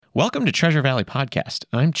Welcome to Treasure Valley Podcast.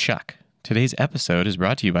 I'm Chuck. Today's episode is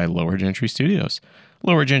brought to you by Lower Gentry Studios.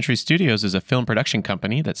 Lower Gentry Studios is a film production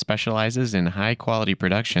company that specializes in high-quality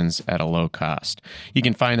productions at a low cost. You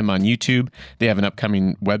can find them on YouTube. They have an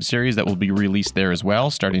upcoming web series that will be released there as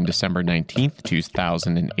well, starting December 19th,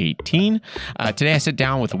 2018. Today I sit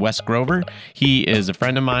down with Wes Grover. He is a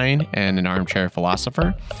friend of mine and an armchair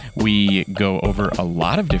philosopher. We go over a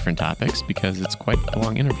lot of different topics because it's quite a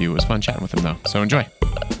long interview. It was fun chatting with him, though, so enjoy.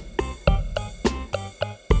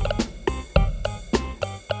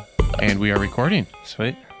 And we are recording.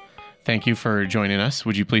 Sweet. Thank you for joining us.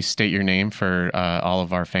 Would you please state your name for all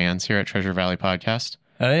of our fans here at Treasure Valley Podcast?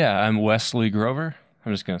 Yeah, I'm Wesley Grover.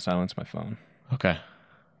 I'm just going to silence my phone. Okay.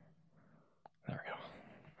 There we go.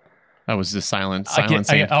 That was the silencing.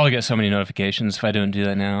 I'll get so many notifications if I don't do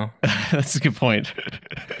that now. That's a good point.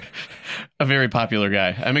 A very popular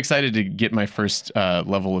guy. I'm excited to get my first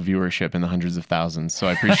level of viewership in the hundreds of thousands, so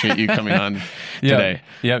I appreciate you coming on today.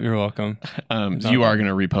 Yep, you're welcome. You are going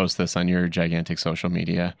to repost this on your gigantic social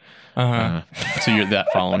media. So you're that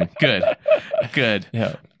following. Good.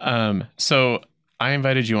 Yeah. So I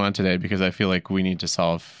invited you on today because I feel like we need to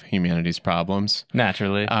solve humanity's problems.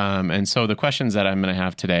 Naturally. And so the questions that I'm going to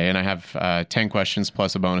have today, and I have 10 questions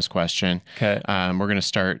plus a bonus question. Okay. We're going to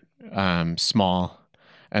start small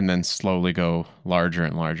and then slowly go larger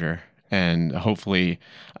and larger. And hopefully,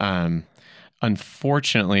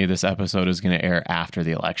 unfortunately, this episode is going to air after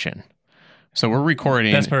the election. So we're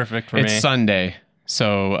recording. That's perfect for me. It's Sunday.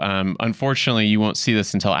 So unfortunately, you won't see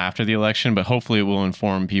this until after the election, but hopefully it will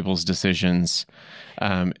inform people's decisions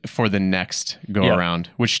for the next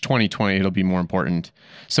go-around, which 2020, it'll be more important.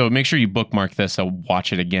 So make sure you bookmark this. I'll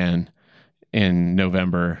watch it again in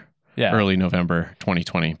November. Yeah. Early November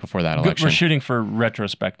 2020, before that election. We're shooting for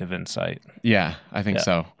retrospective insight. Yeah, I think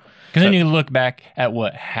so. Because then you look back at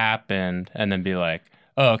what happened and then be like,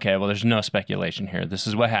 oh, okay, well, there's no speculation here. This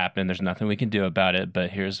is what happened. There's nothing we can do about it,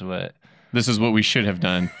 but here's what... This is what we should have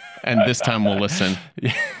done. And this time we'll listen.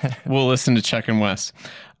 We'll listen to Chuck and Wes.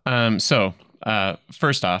 So,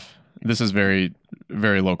 first off, this is very,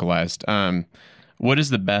 very localized. What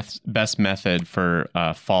is the best method for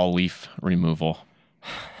fall leaf removal?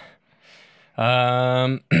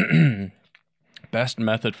 Best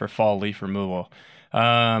method for fall leaf removal.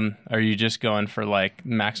 Are you just going for like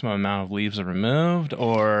maximum amount of leaves are removed,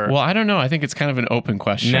 or? Well, I don't know. I think it's kind of an open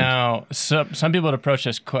question. Now, some people would approach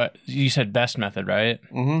this. You said best method, right?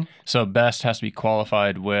 Mm-hmm. So best has to be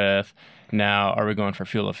qualified with. Now, are we going for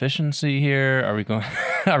fuel efficiency here? Are we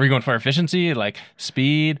going for efficiency, like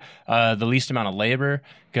speed, the least amount of labor?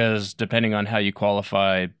 Because depending on how you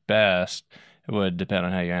qualify best, it would depend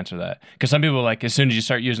on how you answer that. Because some people, like, as soon as you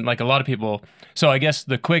start using, like a lot of people, so I guess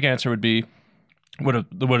the quick answer would be, what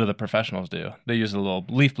do the professionals do? They use a little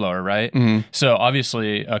leaf blower, right? Mm-hmm. So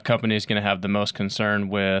obviously a company is going to have the most concern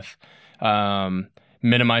with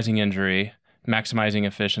minimizing injury, maximizing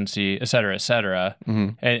efficiency, et cetera,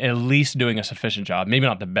 and at least doing a sufficient job. Maybe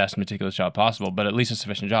not the best meticulous job possible, but at least a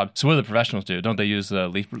sufficient job. So what do the professionals do? Don't they use the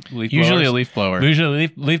leaf Usually blowers? A leaf blower.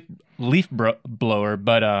 Usually leaf blower,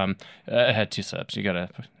 but it had two steps. You gotta.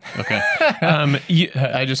 Okay.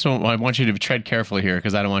 I want you to tread carefully here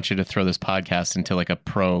because I don't want you to throw this podcast into like a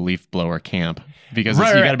pro leaf blower camp because you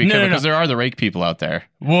got to be careful because there are the rake people out there.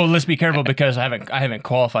 Well, let's be careful because I haven't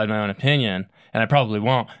qualified my own opinion, and I probably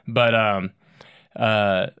won't. But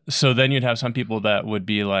so then you'd have some people that would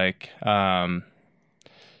be like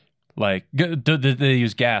they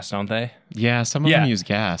use gas, don't they? Yeah, some of them use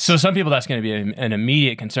gas. So some people, that's going to be an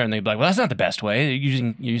immediate concern. They'd be like, well, that's not the best way.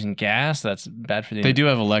 You're using gas. That's bad for the... They do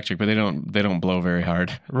have electric, but they don't blow very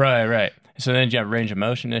hard. Right. So then you have range of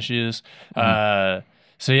motion issues.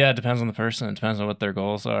 So yeah, it depends on the person. It depends on what their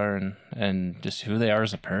goals are and just who they are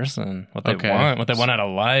as a person, what they want out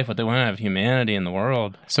of life, what they want out of humanity in the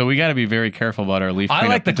world. So we got to be very careful about our leaf cleanup I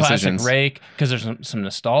like the decisions. classic rake because there's some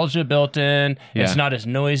nostalgia built in. Yeah. It's not as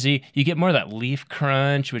noisy. You get more of that leaf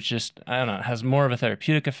crunch, which just, I don't know, has more of a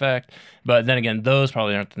therapeutic effect. But then again, those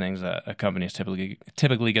probably aren't the things that a company is typically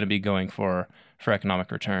going to be going for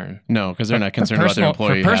economic return. No, because they're not concerned about their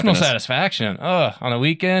employee for personal happiness. satisfaction. On a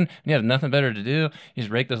weekend, you have nothing better to do. You just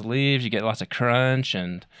rake those leaves. You get lots of crunch,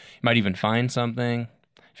 and you might even find something.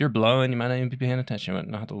 If you're blowing, you might not even be paying attention. You might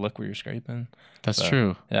not have to look where you're scraping. That's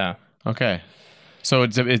true. Yeah. Okay. So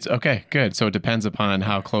it's okay. Good. So it depends upon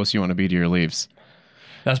how close you want to be to your leaves.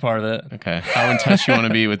 That's part of it. Okay. How in touch you want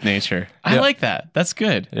to be with nature. I like that. That's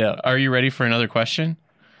good. Yeah. Are you ready for another question?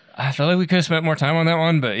 I feel like we could have spent more time on that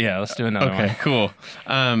one, but yeah, let's do another one. Okay, cool.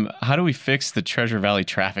 How do we fix the Treasure Valley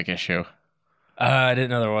traffic issue? I didn't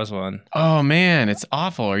know there was one. Oh man, it's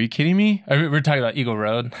awful. Are you kidding me? We're talking about Eagle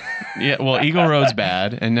Road. Yeah, well, Eagle Road's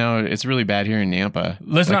bad, and now it's really bad here in Nampa.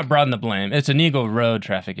 Let's not broaden the blame. It's an Eagle Road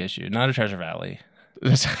traffic issue, not a Treasure Valley.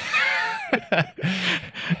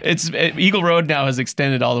 Eagle Road now has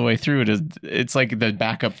extended all the way through. It's like the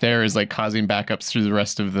backup there is like causing backups through the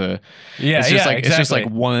rest of the. Yeah, it's just exactly. It's just like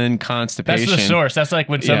one constipation. That's the source. That's like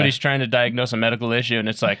when somebody's trying to diagnose a medical issue, and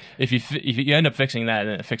it's like if you end up fixing that,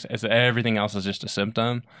 and everything else is just a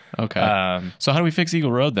symptom. Okay. So how do we fix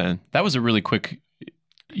Eagle Road then? That was a really quick.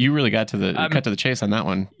 You really got to the cut to the chase on that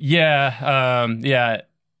one. Yeah. Yeah.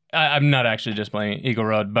 I'm not actually just blaming Eagle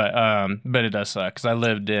Road, but it does suck because I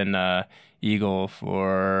lived in Eagle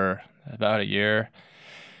for about a year,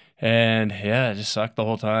 and yeah, it just sucked the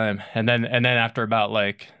whole time. And then after about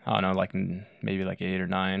like I don't know, like maybe like 8 or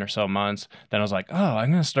 9 or so months, then I was like, oh,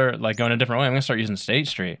 I'm gonna start like going a different way. I'm gonna start using State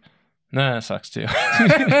Street. Nah, that sucks too.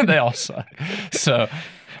 They all suck. So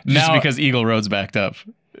just now, because Eagle Road's backed up.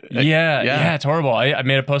 Yeah, it's horrible. I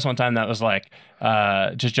made a post one time that was like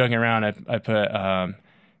just joking around. I put.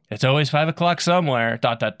 It's always 5 o'clock somewhere, ...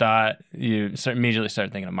 You immediately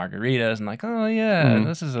start thinking of margaritas and like, oh, yeah,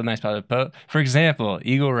 this is a nice part of the post. For example,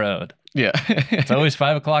 Eagle Road. Yeah. It's always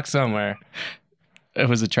 5 o'clock somewhere. It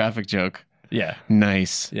was a traffic joke. Yeah.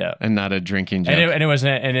 Nice. Yeah. And not a drinking joke. And it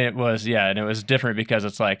was different because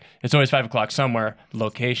it's like, it's always 5 o'clock somewhere,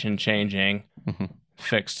 location changing,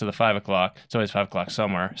 fixed to the 5 o'clock. It's always 5 o'clock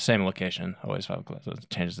somewhere, same location, always 5 o'clock. So it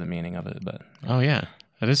changes the meaning of it, but. Oh, yeah.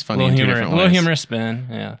 That is funny in 2 different ways. A little humorous spin,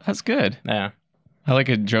 yeah. That's good. Yeah. I like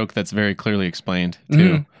a joke that's very clearly explained,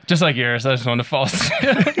 too. Just like yours. I just wanted to fall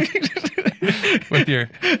with your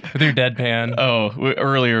deadpan. Oh,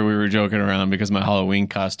 earlier we were joking around because my Halloween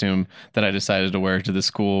costume that I decided to wear to the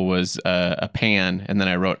school was a pan, and then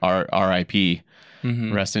I wrote R.I.P.,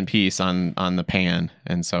 rest in peace, on the pan.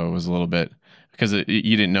 And so it was a little bit... Because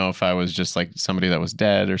you didn't know if I was just like somebody that was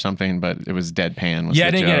dead or something, but it was deadpan. Was yeah, the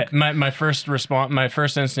I didn't joke. get it. My first response, my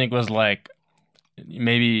first instinct was like,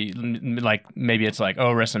 maybe it's like,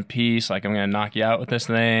 oh, rest in peace, like I'm gonna knock you out with this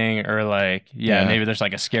thing, or like, maybe there's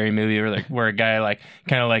like a scary movie where a guy like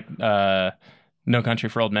kind of like No Country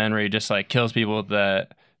for Old Men, where he just like kills people with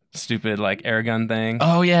that stupid like air gun thing.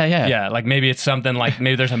 Oh yeah. Like maybe it's something like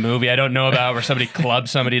maybe there's a movie I don't know about where somebody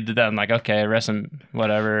clubs somebody did that. I'm like, okay, arrest him,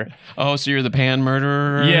 whatever. Oh, so you're the pan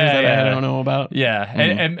murderer? Yeah. I don't know about. Yeah,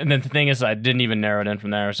 and then the thing is, I didn't even narrow it in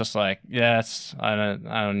from there. I was just like, I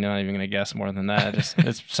don't know, even gonna guess more than that.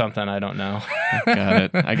 It's something I don't know. Got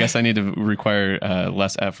it. I guess I need to require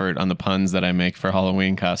less effort on the puns that I make for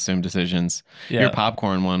Halloween costume decisions. Yeah. Your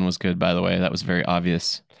popcorn one was good, by the way. That was very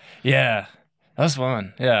obvious. Yeah. That was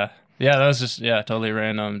fun. Yeah, that was just totally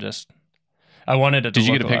random. Just I wanted it. Did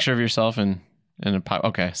you get a picture of yourself in a pop?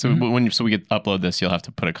 Okay, so when we get upload this, you'll have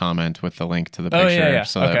to put a comment with the link to the picture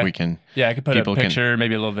so that we can. Yeah, I could put a picture,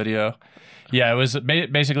 maybe a little video. Yeah, it was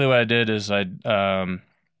basically what I did is I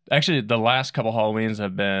actually the last couple Halloweens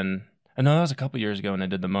have been. I know that was a couple years ago when I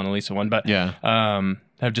did the Mona Lisa one, but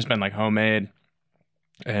have just been like homemade.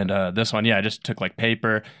 And this one, I just took like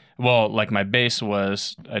paper. Well, like my base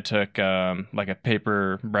was I took like a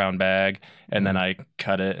paper brown bag and then I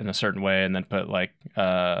cut it in a certain way and then put like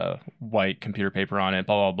white computer paper on it,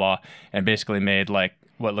 blah, blah, blah. And basically made like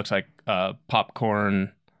what looks like a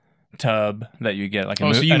popcorn tub that you get like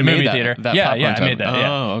in so you a made movie that, theater. That I popcorn tub. made that.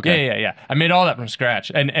 Oh, okay. Yeah. I made all that from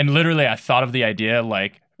scratch. And literally I thought of the idea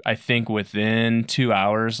like I think within 2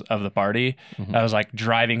 hours of the party. I was like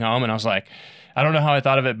driving home and I was like, I don't know how I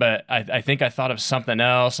thought of it, but I think I thought of something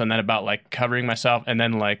else, and then about like covering myself, and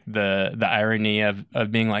then like the irony of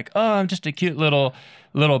being like, oh, I'm just a cute little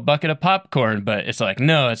bucket of popcorn, but it's like,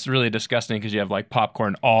 no, it's really disgusting because you have like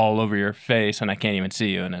popcorn all over your face, and I can't even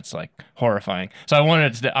see you, and it's like horrifying. So I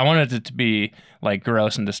wanted it to be like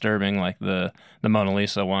gross and disturbing, like the Mona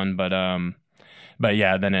Lisa one, but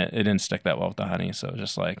yeah, then it didn't stick that well with the honey, so it was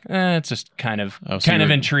just like, it's just kind of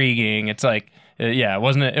intriguing. It's like. It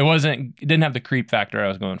didn't have the creep factor I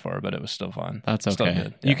was going for, but it was still fun. That's okay. Still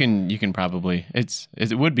good. Yeah. You can probably,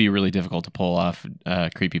 it would be really difficult to pull off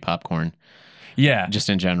creepy popcorn. Yeah. Just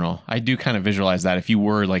in general. I do kind of visualize that if you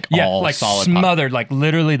were like all like solid smothered, like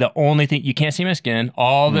literally the only thing, you can't see my skin.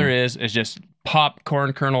 All there is just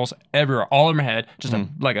popcorn kernels everywhere, all over my head, just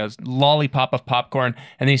like a lollipop of popcorn.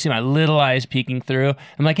 And then you see my little eyes peeking through.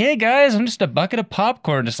 I'm like, hey guys, I'm just a bucket of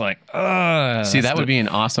popcorn. Just like, ugh. See, that would be an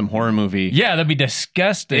awesome horror movie. Yeah, that'd be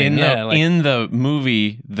disgusting. In the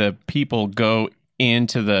movie, the people go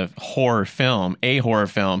into the horror film,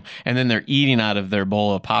 and then they're eating out of their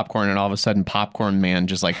bowl of popcorn, and all of a sudden Popcorn Man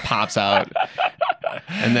just like pops out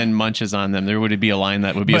and then munches on them, there would be a line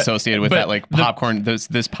that would be associated with that, like popcorn.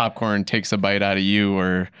 This popcorn takes a bite out of you,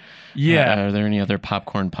 or are there any other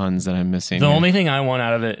popcorn puns that I'm missing? The only thing I want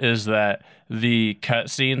out of it is that the cut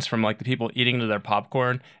scenes from like the people eating to their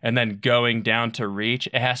popcorn and then going down to reach,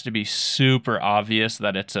 it has to be super obvious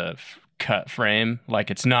that it's a cut frame.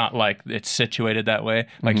 Like it's not like it's situated that way.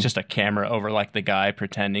 Like it's just a camera over like the guy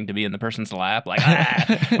pretending to be in the person's lap. Like,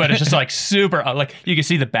 but it's just like super, like you can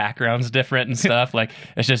see the background's different and stuff. Like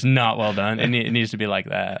it's just not well done. It needs to be like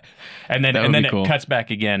that. And then it cuts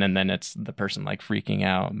back again, and then it's the person like freaking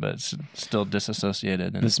out, but it's still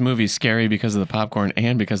disassociated. This movie's scary because of the popcorn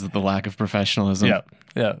and because of the lack of professionalism.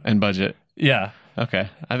 Yeah. And budget. Yeah. Okay.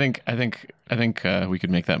 I think we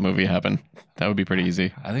could make that movie happen. That would be pretty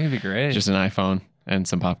easy. I think it'd be great. Just an iPhone and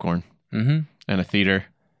some popcorn. And a theater.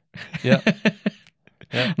 Yeah.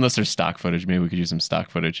 Unless there's stock footage, maybe we could use some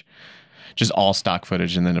stock footage. Just all stock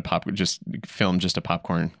footage, and then just film just a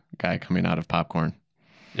popcorn guy coming out of popcorn.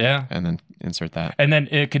 Yeah. And then insert that. And then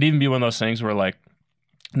it could even be one of those things where like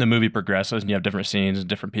the movie progresses and you have different scenes and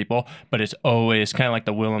different people, but it's always kind of like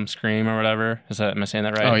the Wilhelm scream or whatever. Am I saying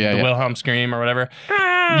that right? Oh, yeah. The Wilhelm scream or whatever.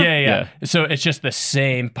 Yeah. So it's just the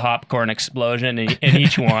same popcorn explosion in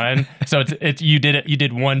each one. So you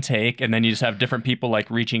did one take, and then you just have different people like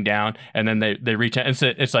reaching down, and then they reach out.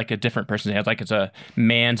 It's like a different person's hand. Like it's a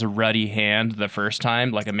man's ruddy hand the first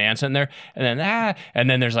time, like a man sitting there, and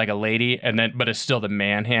then there's like a lady, but it's still the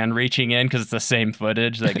man hand reaching in because it's the same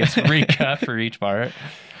footage that gets recut for each part.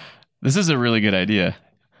 This is a really good idea.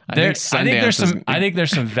 I think there's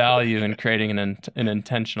some value in creating an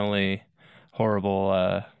intentionally horrible,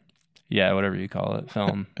 whatever you call it,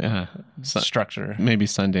 film structure. Maybe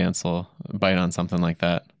Sundance will bite on something like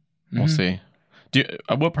that. We'll see.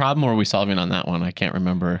 What problem were we solving on that one? I can't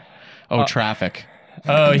remember. Traffic.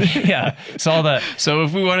 Oh yeah, saw that. So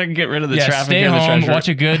if we want to get rid of the traffic, stay home, watch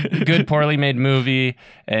a good poorly made movie,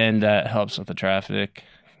 and that helps with the traffic.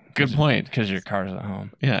 Good point. Because your car's at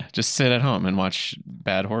home. Yeah, just sit at home and watch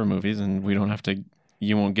bad horror movies, and we don't have to.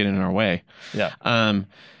 You won't get in our way. Yeah.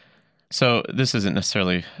 So this isn't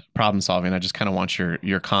necessarily problem solving. I just kind of want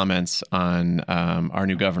your comments on our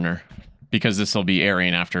new governor, because this will be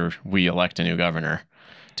airing after we elect a new governor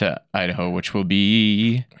to Idaho, which will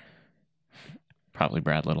be probably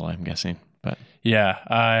Brad Little, I'm guessing. But yeah,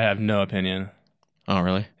 I have no opinion. Oh,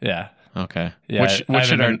 really? Yeah. Okay. Yeah,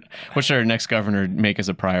 what should our next governor make as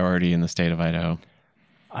a priority in the state of Idaho?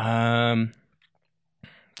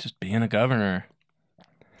 Just being a governor.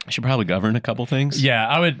 I should probably govern a couple things. Yeah,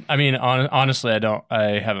 I would. I mean, honestly,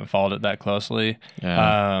 I haven't followed it that closely.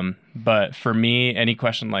 Yeah. But for me, any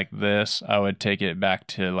question like this, I would take it back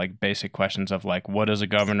to like basic questions of like, what is a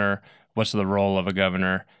governor? What's the role of a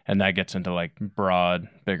governor? And that gets into like broad,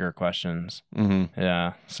 bigger questions. Mm-hmm.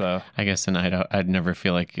 Yeah. So I guess in Idaho, I'd never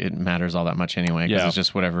feel like it matters all that much anyway, because it's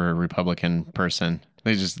just whatever Republican person.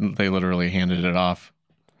 They literally handed it off.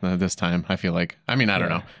 This time, I feel like. I mean, I don't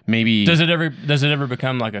know. Maybe does it ever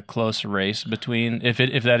become like a close race between? If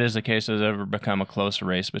that is the case, does it ever become a close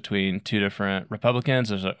race between two different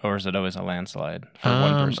Republicans, or is it always a landslide for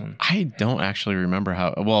one person? I don't actually remember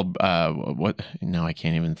how. Well, what? No, I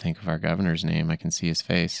can't even think of our governor's name. I can see his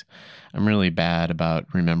face. I'm really bad about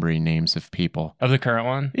remembering names of people. Of the current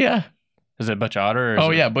one? Yeah. Is it Butch Otter?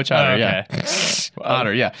 Butch Otter. Okay. Yeah.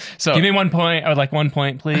 Otter. Yeah. So give me 1 point. I would like 1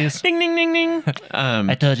 point, please. Ding ding ding ding.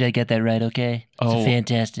 I told you I got that right. Okay. It's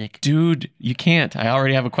fantastic, dude. You can't. I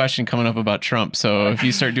already have a question coming up about Trump. So if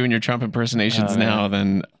you start doing your Trump impersonations now,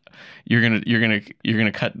 then you're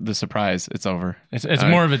gonna cut the surprise. It's over. It's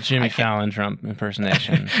more of a Jimmy Fallon Trump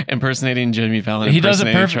impersonation. Impersonating Jimmy Fallon. He does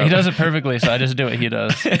it Trump. He does it perfectly. So I just do what he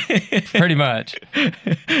does. Pretty much.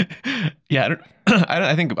 Yeah.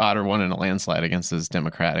 I think Otter won in a landslide against his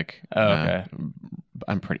Democratic. Oh, okay.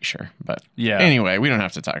 I'm pretty sure. But yeah. Anyway, we don't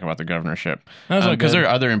have to talk about the governorship. Because there are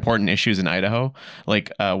other important issues in Idaho.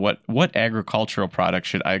 Like what agricultural product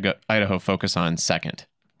should Idaho focus on second?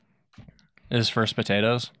 Is first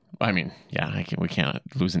potatoes? I mean, yeah, we can't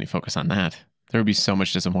lose any focus on that. There would be so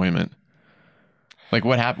much disappointment. Like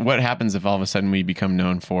what happens if all of a sudden we become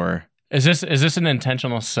known for... Is this an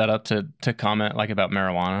intentional setup to comment like about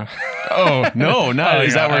marijuana? Oh, no, no.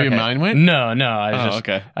 Is that where your mind went? No.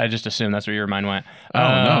 Okay. I just assumed that's where your mind went.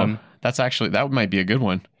 No. That might be a good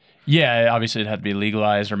one. Yeah, obviously it had to be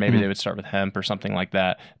legalized, or maybe they would start with hemp or something like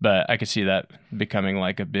that. But I could see that becoming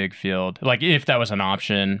like a big field. Like if that was an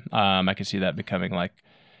option, I could see that becoming like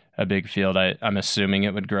a big field. I'm assuming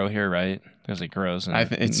it would grow here, right? Because it grows.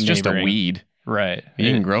 It's just a weed. Right.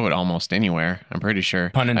 You can grow it almost anywhere, I'm pretty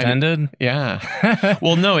sure. Pun intended? Yeah.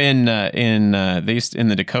 Well, no, in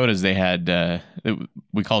the Dakotas, they had,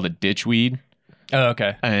 we called it ditchweed. Oh,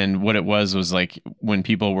 okay. And what it was like when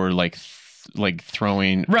people were like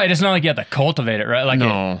throwing. Right. It's not like you have to cultivate it, right? Like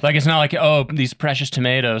No. It's not like, oh, these precious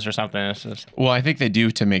tomatoes or something. It's just... Well, I think they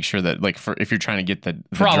do to make sure that like if you're trying to get the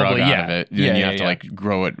Probably, drug out yeah. of it, then you have to yeah. like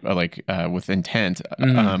grow it with intent.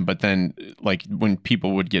 Mm-hmm. But then like when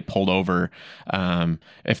people would get pulled over,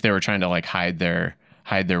 if they were trying to like hide their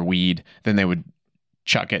weed, then they would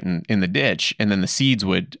chuck it in the ditch, and then the seeds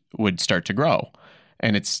would start to grow,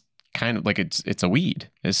 and it's kind of like it's a weed.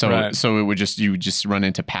 So Right. so you would just run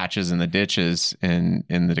into patches in the ditches in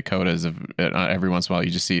the Dakotas of every once in a while. You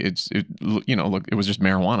just see it was just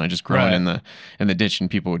marijuana just growing Right. in the ditch, and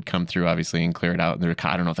people would come through obviously and clear it out. And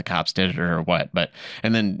I don't know if the cops did it or what,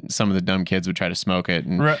 and then some of the dumb kids would try to smoke it,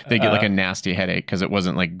 and they get like a nasty headache because it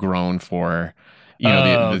wasn't like grown for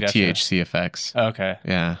the gotcha. THC effects. Okay.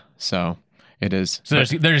 Yeah, so it is. So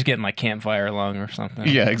they're just getting like campfire lung or something.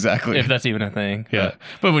 Yeah, exactly. If that's even a thing. Yeah.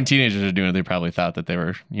 But when teenagers are doing it, they probably thought that they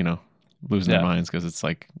were, losing their minds, because it's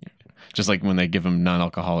like just like when they give them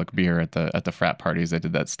non-alcoholic beer at the frat parties. They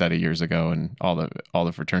did that study years ago, and all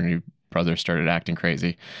the fraternity brothers started acting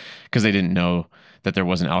crazy because they didn't know that there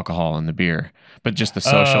wasn't alcohol in the beer, but just the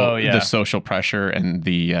social pressure and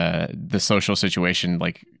the social situation,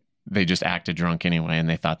 like they just acted drunk anyway, and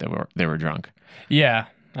they thought they were drunk. Yeah.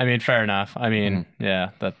 I mean, fair enough. I mean,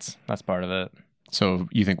 yeah, that's part of it. So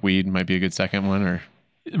you think weed might be a good second one, or?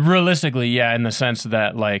 Realistically, yeah, in the sense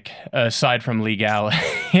that, like, aside from legality,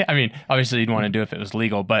 I mean, obviously you'd want to do it if it was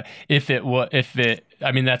legal, but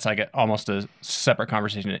I mean, that's like almost a separate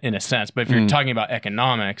conversation in a sense. But if you're talking about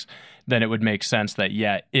economics, then it would make sense that,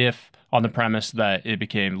 yeah, if on the premise that it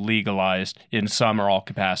became legalized in some or all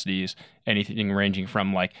capacities, anything ranging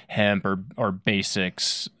from like hemp or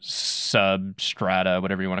basics, substrata,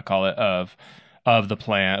 whatever you want to call it, of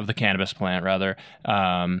the cannabis plant rather,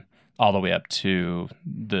 all the way up to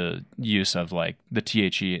the use of like the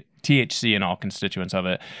THC and all constituents of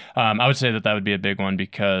it. I would say that would be a big one,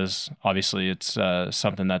 because obviously it's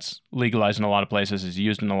something that's legalized in a lot of places, is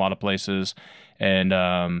used in a lot of places, and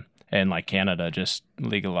like Canada just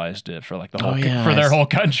legalized it for like the whole for their whole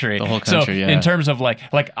country. The whole country, so in terms of like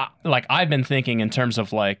I've been thinking in terms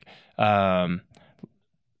of like I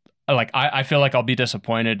feel like I'll be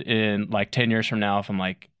disappointed in like 10 years from now if I'm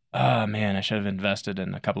like, oh man, I should have invested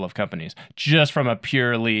in a couple of companies, just from a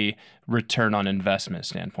purely return on investment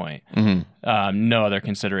standpoint. No other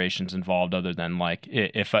considerations involved other than like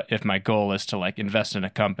if my goal is to like invest in a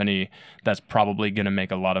company that's probably going to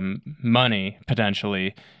make a lot of money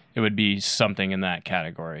potentially, it would be something in that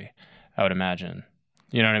category, I would imagine.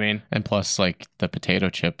 You know what I mean? And plus, like, the potato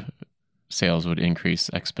chip sales would increase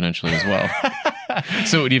exponentially as well.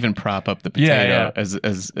 So it would even prop up the potato as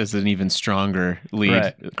an even stronger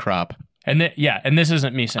lead crop. And and this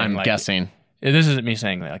isn't me saying I'm guessing. This isn't me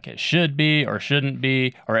saying like it should be or shouldn't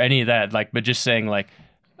be or any of that, like, but just saying like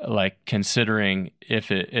considering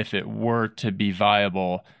if it were to be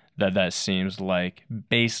viable, that seems like,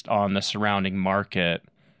 based on the surrounding market,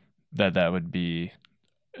 that would be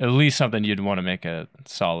at least something you'd want to make a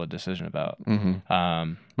solid decision about.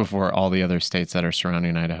 Before all the other states that are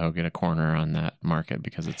surrounding Idaho get a corner on that market,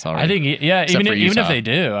 because it's already... I think, yeah, even if they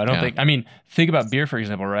do, I don't think... I mean, think about beer, for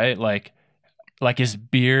example, right? Like is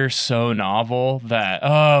beer so novel that,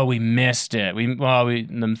 oh, we missed it? We in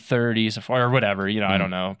the 30s or whatever, I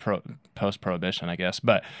don't know, post-prohibition, I guess.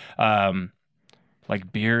 But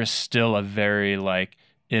like beer is still a very like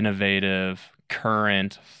innovative,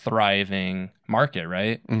 current, thriving market,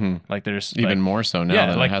 right? Like there's even more so now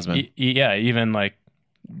than it has been. Even like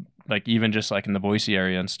even just like in the Boise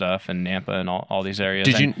area and stuff, and Nampa and all these areas.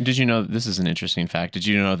 Did you know, this is an interesting fact, did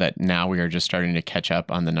you know that now we are just starting to catch up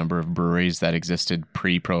on the number of breweries that existed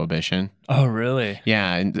pre-prohibition? Oh, really?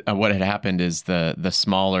 Yeah, and what had happened is the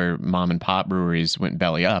smaller mom and pop breweries went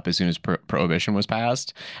belly up as soon as prohibition was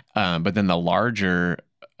passed, but then the larger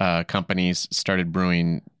companies started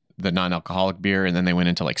brewing the non-alcoholic beer, and then they went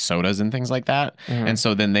into like sodas and things like that. And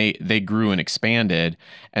so then they grew and expanded,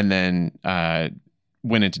 and then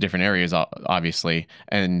went into different areas, obviously.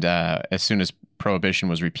 And as soon as prohibition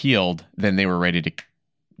was repealed, then they were ready to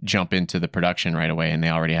jump into the production right away, and they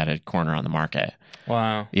already had a corner on the market.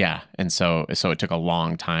 Wow. Yeah. And so it took a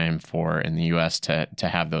long time in the US to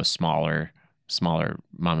have those smaller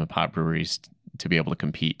mom and pop breweries to be able to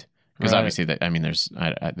compete. Because obviously, there's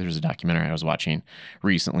a documentary I was watching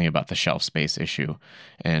recently about the shelf space issue.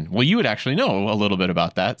 And, well, you would actually know a little bit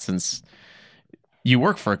about that, since you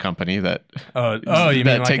work for a company that... you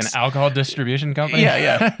mean like an alcohol distribution company?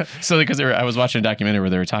 Yeah. So because I was watching a documentary where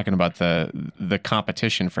they were talking about the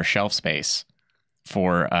competition for shelf space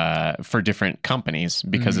for different companies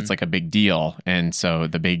because it's like a big deal, and so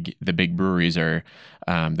the big breweries are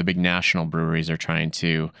the big national breweries are trying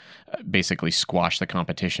to basically squash the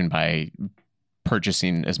competition by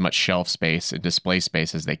purchasing as much shelf space and display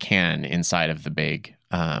space as they can inside of the big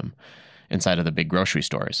grocery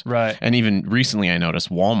stores. Right. And even recently, I noticed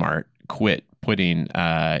Walmart quit putting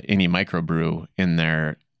any microbrew in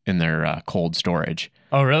their cold storage.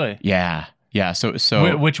 Oh, really? Yeah. So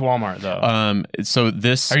Which Walmart though? So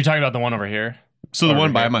this Are you talking about the one over here? So the Over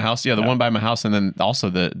one by here? my house, the one by my house, and then also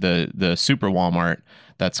the super Walmart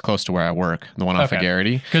that's close to where I work, the one off of Okay.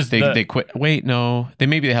 Garrity. 'Cause they quit. Wait, no, they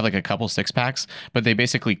have like a couple 6-packs, but they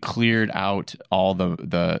basically cleared out all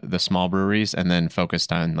the small breweries and then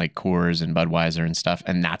focused on like Coors and Budweiser and stuff,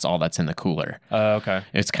 and that's all that's in the cooler. Okay.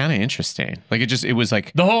 It's kind of interesting. Like it was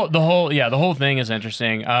like The whole thing is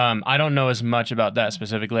interesting. I don't know as much about that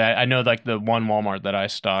specifically. I know like the one Walmart that I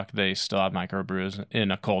stock, they still have microbrews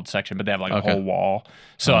in a cold section, but they have like a whole wall.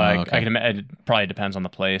 So I can imagine it probably depends on the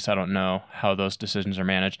place. I don't know how those decisions are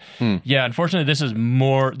managed. Yeah, unfortunately, this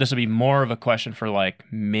would be more of a question for like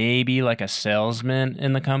maybe like a salesman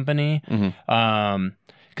in the company.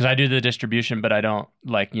 Because I do the distribution, but I don't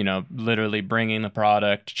like, literally bringing the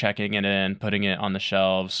product, checking it in, putting it on the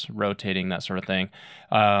shelves, rotating, that sort of thing.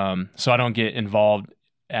 So I don't get involved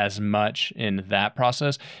as much in that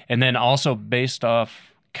process. And then also based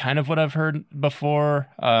off kind of what I've heard before,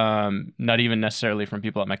 not even necessarily from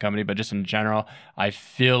people at my company, but just in general, I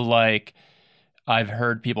feel like I've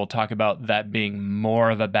heard people talk about that being more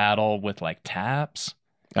of a battle with like taps.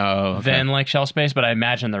 Oh, okay. Than like shelf space, but I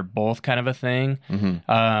imagine they're both kind of a thing.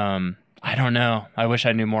 I don't know. I wish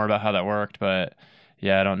I knew more about how that worked, but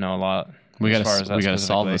yeah, I don't know a lot. We got to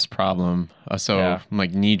solve this problem.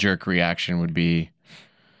 Like knee jerk reaction would be.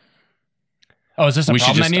 Oh, is this a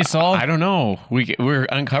problem that needs solved? I don't know. We're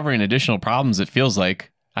uncovering additional problems. It feels like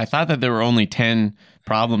I thought that there were only 10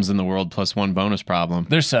 problems in the world plus one bonus problem.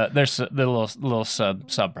 There's the little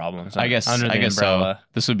sub problems. I guess under the umbrella. so.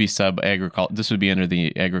 This would be This would be under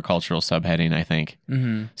the agricultural subheading, I think.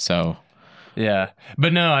 So, yeah,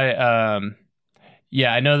 but no,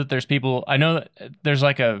 I know that there's people. I know that there's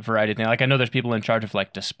like a variety of things. Like I know there's people in charge of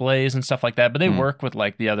like displays and stuff like that, but they work with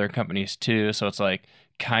like the other companies too. So it's like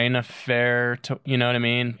kind of fair to, you know what I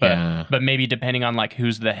mean? But maybe depending on like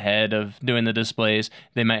who's the head of doing the displays,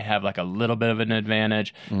 they might have like a little bit of an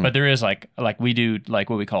advantage. But there is like we do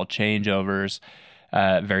like what we call changeovers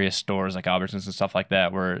at various stores like Albertsons and stuff like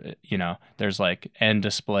that, where there's like end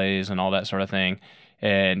displays and all that sort of thing.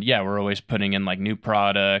 And yeah, we're always putting in like new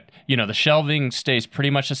product. The shelving stays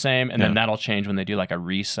pretty much the same, and then that'll change when they do like a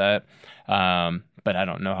reset. But I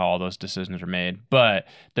don't know how all those decisions are made. But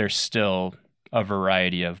there's still a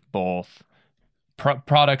variety of both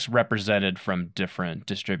products represented from different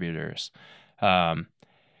distributors. And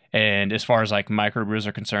as far as like microbrews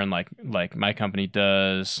are concerned, like my company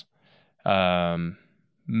does they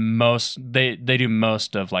do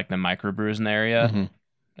most of like the microbrews in the area.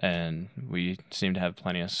 And we seem to have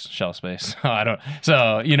plenty of shelf space.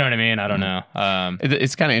 So you know what I mean? I don't know.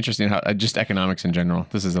 It's kind of interesting how just economics in general.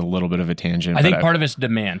 This is a little bit of a tangent. I think part of it's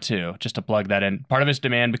demand too, just to plug that in. Part of it's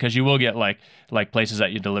demand because you will get like places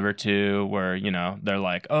that you deliver to where, they're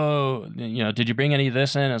like, oh, did you bring any of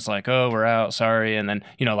this in? It's like, oh, we're out, sorry. And then,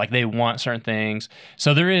 like they want certain things.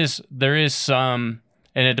 So there is some.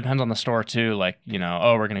 And it depends on the store too, like,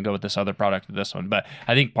 oh, we're going to go with this other product or this one. But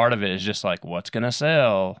I think part of it is just like, what's going to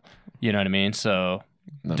sell? You know what I mean? So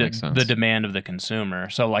makes sense. The demand of the consumer.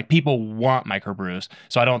 So like people want microbrews.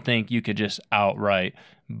 So I don't think you could just outright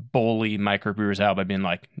bully microbrewers out by being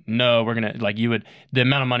like, no, we're going to, like the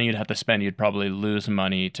amount of money you'd have to spend, you'd probably lose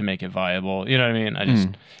money to make it viable. You know what I mean? I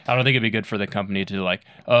don't think it'd be good for the company to like,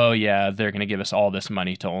 oh yeah, they're going to give us all this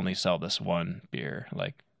money to only sell this one beer.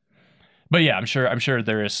 But yeah, I'm sure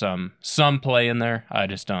there is some play in there. I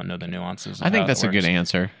just don't know the nuances. I think that's a good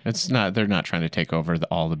answer. It's not. They're not trying to take over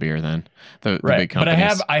all the beer. Then the big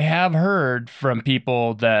companies. But I have heard from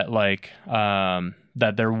people that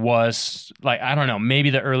that there was like, I don't know,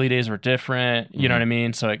 maybe the early days were different. You know what I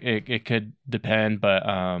mean? So it could depend. But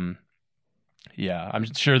yeah, I'm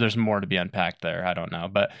sure there's more to be unpacked there. I don't know,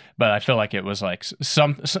 but I feel like it was like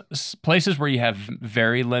some places where you have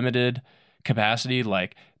very limited capacity,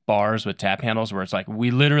 like bars with tap handles where it's like we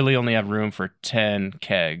literally only have room for 10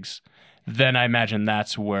 kegs, then I imagine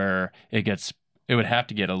that's where it would have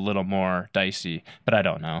to get a little more dicey, but I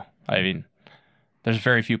don't know. I mean, there's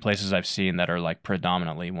very few places I've seen that are like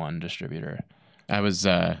predominantly one distributor. I was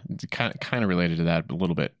kind of related to that, but a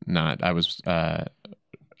little bit not. I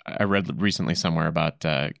read recently somewhere about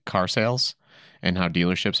car sales and how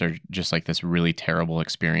dealerships are just like this really terrible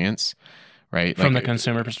experience right? From the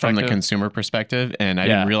consumer perspective. From the consumer perspective, and I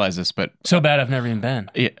didn't realize this, but so bad I've never even been.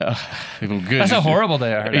 Yeah, well, good. That's a horrible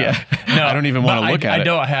day. I heard. Yeah, no, I don't even want to look at it.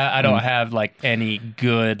 I don't have like any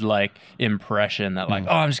good like impression that like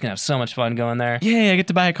I'm just gonna have so much fun going there. Yeah, I get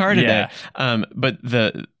to buy a car today.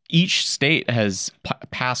 But each state has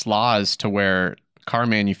passed laws to where car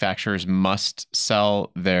manufacturers must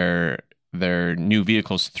sell their new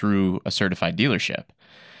vehicles through a certified dealership.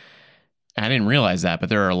 I didn't realize that, but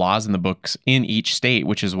there are laws in the books in each state,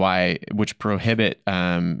 which prohibit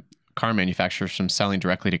car manufacturers from selling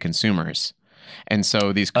directly to consumers. And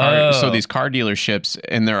so these car dealerships,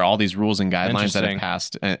 and there are all these rules and guidelines that have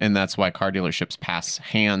passed, and that's why car dealerships pass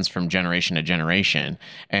hands from generation to generation,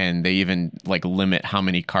 and they even like limit how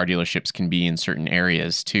many car dealerships can be in certain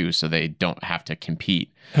areas too, so they don't have to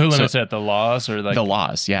compete. Who limits it? The laws or like the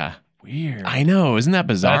laws? Yeah. Weird. I know, isn't that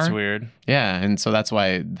bizarre? That's weird. Yeah, and so that's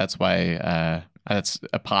why that's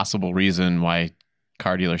a possible reason why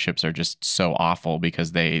car dealerships are just so awful,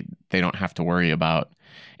 because they don't have to worry about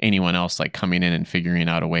anyone else like coming in and figuring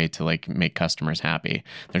out a way to like make customers happy.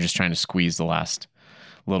 They're just trying to squeeze the last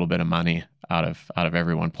little bit of money out of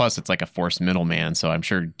everyone. Plus, it's like a forced middleman. So I'm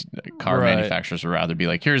sure car manufacturers would rather be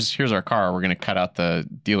like, here's our car. We're going to cut out the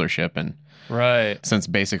dealership, and since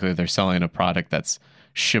basically they're selling a product that's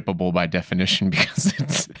shippable by definition because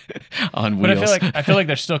it's on wheels. But I feel like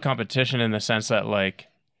there's still competition in the sense that like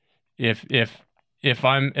if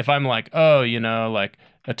I'm like, oh, you know, like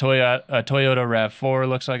a Toyota RAV4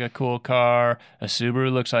 looks like a cool car, a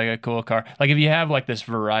Subaru looks like a cool car. Like if you have like this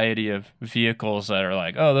variety of vehicles that are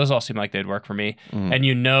like, oh, those all seem like they'd work for me, and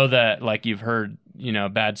you know that like you've heard, you know,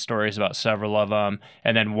 bad stories about several of them,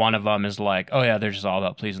 and then one of them is like, oh yeah, they're just all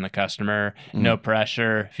about pleasing the customer, no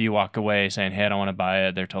pressure. If you walk away saying, hey, I don't want to buy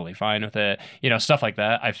it, they're totally fine with it, you know, stuff like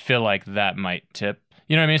that. I feel like that might tip.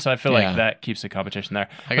 You know what I mean? So I feel like that keeps the competition there.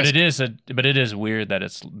 But it is weird that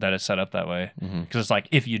it's set up that way, because it's like,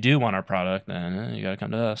 if you do want our product, then you got to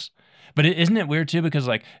come to us. But isn't it weird too? Because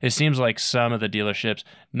like it seems like some of the dealerships,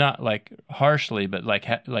 not like harshly, but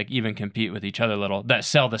like even compete with each other a little, that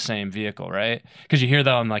sell the same vehicle, right? Because you hear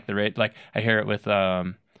that on like the rate. Like I hear it with I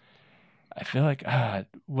feel like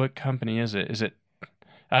what company is it? Is it?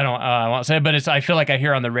 I won't say it, but I feel like I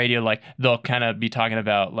hear on the radio, like they'll kind of be talking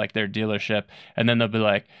about like their dealership, and then they'll be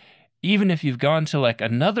like, even if you've gone to like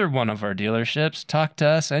another one of our dealerships, talk to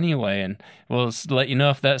us anyway, and we'll let you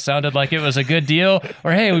know if that sounded like it was a good deal,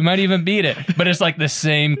 or hey, we might even beat it. But it's like the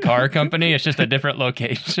same car company, it's just a different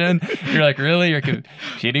location. You're like, really? You're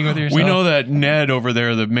competing with yourself? We know that Ned over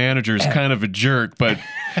there, the manager, is kind of a jerk, but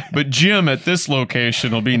Jim at this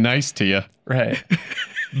location will be nice to you. Right.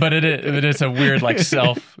 But it's a weird like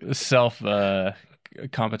self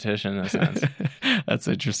competition in a sense. That's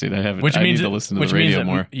interesting. I need to listen to the radio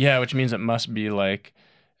more. Yeah, which means it must be like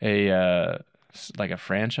a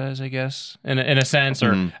franchise, I guess, in a sense,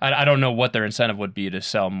 or I don't know what their incentive would be to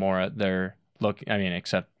sell more at their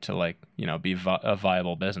except to like, you know, be a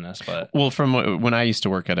viable business. But well, from when I used to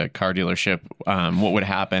work at a car dealership, what would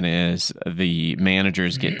happen is the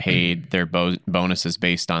managers get paid their bonuses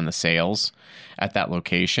based on the sales at that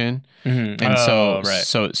location, and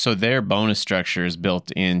so their bonus structure is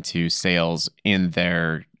built into sales in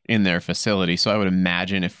their facility. So I would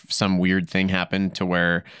imagine if some weird thing happened to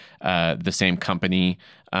where the same company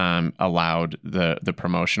allowed the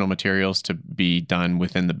promotional materials to be done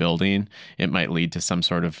within the building, it might lead to some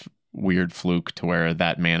sort of weird fluke to where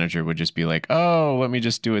that manager would just be like, oh, let me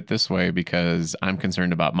just do it this way because I'm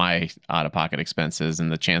concerned about my out-of-pocket expenses,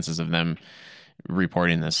 and the chances of them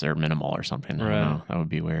reporting this are minimal or something. I don't know. That would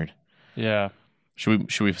be weird. Yeah.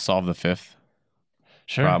 Should we solve the fifth?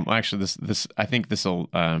 Sure. Actually, this I think this will.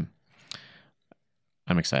 I'm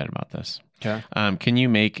excited about this. Okay. Can you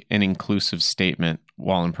make an inclusive statement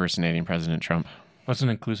while impersonating President Trump? What's an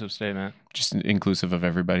inclusive statement? Just inclusive of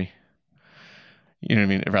everybody. You know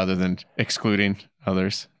what I mean? Rather than excluding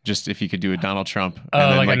others. Just if you could do a Donald Trump. And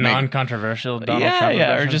then, like a non-controversial Donald Trump.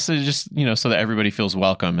 Yeah, or just you know, so that everybody feels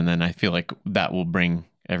welcome, and then I feel like that will bring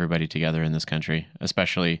everybody together in this country,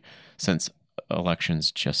 especially since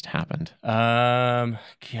elections just happened.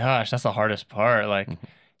 Gosh, that's the hardest part. Like,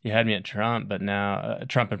 you had me at Trump, but now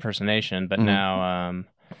Trump impersonation, but now an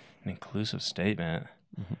inclusive statement.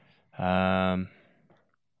 Give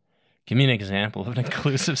me an example of an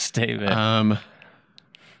inclusive statement.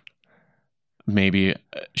 Maybe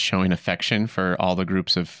showing affection for all the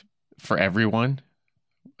groups for everyone,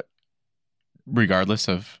 regardless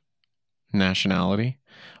of nationality,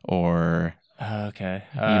 or okay,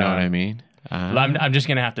 you know what I mean. I'm just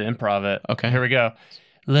gonna have to improv it. Okay, here we go.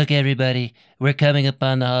 Look, everybody, we're coming up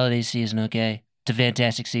on the holiday season, okay? It's a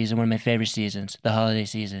fantastic season, one of my favorite seasons, the holiday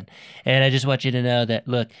season. And I just want you to know that,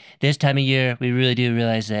 look, this time of year, we really do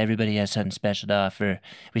realize that everybody has something special to offer.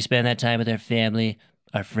 We spend that time with our family,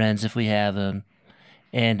 our friends if we have them.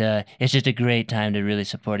 And it's just a great time to really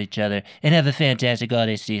support each other and have a fantastic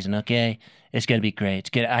holiday season, okay? It's going to be great. It's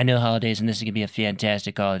good. I know holidays, and this is going to be a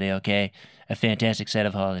fantastic holiday, okay? A fantastic set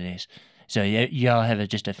of holidays. So y'all have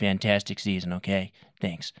just a fantastic season, okay?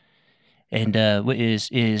 Thanks. And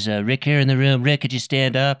is Rick here in the room? Rick, could you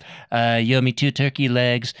stand up? You owe me 2 turkey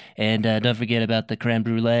legs, and don't forget about the creme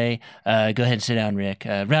brulee. Go ahead and sit down, Rick.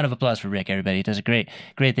 Round of applause for Rick, everybody. He does a great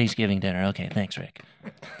Thanksgiving dinner. Okay, thanks, Rick.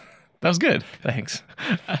 That was good. Thanks.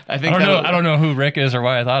 I think I don't know who Rick is or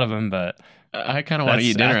why I thought of him, but I kind of want to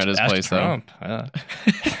eat dinner at his place, Trump. though.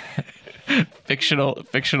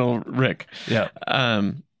 Fictional Rick. Yeah.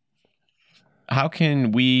 How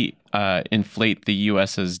can we inflate the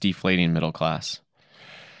U.S.'s deflating middle class?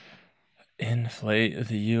 Inflate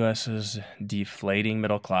the U.S.'s deflating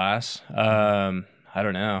middle class? I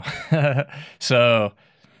don't know. So,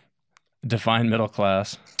 define middle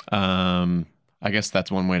class. I guess that's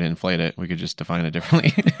one way to inflate it. We could just define it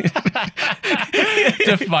differently.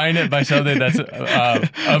 Define it by something that's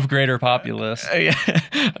of greater populace. Yeah.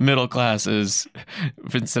 Middle class is,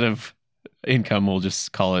 instead of income, we'll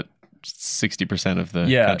just call it 60% of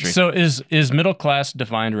the country. So is middle class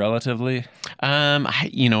defined relatively?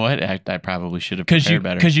 You know what? I probably should have prepared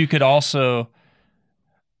better. Because you could also.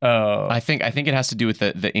 I think it has to do with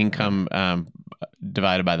the income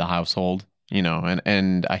divided by the household. You know,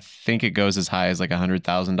 and I think it goes as high as like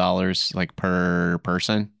 $100,000 like per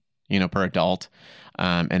person, you know, per adult,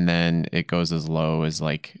 and then it goes as low as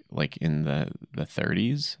like in the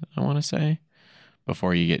 30s, I want to say,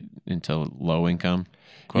 before you get into low income,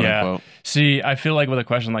 quote unquote. See, I feel like with a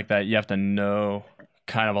question like that, you have to know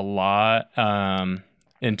kind of a lot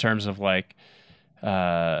in terms of I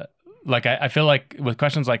feel like with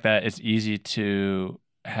questions like that, it's easy to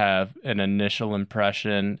have an initial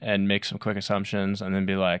impression and make some quick assumptions and then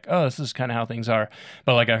be like, oh, this is kind of how things are.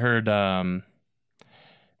 But like I heard, I'm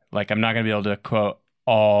not going to be able to quote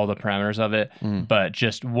all the parameters of it, but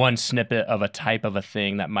just one snippet of a type of a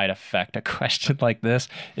thing that might affect a question like this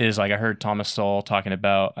is like I heard Thomas Sowell talking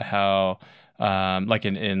about how like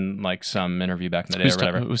in like some interview back in the day or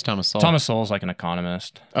whatever. Who's Thomas Sowell? Thomas Sowell's like an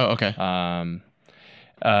economist. Oh, okay.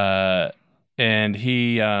 And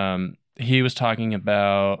he was talking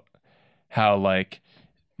about how like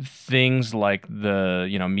things like the,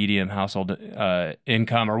 you know, medium household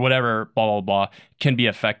income or whatever, blah, blah, blah, can be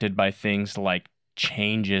affected by things like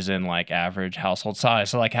changes in like average household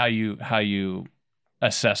size. So like how you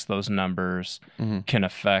assess those numbers can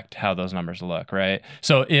affect how those numbers look, right?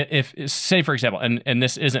 So if say, for example, and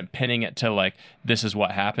this isn't pinning it to like, this is what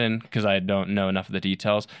happened, because I don't know enough of the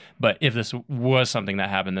details, but if this was something that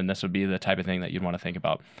happened, then this would be the type of thing that you'd want to think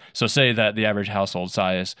about. So say that the average household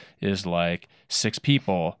size is like 6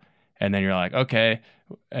 people, and then you're like, okay,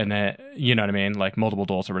 and then, you know what I mean? Like multiple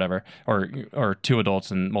adults or whatever, or 2 adults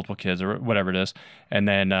and multiple kids or whatever it is. And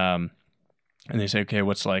then, and they say, okay,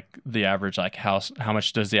 what's like the average like house? How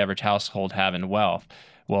much does the average household have in wealth?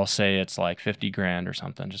 Well, say it's like 50 grand or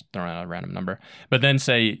something, just throwing out a random number. But then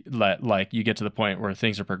say like you get to the point where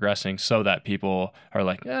things are progressing so that people are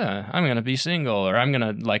like, yeah, I'm going to be single, or I'm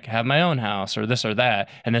going to like have my own house, or this or that.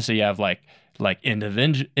 And then so you have like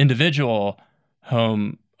individual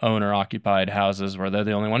home owner occupied houses where they're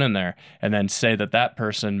the only one in there, and then say that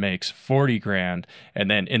person makes 40 grand, and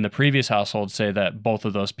then in the previous household say that both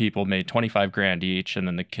of those people made 25 grand each, and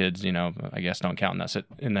then the kids, you know, I guess don't count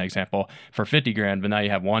in that example, for 50 grand, but now you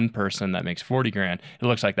have one person that makes 40 grand. It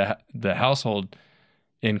looks like the household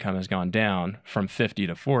income has gone down from 50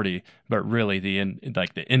 to 40, but really the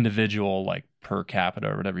individual like per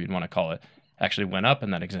capita or whatever you'd want to call it actually went up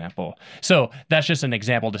in that example. So that's just an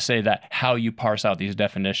example to say that how you parse out these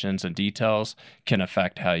definitions and details can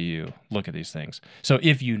affect how you look at these things. So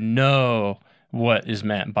if you know what is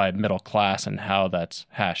meant by middle class and how that's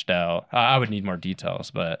hashed out, I would need more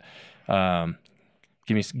details, but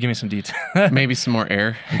give me some detail. Maybe some more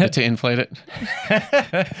air to inflate it.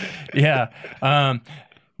 Yeah.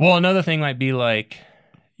 Well, another thing might be like,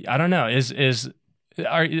 I don't know,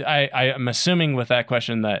 I'm assuming with that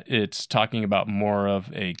question that it's talking about more of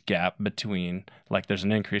a gap between like there's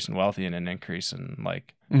an increase in wealthy and an increase in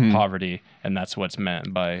like poverty, and that's what's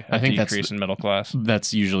meant by a decrease in middle class.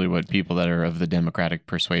 That's usually what people that are of the Democratic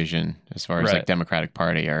persuasion, as far as like Democratic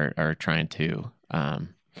Party, are trying to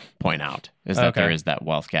point out, is that there is that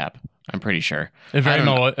wealth gap. I'm pretty sure. It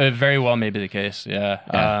very well may be the case. Yeah.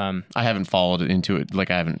 I haven't followed into it. Like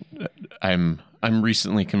I'm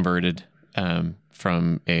recently converted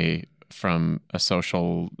from a from a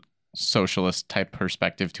socialist type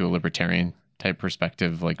perspective to a libertarian type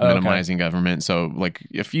perspective, like Okay. minimizing government. So like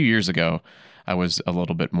a few years ago, I was a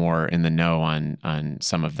little bit more in the know on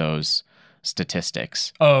some of those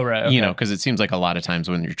statistics. Oh, right. Okay. You know, because it seems like a lot of times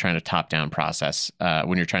when you're trying to top down process,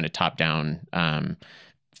 when you're trying to top down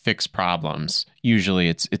fix problems, usually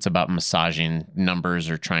it's about massaging numbers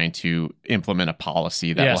or trying to implement a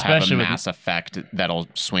policy that Yeah, will have a especially with- mass effect that'll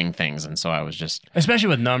swing things. And so I was just, especially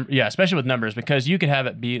with numbers, because you could have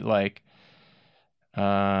it be like,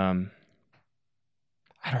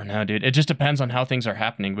 I don't know, dude. It just depends on how things are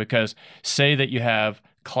happening. Because say that you have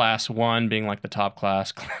class 1 being like the top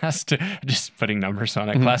class, class 2, just putting numbers on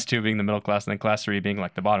it, class 2 being the middle class, and then class 3 being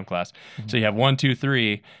like the bottom class. So you have 1, 2,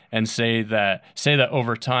 3, and say that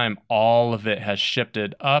over time all of it has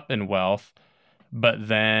shifted up in wealth, but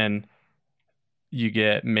then you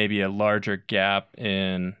get maybe a larger gap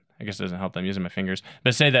in, I guess it doesn't help that I'm using my fingers,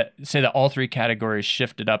 but say that all 3 categories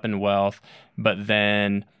shifted up in wealth, but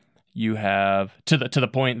then you have to the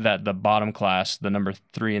point that the bottom class, the number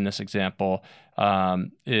 3 in this example,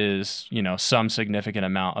 is, you know, some significant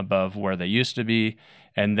amount above where they used to be,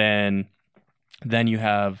 and then you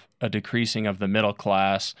have a decreasing of the middle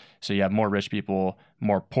class. So you have more rich people,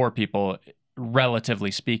 more poor people, relatively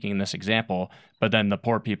speaking, in this example. But then the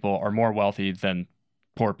poor people are more wealthy than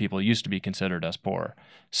poor people used to be considered as poor.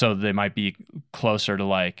 So they might be closer to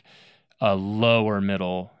like a lower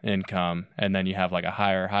middle income, and then you have like a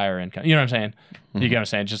higher income. You know what I'm saying? You get what I'm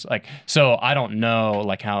saying? Just like, so I don't know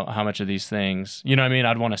like how much of these things, you know what I mean?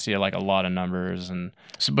 I'd want to see like a lot of numbers. And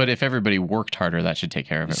so, but if everybody worked harder, that should take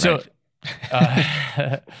care of it, so,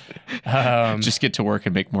 right? Just get to work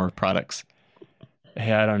and make more products.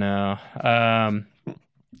 Yeah, I don't know.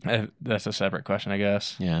 That's a separate question, I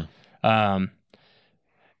guess. Yeah.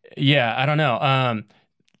 Yeah, I don't know.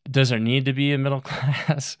 Does there need to be a middle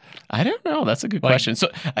class? I don't know. That's a good Like- question. So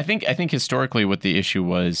I think historically what the issue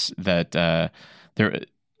was that there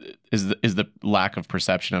is the lack of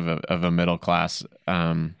perception of a middle class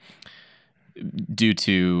due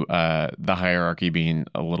to the hierarchy being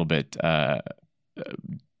a little bit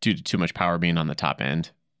due to too much power being on the top end,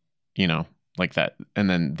 you know, like that, and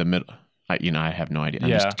then the middle. I have no idea. I'm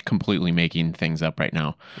Yeah. just completely making things up right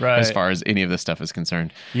now, Right. as far as any of this stuff is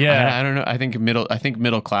concerned. Yeah. I don't know. I think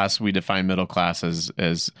middle class. We define middle class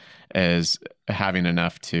as having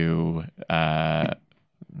enough to.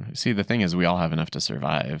 See, the thing is, we all have enough to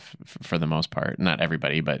survive for the most part. Not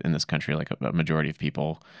everybody, but in this country, like a majority of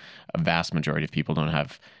people, a vast majority of people don't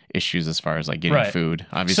have issues as far as like getting Right. food.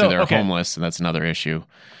 Obviously, So, they're okay. homeless, and that's another issue.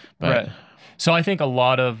 But Right. So I think a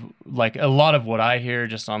lot of what I hear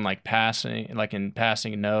just on like passing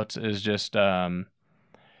notes is just like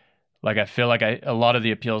I feel like a lot of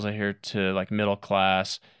the appeals I hear to like middle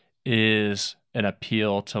class is an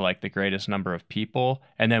appeal to like the greatest number of people,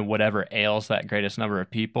 and then whatever ails that greatest number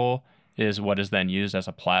of people is what is then used as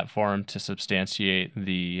a platform to substantiate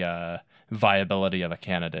the viability of a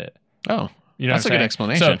candidate. oh, You know that's a what I'm good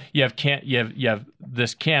saying? explanation. So you have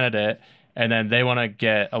this candidate, and then they want to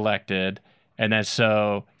get elected, and then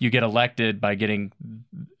so you get elected by getting,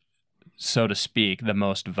 so to speak, the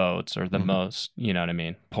most votes or the most, you know what I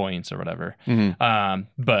mean, points or whatever.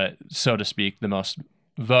 But so to speak, the most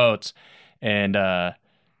votes, and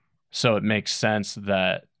so it makes sense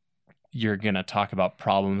that you're gonna talk about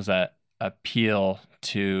problems that appeal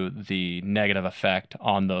to the negative effect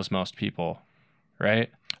on those most people,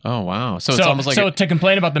 right? Oh wow! So it's almost like to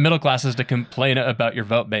complain about the middle class is to complain about your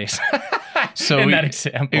vote base. in that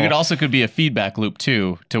example, it also could be a feedback loop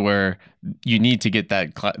too, to where you need to get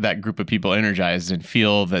that group of people energized and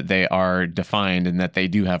feel that they are defined and that they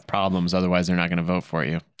do have problems. Otherwise, they're not going to vote for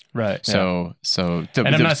you. right? So and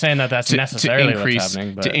I'm not saying that that's necessarily increase, what's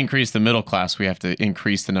happening, but to increase the middle class, we have to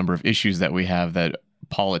increase the number of issues that we have that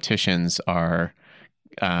politicians are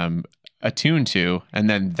attuned to, and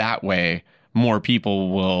then that way more people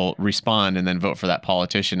will respond and then vote for that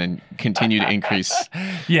politician and continue to increase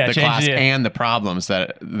the class and the problems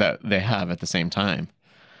that they have at the same time.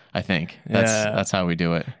 I think that's how we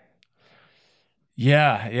do it.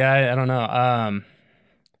 Yeah, I don't know.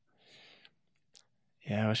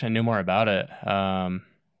 Yeah, I wish I knew more about it.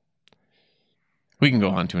 We can go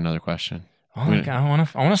on to another question. I want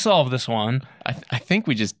to solve this one. I think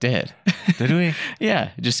we just did. Did we? Yeah,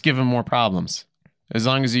 just give them more problems. As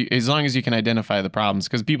long as you can identify the problems,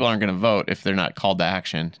 because people aren't going to vote if they're not called to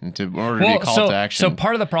action. And in order to be called to action, so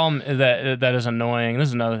part of the problem that is annoying. This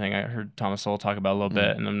is another thing I heard Thomas Sowell talk about a little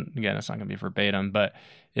bit, and again, it's not going to be verbatim, but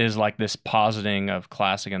is like this positing of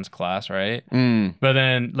class against class, right? But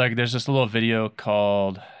then like there's this little video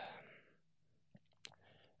called,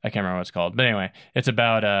 I can't remember what it's called, but anyway, it's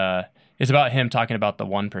about it's about him talking about the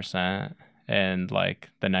 1% and like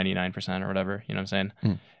the 99% or whatever, you know what I'm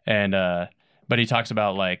saying? And but he talks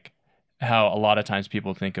about like how a lot of times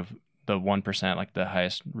people think of the 1%, like the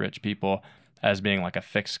highest rich people, as being like a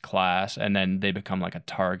fixed class, and then they become like a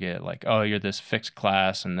target, like, oh, you're this fixed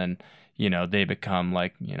class, and then, you know, they become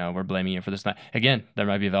like, you know, we're blaming you for this. Again, there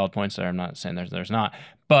might be valid points there. I'm not saying there's not,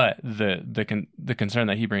 but the concern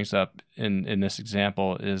that he brings up in this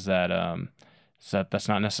example is that so that's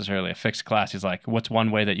not necessarily a fixed class. He's like, what's one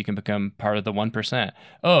way that you can become part of the 1%?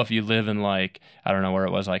 Oh, if you live in like, I don't know where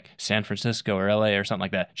it was, like San Francisco or LA or something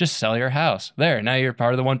like that, just sell your house. There, now you're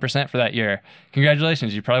part of the 1% for that year.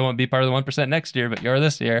 Congratulations. You probably won't be part of the 1% next year, but you're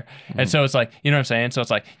this year. And so it's like, you know what I'm saying? So it's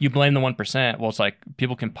like, you blame the 1%. Well, it's like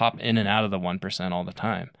people can pop in and out of the 1% all the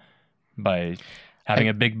time by having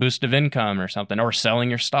a big boost of income or something, or selling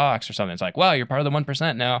your stocks or something. It's like, wow, you're part of the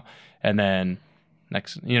 1% now. And then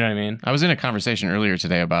next, you know what I mean? I was in a conversation earlier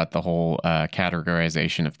today about the whole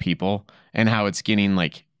categorization of people and how it's getting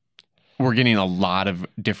like, we're getting a lot of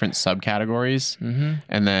different subcategories.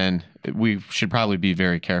 And then we should probably be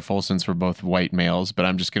very careful since we're both white males, but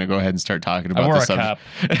I'm just going to go ahead and start talking about cup.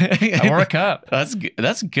 I wore a cup. That's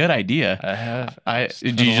a good idea. I have.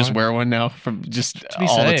 Do you just wear one now from just all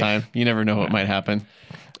safe. the time? You never know what might happen.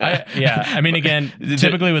 I mean, again,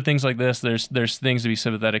 typically with things like this, there's things to be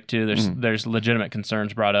sympathetic to. There's legitimate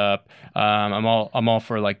concerns brought up. I'm all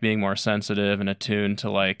for like being more sensitive and attuned to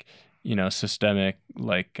like, you know, systemic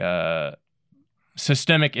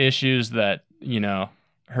issues that, you know,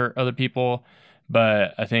 hurt other people.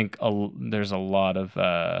 But I think there's a lot of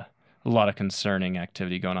concerning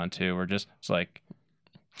activity going on too. We're just, it's like,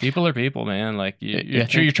 people are people, man. Like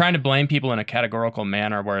you're trying to blame people in a categorical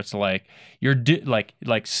manner where it's like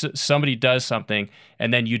somebody does something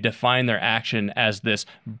and then you define their action as this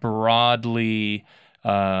broadly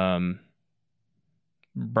like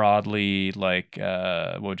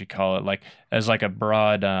what would you call it? Like as like a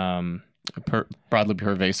broad broadly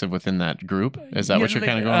pervasive within that group. Is that what you're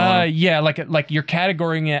kind of going on? Yeah, like you're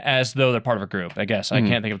categorizing it as though they're part of a group. I guess I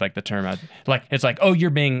can't think of like the term. Like it's like, oh, you're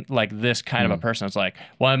being like this kind of a person. It's like,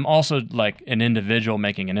 well, I'm also like an individual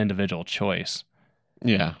making an individual choice.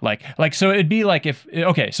 Yeah. Like so it'd be like if we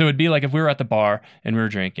were at the bar and we were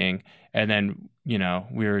drinking and then, you know,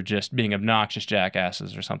 we were just being obnoxious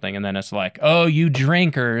jackasses or something, and then it's like, oh, you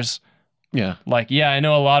drinkers. Yeah. Like, yeah, I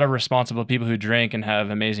know a lot of responsible people who drink and have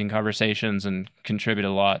amazing conversations and contribute a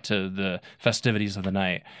lot to the festivities of the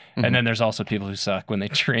night. And then there's also people who suck when they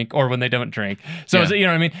drink or when they don't drink. So, you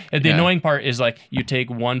know what I mean? The annoying part is like you take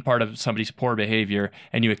one part of somebody's poor behavior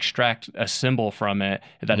and you extract a symbol from it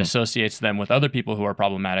that associates them with other people who are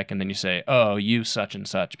problematic. And then you say, oh, you such and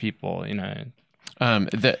such people, you know.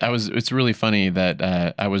 It's really funny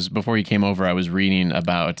that before you came over, I was reading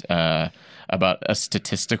about a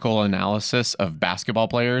statistical analysis of basketball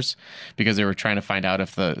players because they were trying to find out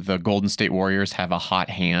if the Golden State Warriors have a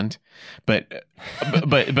hot hand, but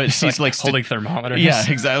it's like holding thermometers. Yeah,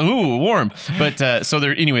 exactly. Ooh, warm. But so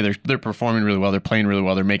they're performing really well. They're playing really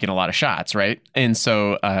well. They're making a lot of shots, right? And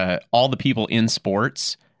so all the people in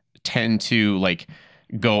sports tend to like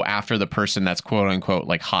go after the person that's quote unquote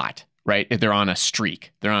like hot. Right? If they're on a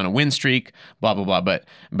streak, they're on a win streak, blah, blah, blah.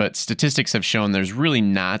 But statistics have shown there's really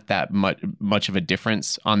not that much of a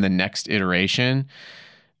difference on the next iteration.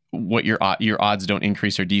 What your odds don't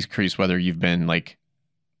increase or decrease whether you've been like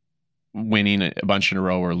winning a bunch in a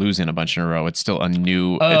row or losing a bunch in a row. It's still a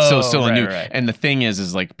new, Right. And the thing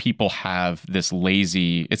is like people have this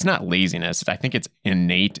it's not laziness. I think it's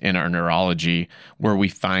innate in our neurology where we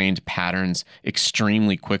find patterns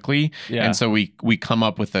extremely quickly. Yeah. And so we come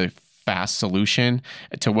up with a fast solution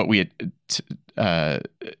to what we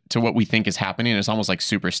think is happening. It's almost like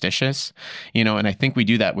superstitious, you know. And I think we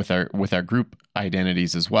do that with our group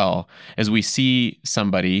identities as well, as we see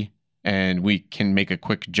somebody and we can make a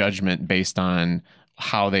quick judgment based on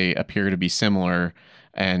how they appear to be similar,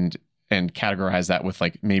 and categorize that with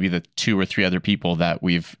like maybe the 2 or 3 other people that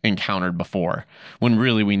we've encountered before, when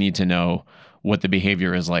really we need to know what the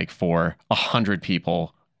behavior is like for 100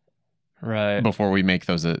 people. Right. Before we make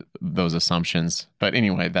those assumptions. But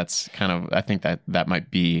anyway, that's kind of, I think that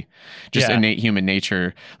might be just innate human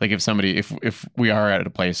nature. Like if we are at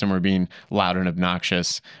a place and we're being loud and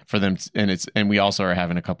obnoxious for them, and we also are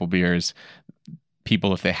having a couple beers,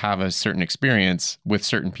 people, if they have a certain experience with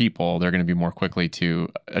certain people, they're going to be more quickly to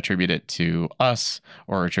attribute it to us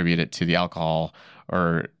or attribute it to the alcohol,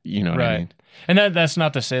 or, you know what I mean? And that's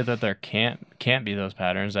not to say that there can't be those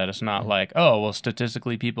patterns, that it's not like, oh, well,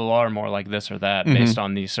 statistically people are more like this or that based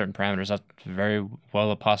on these certain parameters. That's very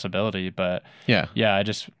well a possibility. But I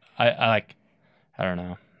don't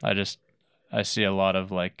know. I see a lot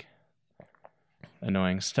of like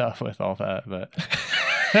annoying stuff with all that, but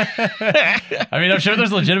I mean, I'm sure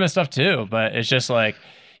there's legitimate stuff too, but it's just like,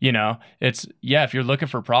 it's, if you're looking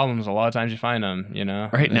for problems, a lot of times you find them,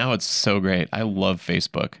 Right now it's so great. I love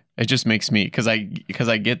Facebook. It just makes me, because I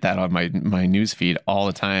get that on my news feed all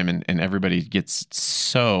the time, and everybody gets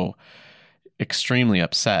so extremely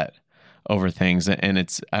upset over things, and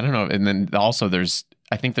it's, I don't know, and then also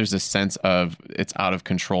I think there's a sense of it's out of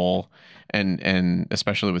control, and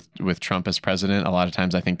especially with Trump as president, a lot of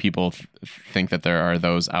times I think people think that there are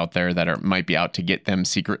those out there that might be out to get them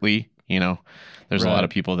secretly. There's a lot of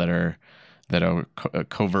people that are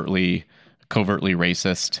covertly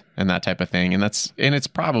racist and that type of thing, and it's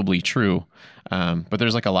probably true, but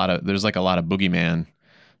there's like a lot of boogeyman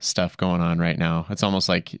stuff going on right now. It's almost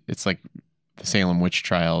like it's like the Salem witch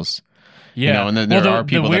trials. Yeah, and then there are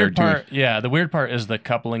people that are doing. Yeah, the weird part is the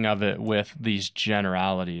coupling of it with these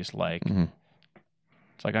generalities. Like,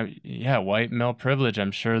 it's like, white male privilege.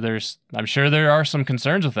 I'm sure there are some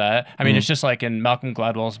concerns with that. I mean, it's just like in Malcolm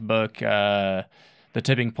Gladwell's book, The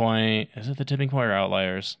Tipping Point. Is it The Tipping Point or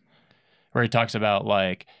Outliers? Where he talks about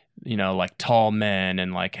like tall men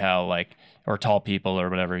and like how or tall people or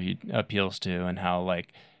whatever he appeals to, and how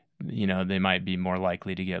they might be more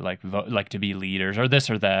likely to get to be leaders or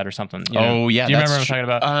this or that or something. Oh yeah, do you remember what I'm talking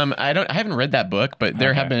about? I haven't read that book, but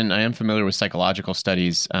I am familiar with psychological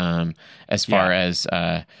studies. As far as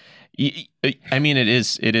I mean, it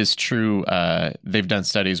is true. They've done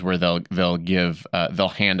studies where they'll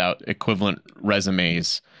hand out equivalent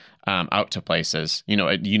resumes out to places.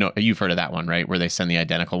 You've heard of that one, right? Where they send the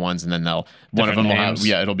identical ones, and then one of them will have,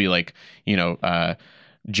 it'll be like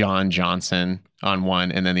John Johnson on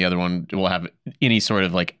one, and then the other one will have any sort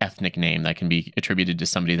of like ethnic name that can be attributed to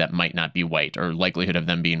somebody that might not be white, or likelihood of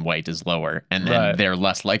them being white is lower, and then they're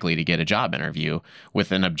less likely to get a job interview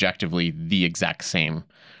with an objectively the exact same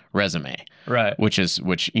resume. Right. Which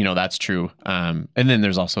that's true. And then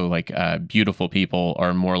there's also like beautiful people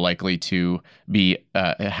are more likely to be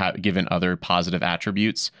given other positive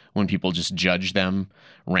attributes when people just judge them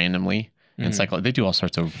randomly. And they do all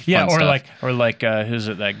sorts of fun stuff. Who's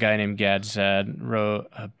it? That guy named Gad Saad wrote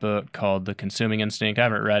a book called The Consuming Instinct. I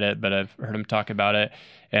haven't read it, but I've heard him talk about it,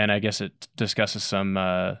 and I guess it discusses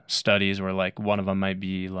some studies where like one of them might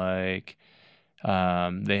be like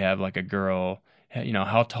they have like a girl,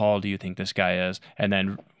 how tall do you think this guy is, and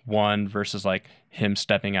then one versus like him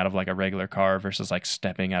stepping out of like a regular car versus like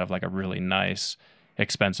stepping out of like a really nice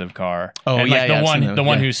expensive car. Oh, and yeah, the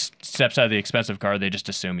one who steps out of the expensive car, they just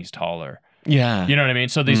assume he's taller. Yeah. You know what I mean?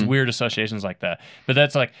 So these weird associations like that. But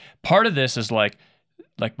that's like part of this is like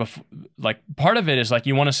part of it is like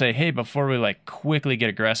you want to say, hey, before we like quickly get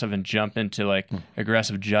aggressive and jump into like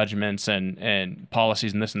aggressive judgments and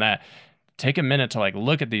policies and this and that, take a minute to like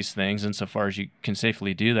look at these things insofar as you can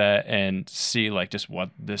safely do that, and see like just what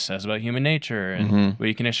this says about human nature and what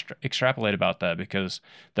you can extrapolate about that, because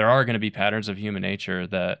there are going to be patterns of human nature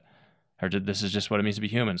that are this is just what it means to be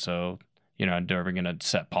human. So, are we going to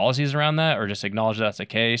set policies around that, or just acknowledge that's the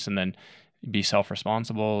case and then be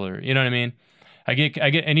self-responsible, or you know what I mean? I get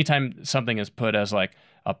anytime something is put as like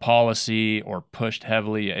a policy or pushed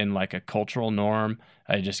heavily in like a cultural norm,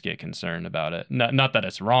 I just get concerned about it. Not that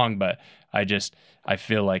it's wrong, but I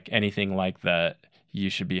feel like anything like that, you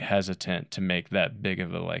should be hesitant to make that big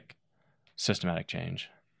of a like systematic change.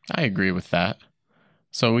 I agree with that.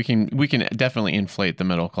 So we can definitely inflate the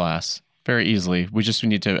middle class very easily. We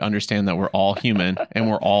need to understand that we're all human and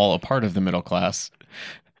we're all a part of the middle class,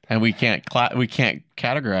 and we can't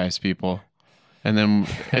categorize people, and then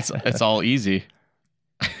it's all easy.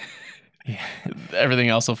 Yeah. Everything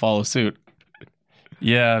else will follow suit.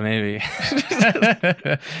 Yeah, maybe.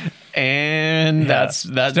 And that's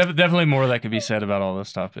definitely more that could be said about all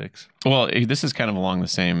those topics. Well, this is kind of along the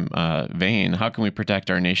same vein. How can we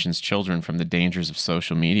protect our nation's children from the dangers of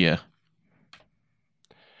social media?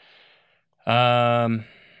 How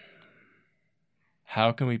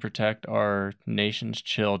can we protect our nation's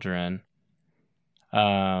children?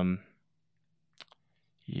 Yeah,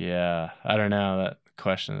 I don't know. That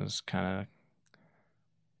question is kind of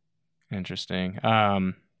interesting.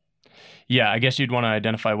 Yeah, I guess you'd want to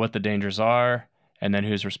identify what the dangers are, and then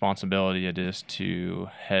whose responsibility it is to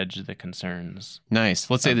hedge the concerns. Nice.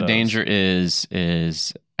 Let's say the danger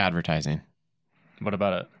is advertising. What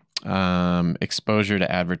about it? Exposure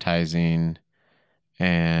to advertising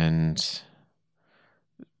and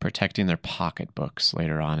protecting their pocketbooks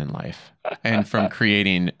later on in life, and from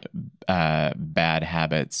creating bad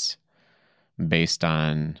habits based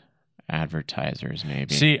on advertisers.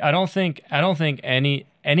 Maybe. See, I don't think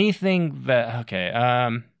anything that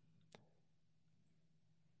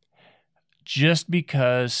just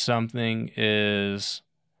because something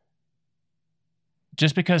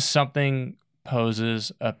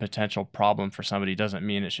poses a potential problem for somebody doesn't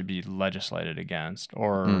mean it should be legislated against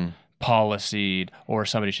or policed, or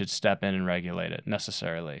somebody should step in and regulate it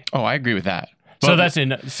necessarily. Oh, I agree with that. So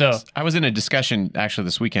I was in a discussion actually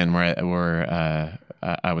this weekend where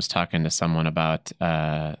I was talking to someone about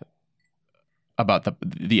the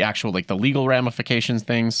actual, like, the legal ramifications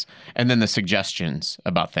things, and then the suggestions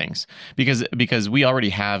about things, because we already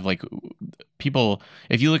have, like, people.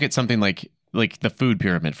 If you look at something like the food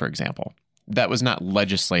pyramid, for example, that was not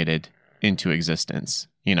legislated into existence.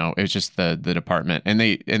 You know, it was just the department, and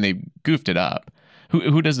they goofed it up.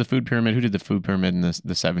 Who does the food pyramid? Who did the food pyramid in the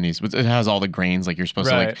 70s? It has all the grains. Like, you're supposed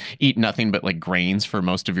to, like, eat nothing but, like, grains for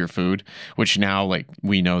most of your food, which now, like,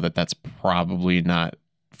 we know that's probably not,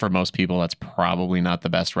 for most people, that's probably not the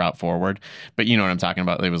best route forward. But you know what I'm talking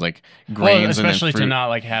about? It was like grains, especially and then fruit. To not,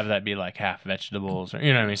 like, have that be like half vegetables, or,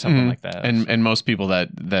 you know what I mean, something like that. And most people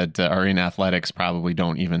that are in athletics probably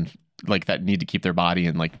don't even, like, that need to keep their body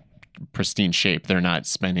in, like, pristine shape. They're not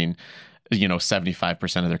spending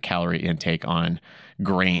 75% of their calorie intake on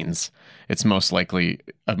grains. It's most likely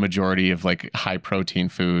a majority of, like, high protein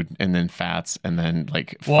food, and then fats, and then,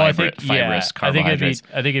 like, fibrous carbohydrates.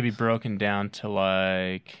 I think it'd be broken down to,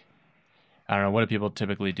 like, I don't know, what do people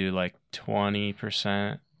typically do, like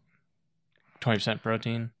 20%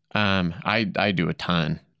 protein? I do a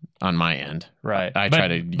ton on my end. Right. But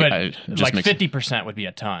like 50% would be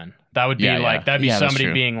a ton. That would be that'd be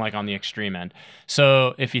somebody being, like, on the extreme end.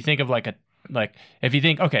 So if you think of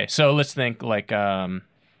so let's think, like,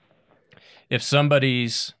 if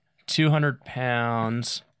somebody's 200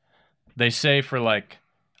 pounds, they say for, like,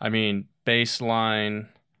 I mean, baseline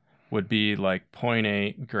would be like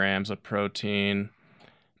 0.8 grams of protein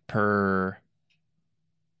per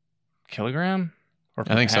kilogram or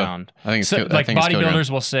per pound. So. I think it's like, bodybuilders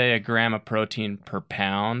will say a gram of protein per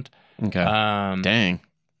pound. Okay. Dang.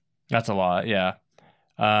 That's a lot, yeah.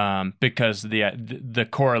 Because the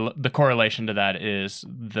correlation to that is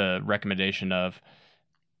the recommendation of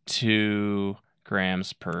 2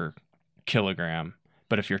 grams per kilogram.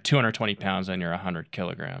 But if you're 220 pounds, then you're 100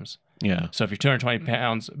 kilograms. Yeah. So if you're 220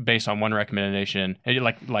 pounds, based on one recommendation,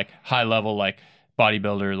 like high level, like,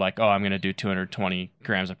 bodybuilder, like, oh, I'm going to do 220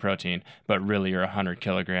 grams of protein, but really you're 100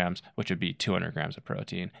 kilograms, which would be 200 grams of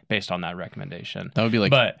protein based on that recommendation. That would be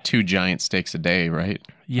like 2 giant steaks a day, right?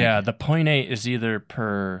 Yeah, the 0.8 is either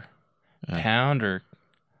per pound or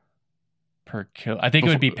per kilo. I think it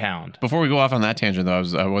would be pound. Before we go off on that tangent, though,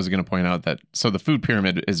 I was going to point out that, so the food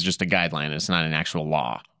pyramid is just a guideline. It's not an actual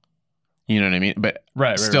law. You know what I mean? But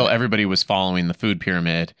still, everybody was following the food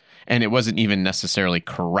pyramid, and it wasn't even necessarily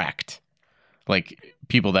correct. Like,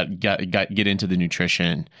 people that get into the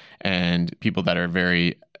nutrition and people that are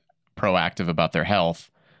very proactive about their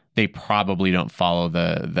health, they probably don't follow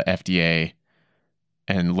the FDA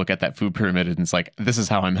and look at that food pyramid, and it's like, this is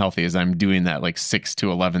how I'm healthy, is I'm doing that, like, 6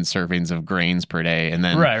 to 11 servings of grains per day, and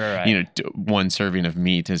then one serving of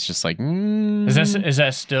meat is just like, Is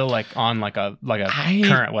that still, like, on like a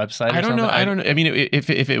current website? I don't know. I don't know. I mean, if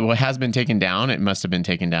it has been taken down, it must have been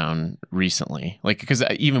taken down recently. Like, because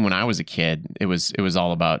even when I was a kid, it was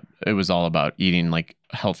all about eating, like,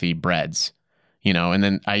 healthy breads, And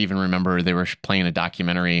then I even remember they were playing a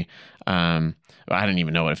documentary. I don't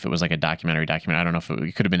even know if it was like a documentary. I don't know if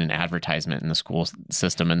it could have been an advertisement in the school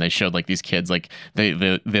system, and they showed, like, these kids, like, they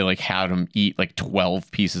like had them eat, like,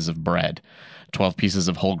 12 pieces of bread, 12 pieces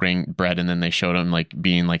of whole grain bread, and then they showed them, like,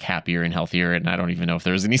 being, like, happier and healthier. And I don't even know if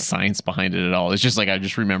there was any science behind it at all. It's just like, I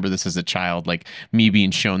just remember this as a child, like, me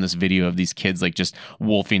being shown this video of these kids, like, just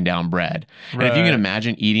wolfing down bread. Right. And if you can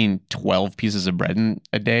imagine eating 12 pieces of bread in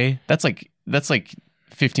a day, that's like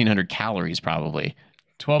 1,500 calories probably.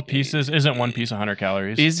 12 pieces isn't one piece 100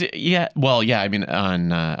 calories. Is it? Yeah. Well, yeah. I mean, on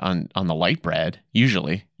the light bread,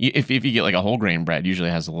 usually, if you get, like, a whole grain bread,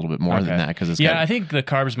 usually has a little bit more than that, because it's I think the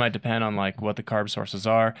carbs might depend on, like, what the carb sources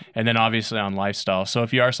are, and then obviously on lifestyle. So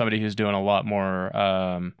if you are somebody who's doing a lot more,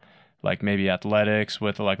 like, maybe athletics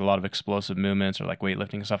with, like, a lot of explosive movements, or, like,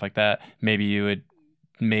 weightlifting and stuff like that, maybe you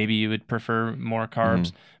would prefer more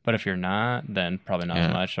carbs. But if you're not, then probably not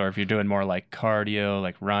as much. Or if you're doing more, like, cardio,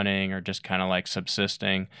 like running, or just kind of, like,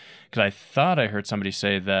 subsisting. Because I thought I heard somebody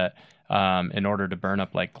say that in order to burn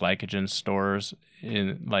up, like, glycogen stores,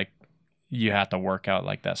 you have to work out,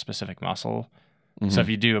 like, that specific muscle. So if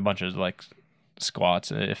you do a bunch of, like,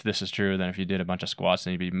 squats. If this is true, then if you did a bunch of squats,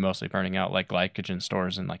 then you'd be mostly burning out like glycogen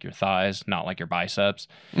stores in like your thighs, not like your biceps.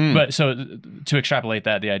 But so to extrapolate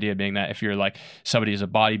that, the idea being that if you're like somebody who's a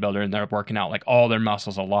bodybuilder and they're working out like all their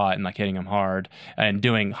muscles a lot and like hitting them hard and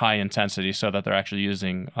doing high intensity, so that they're actually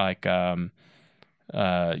using like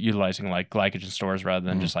utilizing like glycogen stores rather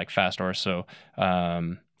than just like fat stores. So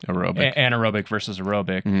Aerobic. Anaerobic versus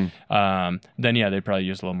aerobic. Then yeah, they'd probably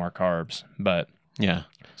use a little more carbs. But Yeah.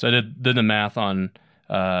 so I did the math on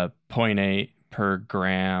 0.8 per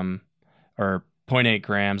gram, or 0.8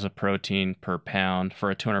 grams of protein per pound for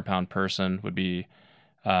a 200-pound person would be,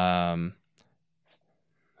 hold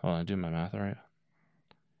on, do my math right.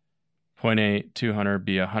 0.8, 200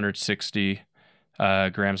 be 160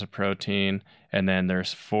 grams of protein, and then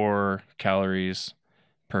there's 4 calories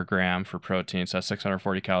per gram for protein, so that's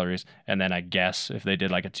 640 calories. And then I guess if they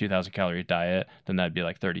did like a 2,000 calorie diet, then that'd be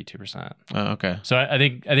like 32%. Oh, okay. So I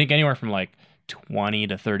think anywhere from like 20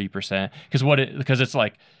 to 30%, because it's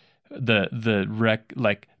like the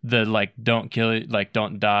don't kill it, like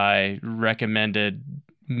don't die recommended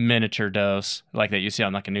miniature dose like that you see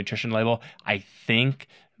on like a nutrition label. I think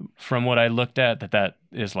from what I looked at that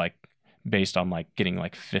is like based on like getting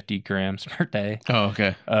like 50 grams per day. Oh,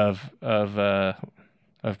 okay.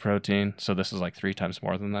 Of protein. So this is like 3 times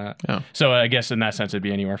more than that. Oh. So I guess in that sense it'd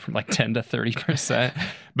be anywhere from like 10 to 30%.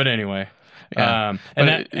 But anyway. Yeah.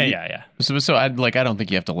 Yeah. So I don't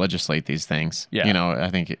think you have to legislate these things. Yeah. You know,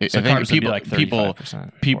 I think carbs would be like people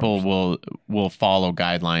 35%, will follow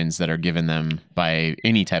guidelines that are given them by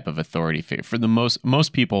any type of authority figure. For the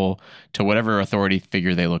most people, to whatever authority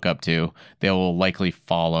figure they look up to, they will likely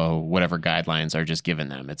follow whatever guidelines are just given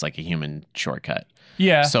them. It's like a human shortcut.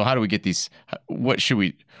 Yeah. So how do we get these? What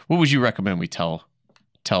would you recommend we tell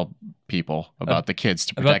people about the kids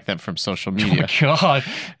to protect them from social media? Oh God,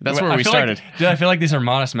 That's where we started. Dude, I feel like these are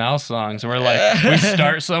Modest Mouse songs. Where like we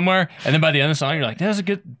start somewhere, and then by the end of the song, you're like, "That was a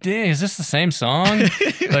good. Dang, is this the same song?"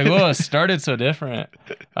 Like, whoa, it started so different,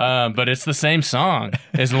 but it's the same song.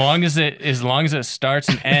 As long as it starts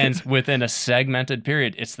and ends within a segmented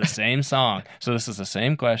period, it's the same song. So this is the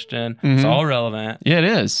same question. It's all relevant. Yeah, it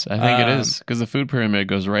is. I think it is, because the food pyramid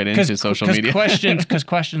goes right into social media. Because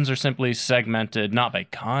questions are simply segmented not by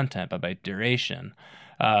content but by duration.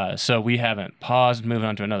 So we haven't paused, moving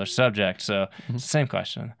on to another subject. So it's the same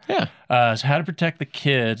question. Yeah. So how to protect the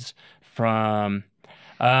kids from?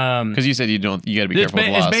 Because you said you got to be careful with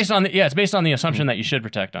laws. It's based on the assumption that you should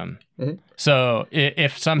protect them. So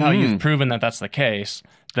if somehow you've proven that that's the case,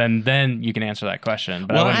 then you can answer that question.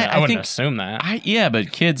 But I wouldn't assume that.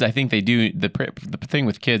 But kids, I think they do. The thing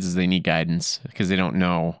with kids is they need guidance because they don't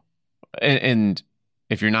know, and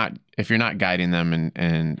if you're not guiding them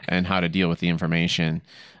and how to deal with the information,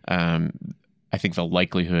 I think the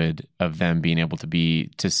likelihood of them being able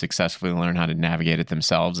to successfully learn how to navigate it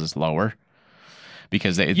themselves is lower.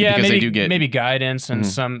 Because they do get maybe guidance and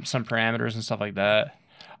some parameters and stuff like that.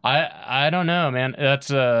 I don't know, man. That's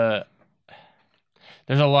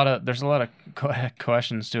there's a lot of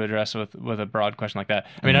questions to address with a broad question like that.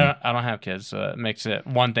 I mean, I don't have kids, so it makes it,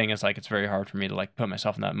 one thing is like it's very hard for me to like put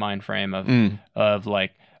myself in that mind frame of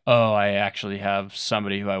like, oh, I actually have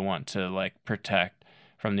somebody who I want to like protect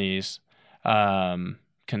from these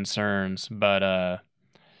concerns. But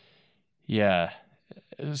yeah.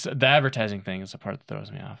 The advertising thing is the part that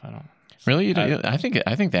throws me off. I don't really. I think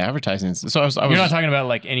the advertising. So you're not talking about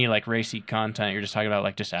like any like racy content. You're just talking about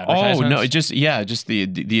like just advertisements. Oh no, just the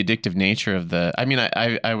addictive nature of the. I mean,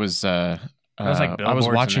 I was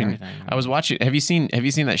watching. I was watching. Have you seen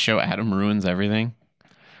that show Adam Ruins Everything?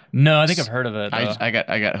 No, I think I've heard of it. I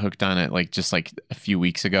got hooked on it like a few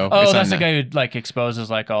weeks ago. Oh, that's the guy who like exposes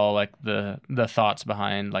like all like the thoughts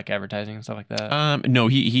behind like advertising and stuff like that. No,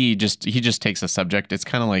 he just takes a subject. It's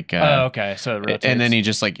kind of like okay, so it rotates. And then he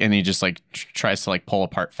just tries to like pull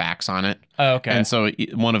apart facts on it. Oh, okay. And so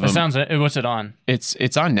one of them what's it on?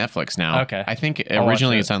 It's on Netflix now. Okay. I think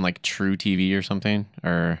originally it's on like True TV or something,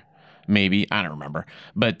 or maybe, I don't remember,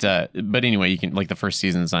 but anyway, you can, like, the first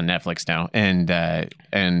season is on Netflix now, and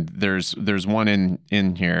there's one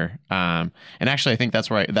in here, and actually I think that's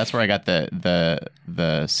where I got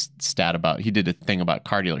the stat about, he did a thing about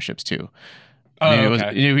car dealerships too. Oh,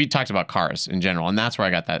 okay. He talked about cars in general, and that's where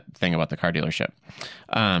I got that thing about the car dealership.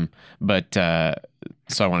 So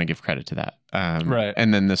I want to give credit to that. Right.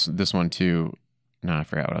 And then this one too. No, I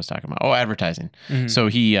forgot what I was talking about. Oh, advertising. Mm-hmm. So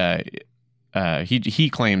he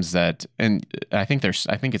claims that, and I think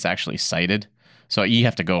it's actually cited. So you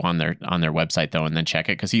have to go on their website though and then check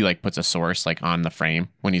it, because he like puts a source like on the frame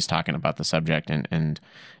when he's talking about the subject and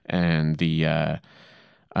the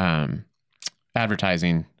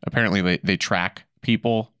advertising. Apparently they track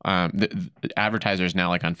people. The advertisers now,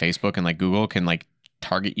 like on Facebook and like Google, can like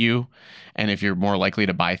target you, and if you're more likely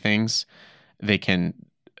to buy things, they can,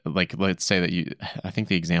 like, let's say that you, I think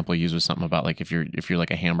the example used was something about like if you're like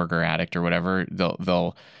a hamburger addict or whatever,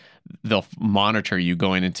 they'll monitor you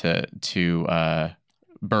going into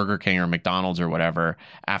Burger King or McDonald's or whatever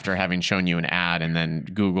after having shown you an ad, and then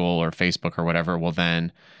Google or Facebook or whatever will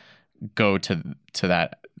then go to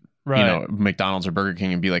that, Right. McDonald's or Burger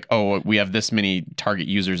King and be like, oh, we have this many target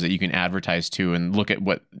users that you can advertise to, and look at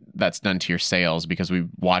what that's done to your sales because we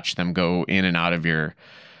watched them go in and out of your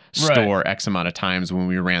store X amount of times when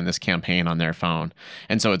we ran this campaign on their phone.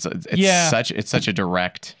 And so it's such a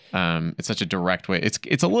direct way.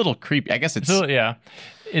 It's a little creepy. I guess it's yeah.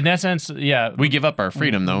 In that sense, yeah. We give up our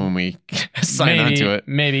freedom though when we sign onto it.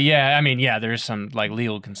 Maybe, yeah. I mean, yeah, there's some like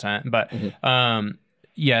legal consent, but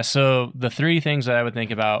yeah, so the three things that I would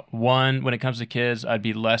think about: one, when it comes to kids, I'd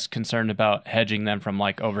be less concerned about hedging them from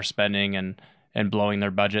like overspending and blowing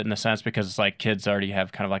their budget, in the sense, because it's like kids already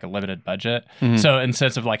have kind of like a limited budget. So in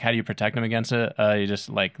sense of like, how do you protect them against it? You just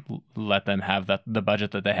like let them have the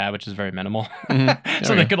budget that they have, which is very minimal.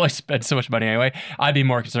 So they could like spend so much money anyway. I'd be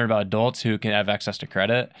more concerned about adults who can have access to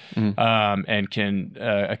credit and can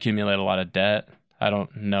accumulate a lot of debt. I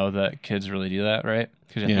don't know that kids really do that, right?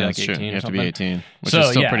 Because you have to be like 18 You have to be 18, which is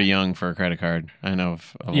still pretty young for a credit card. I know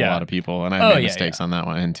of a lot of people, and I've made mistakes on that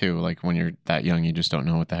one end too. Like when you're that young, you just don't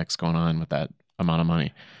know what the heck's going on with that amount of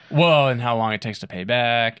money. Well, and how long it takes to pay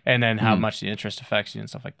back, and then how much the interest affects you and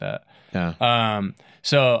stuff like that. Yeah.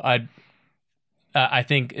 So I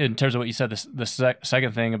think in terms of what you said, the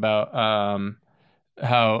second thing about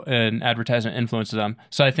how an advertisement influences them.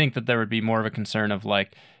 So I think that there would be more of a concern of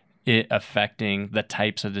like it affecting the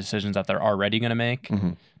types of decisions that they're already going to make.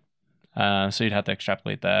 So you'd have to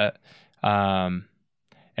extrapolate that. And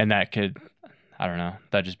that could, I don't know,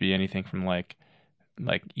 that'd just be anything from like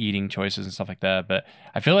eating choices and stuff like that. But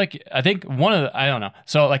I think one of the, I don't know.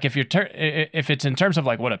 So like if if it's in terms of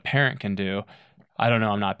like what a parent can do, I don't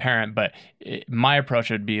know, I'm not a parent, but my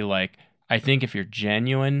approach would be like, I think if you're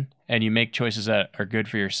genuine and you make choices that are good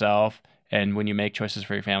for yourself, and when you make choices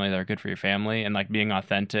for your family that are good for your family, and like being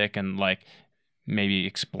authentic and like maybe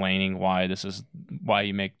explaining why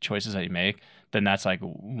you make choices that you make, then that's like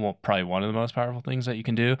probably one of the most powerful things that you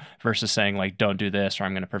can do, versus saying like, don't do this, or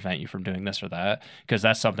I'm going to prevent you from doing this or that, because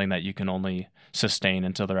that's something that you can only sustain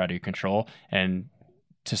until they're out of your control. And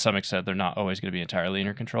to some extent, they're not always going to be entirely in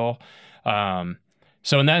your control.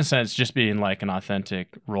 So in that sense, just being like an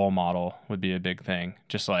authentic role model would be a big thing.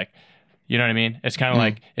 Just like, you know what I mean? It's kind of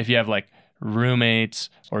like if you have like roommates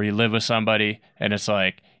or you live with somebody, and it's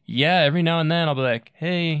like, yeah, every now and then I'll be like,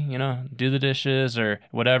 hey, do the dishes or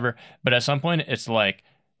whatever. But at some point it's like,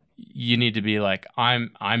 you need to be like, I'm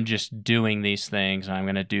just doing these things, and I'm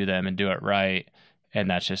going to do them and do it right. And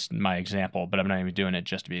that's just my example, but I'm not even doing it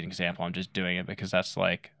just to be an example. I'm just doing it because that's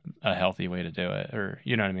like a healthy way to do it, or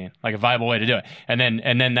you know what I mean? Like a viable way to do it. And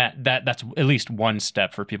then that's at least one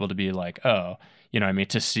step for people to be like, oh, you know what I mean?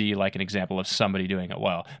 To see like an example of somebody doing it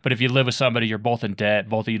well. But if you live with somebody, you're both in debt,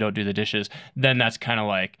 both of you don't do the dishes, then that's kind of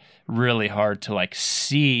like really hard to like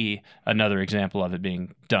see another example of it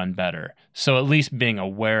being done better. So at least being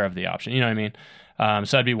aware of the option, you know what I mean?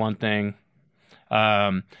 So that'd be one thing.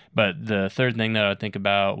 But the third thing that I would think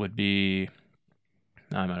about would be,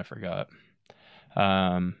 I might have forgot.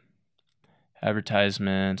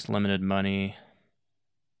 Advertisements, limited money.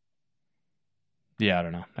 Yeah, I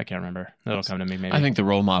don't know. I can't remember. It'll come to me maybe. I think the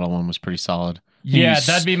role model one was pretty solid. Yeah,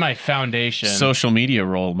 that'd be my foundation. Social media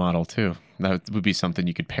role model too. That would be something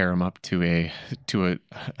you could pair them up to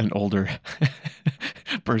an older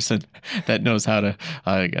person that knows how to.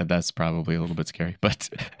 That's probably a little bit scary, but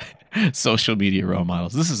social media role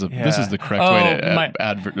models. This is the correct way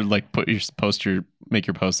to make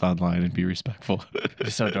your posts online and be respectful.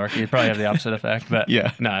 It's so dorky. It'd probably have the opposite effect, but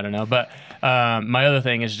yeah. No, I don't know. But my other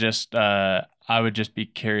thing is just I would just be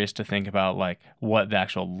curious to think about like what the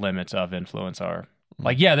actual limits of influence are.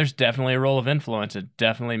 Like, yeah, there's definitely a role of influence. It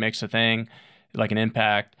definitely makes a thing, like an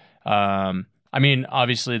impact. I mean,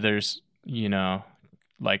 obviously there's,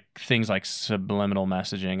 like things like subliminal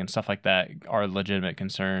messaging and stuff like that are legitimate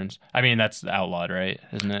concerns. I mean, that's outlawed, right?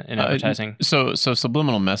 Isn't it, in advertising? So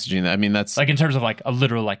subliminal messaging, I mean, that's... like in terms of like a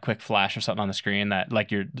literal like quick flash or something on the screen that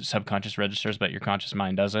like your subconscious registers, but your conscious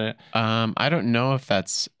mind doesn't. I don't know if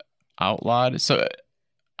that's outlawed. So...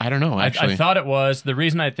 I don't know, actually. I thought it was. The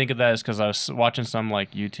reason I think of that is because I was watching some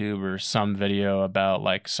like YouTube or some video about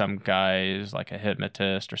like some guy is like a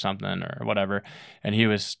hypnotist or something or whatever. And he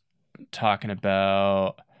was talking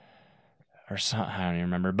about, or some, I don't even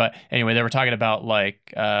remember. But anyway, they were talking about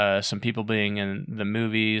like some people being in the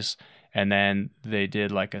movies, and then they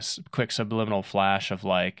did like a quick subliminal flash of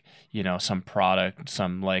like, you know, some product,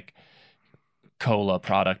 some like cola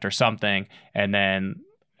product or something, and then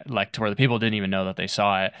like to where the people didn't even know that they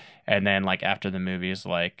saw it, and then like after the movies,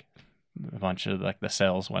 like a bunch of like the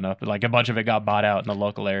sales went up, like a bunch of it got bought out in the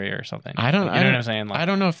local area or something. I don't, you know what I'm saying? Like, I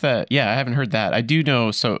don't know if that. Yeah, I haven't heard that. I do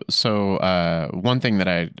know. So one thing that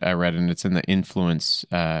I read, and it's in the Influence.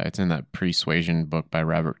 It's in that Persuasion book by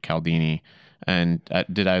Robert Cialdini. And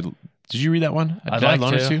did you read that one? I'd like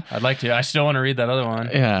to. I'd like to. I still want to read that other one.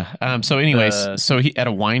 Yeah. So anyways, so he at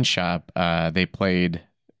a wine shop, they played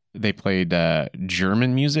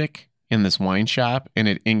German music in this wine shop, and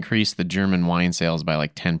it increased the German wine sales by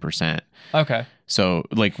like 10%. Okay. So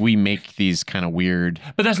like we make these kind of weird,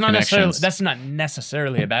 but that's not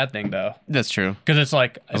necessarily a bad thing though. That's true, because it's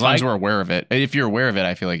like as long as we're aware of it. If you're aware of it,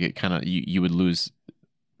 I feel like it kind of you would lose.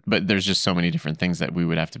 But there's just so many different things that we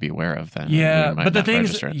would have to be aware of then. Yeah, but the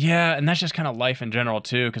things, yeah, and that's just kind of life in general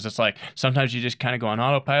too, because it's like sometimes you just kind of go on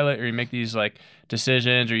autopilot, or you make these like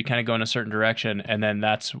decisions, or you kind of go in a certain direction, and then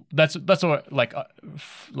that's what like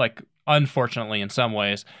unfortunately in some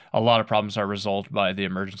ways a lot of problems are resolved by the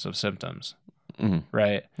emergence of symptoms,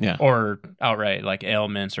 right? Yeah, or outright like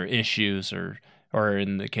ailments or issues, or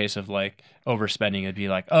in the case of like overspending, it'd be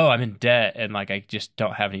like, oh, I'm in debt and like I just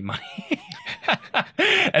don't have any money.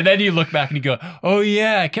 And then you look back and you go, oh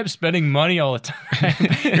yeah, I kept spending money all the time.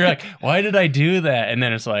 You're like, why did I do that? And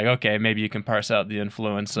then it's like, okay, maybe you can parse out the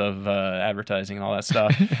influence of advertising and all that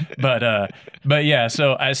stuff. But yeah,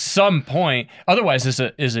 so at some point, otherwise is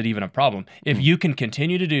it even a problem? If you can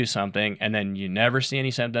continue to do something and then you never see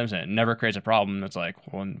any symptoms and it never creates a problem, it's like,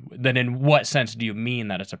 well, then in what sense do you mean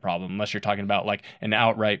that it's a problem? Unless you're talking about like an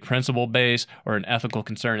outright principle base or an ethical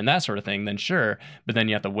concern and that sort of thing, then sure. But then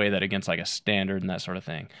you have to weigh that against like a standard and that sort of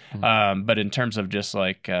thing. But in terms of just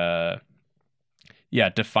like,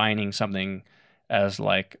 defining something as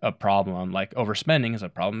like a problem, like overspending is a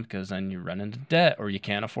problem because then you run into debt, or you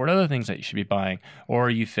can't afford other things that you should be buying, or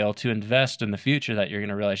you fail to invest in the future that you're going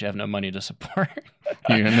to realize you have no money to support.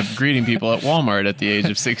 You end up greeting people at Walmart at the age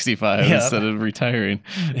of 65 instead of retiring.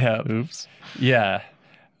 Yeah. Oops. Yeah.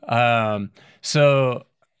 So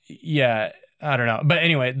yeah, I don't know. But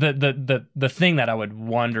anyway, the thing that I would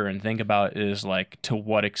wonder and think about is like to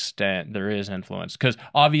what extent there is influence. Because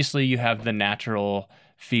obviously you have the natural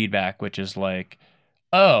feedback, which is like,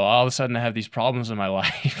 oh, all of a sudden I have these problems in my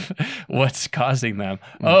life. What's causing them?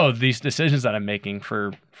 Oh, these decisions that I'm making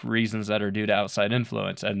for reasons that are due to outside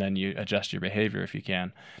influence. And then you adjust your behavior if you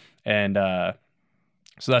can. And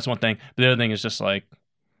so that's one thing. But the other thing is just like,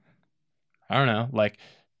 I don't know, like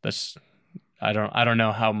that's... I don't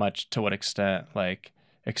know how much, to what extent, like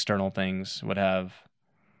external things would have,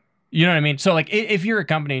 you know what I mean? So like if you're a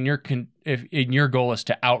company and if your goal is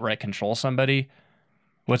to outright control somebody,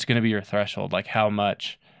 what's going to be your threshold? Like how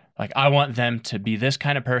much, like I want them to be this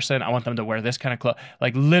kind of person. I want them to wear this kind of clothes.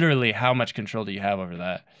 Like literally how much control do you have over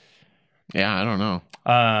that? Yeah, I don't know.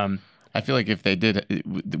 I feel like if they did,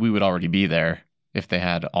 we would already be there. If they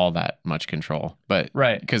had all that much control, but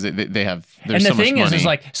right, because they have, there's so much money. And the thing is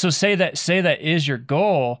like, so say that is your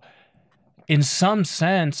goal. In some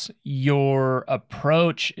sense, your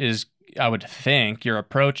approach is, I would think, your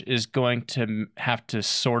approach is going to have to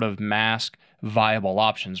sort of mask viable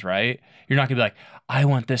options, right? You're not gonna be like, I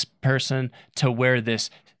want this person to wear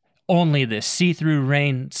only this see-through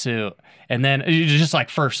rain suit. And then just like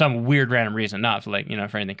for some weird random reason, not for like,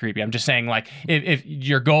 for anything creepy. I'm just saying like if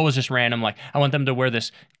your goal is just random, like I want them to wear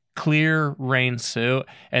this clear rain suit,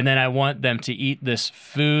 and then I want them to eat this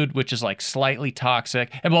food, which is like slightly toxic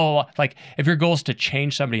and blah, blah, blah. Like if your goal is to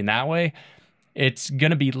change somebody in that way, it's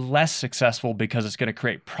going to be less successful because it's going to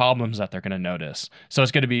create problems that they're going to notice. So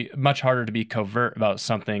it's going to be much harder to be covert about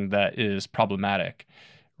something that is problematic.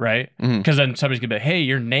 Right? Because then somebody's going to be like, hey,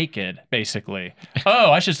 you're naked, basically.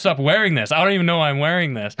 Oh, I should stop wearing this. I don't even know I'm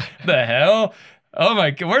wearing this. The hell? Oh my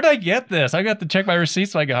God, where'd I get this? I got to check my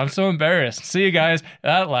receipts. I'm so embarrassed. See you guys.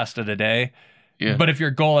 That lasted a day. Yeah. But if your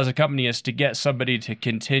goal as a company is to get somebody to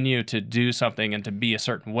continue to do something and to be a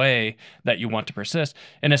certain way that you want to persist,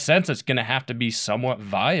 in a sense, it's going to have to be somewhat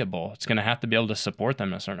viable. It's going to have to be able to support them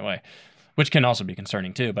in a certain way. Which can also be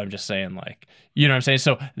concerning too, but I'm just saying like, you know what I'm saying?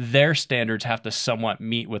 So their standards have to somewhat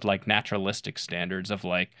meet with like naturalistic standards of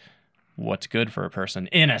like, what's good for a person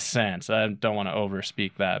in a sense. I don't want to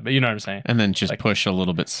overspeak that, but you know what I'm saying. And then just push a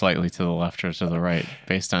little bit slightly to the left or to the right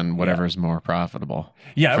based on whatever is more profitable.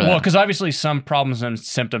 Yeah, for well, them. because obviously some problems and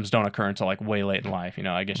symptoms don't occur until like way late in life. You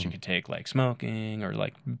know, I guess you could take like smoking or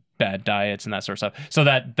like bad diets and that sort of stuff. So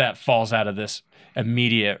that falls out of this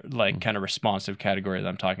immediate like kind of responsive category that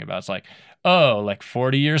I'm talking about. It's like, oh, like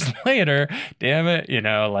 40 years later, damn it, you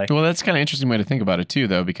know, like. Well, that's kind of interesting way to think about it too,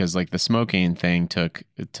 though, because like the smoking thing took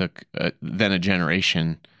then a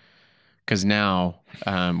generation. Because now,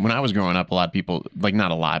 when I was growing up, a lot of people, like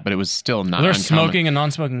not a lot, but it was still not There's uncommon. smoking and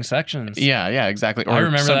non-smoking sections. Yeah, exactly. Or I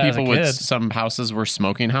remember some that as a people with kid. some houses were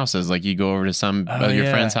smoking houses. Like you go over to some of your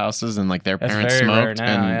yeah. friends' houses and like their That's parents very rare smoked,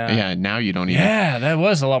 now, and yeah. now you don't even. Yeah, that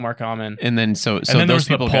was a lot more common. And then so And then there those was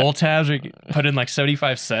the people pull tabs where you put in like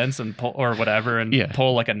 75 cents and pull or whatever and Yeah.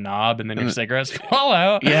 pull like a knob and then your cigarettes fall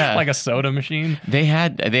out. Yeah. Like a soda machine. They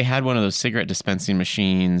had one of those cigarette dispensing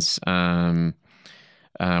machines.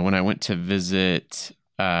 When I went to visit,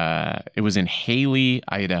 it was in Haley,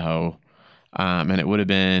 Idaho, and it would have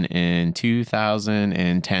been in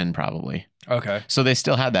 2010 probably. Okay. So they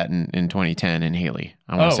still had that in 2010 in Haley.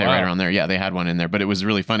 I want Oh, to say wow. right around there. Yeah, they had one in there, but it was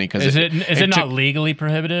really funny because Is it not took- legally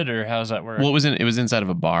prohibited or how does that work? Well, it was inside of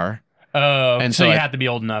a bar. Oh, and so so you I- have to be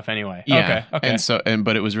old enough anyway. Yeah. Okay.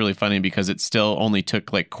 But it was really funny because it still only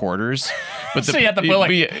took like quarters. But So you have to put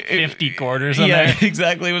like but 50 quarters in yeah, there.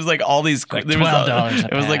 exactly. It was like all these. Like there was $12 a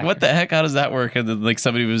It was like, pack. what the heck? How does that work? And then like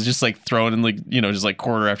somebody was just like throwing in like just like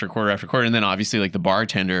quarter after quarter after quarter, and then obviously like the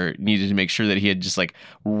bartender needed to make sure that he had just like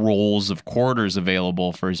rolls of quarters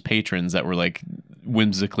available for his patrons that were like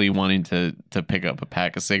whimsically wanting to pick up a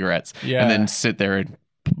pack of cigarettes, Yeah. and then sit there and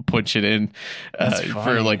punch it in That's for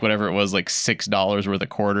funny. like whatever it was, like $6 worth of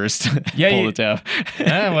quarters to Yeah, pull you- the tab.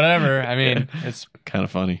 Whatever. I mean, it's Kind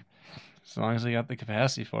of funny. as long as you got the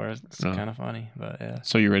capacity for it, it's Oh. kind of funny. But yeah.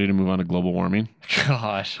 So you ready to move on to global warming?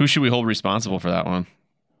 Gosh. Who should we hold responsible for that one?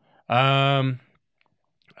 I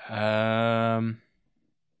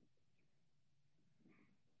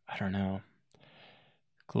don't know.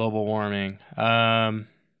 Global warming.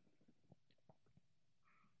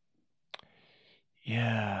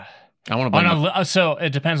 Yeah. I want to blame So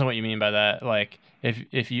it depends on what you mean by that. Like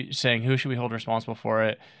if you saying who should we hold responsible for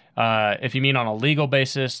it? If you mean on a legal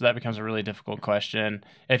basis, that becomes a really difficult question.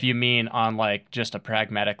 If you mean on like just a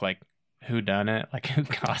pragmatic like who done it, like who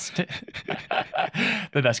caused it,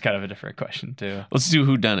 then that's kind of a different question too. Let's do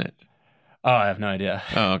who done it. Oh, I have no idea.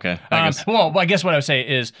 Oh, okay. I guess. Well, I guess what I would say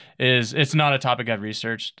is it's not a topic I've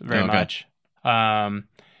researched very Okay. much.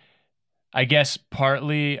 I guess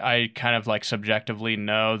partly I kind of like subjectively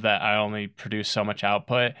know that I only produce so much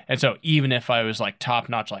output. And so even if I was like top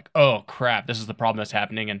notch, like, oh crap, this is the problem that's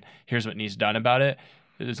happening and here's what needs done about it,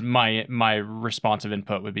 is my responsive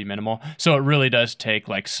input would be minimal. So it really does take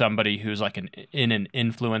like somebody who's like in an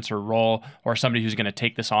influencer role or somebody who's going to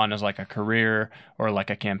take this on as like a career or like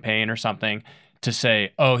a campaign or something to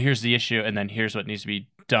say, oh, here's the issue and then here's what needs to be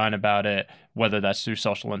done about it, whether that's through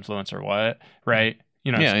social influence or what, right?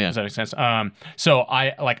 You know, Yeah. does that make sense? So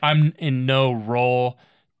I'm in no role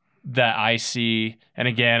that I see, and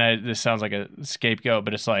again, this sounds like a scapegoat,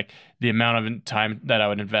 but it's like the amount of time that I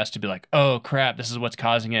would invest to be like, oh crap, this is what's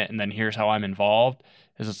causing it, and then here's how I'm involved.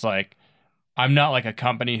 Is it's like I'm not like a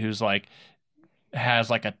company who's like has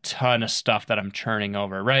like a ton of stuff that I'm churning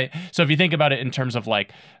over, right? So if you think about it in terms of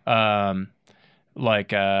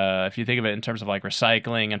if you think of it in terms of like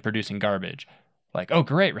recycling and producing garbage. Like, oh,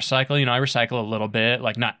 great, recycle. I recycle a little bit.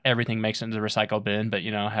 Like, not everything makes it into the recycle bin, but,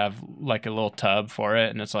 have like a little tub for it.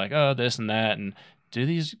 And it's like, oh, this and that. And do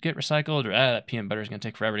these get recycled? Or, that peanut butter is going to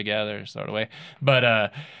take forever to gather. Just throw it away.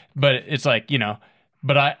 But it's like,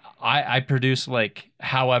 but I produce like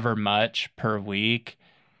however much per week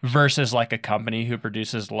versus like a company who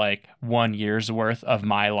produces like 1 year's worth of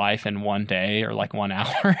my life in one day or like 1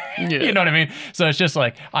 hour. Yeah. You know what I mean? So it's just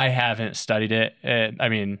like, I haven't studied it. I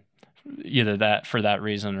mean, either that for that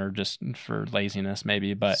reason or just for laziness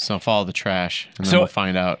maybe, but So follow the trash, and then So- we'll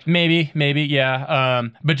find out. maybe yeah,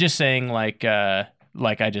 but just saying like I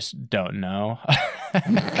just don't know.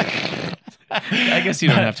 I guess you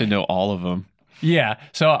don't have to know all of them. Yeah,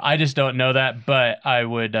 so I just don't know that, but I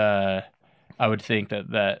would think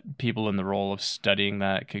that people in the role of studying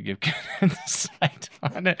that could give good insight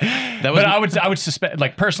on it. But I would suspect,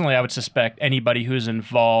 like personally, I would suspect anybody who's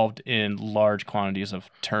involved in large quantities of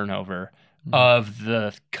turnover of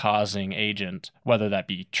the causing agent, whether that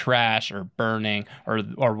be trash or burning or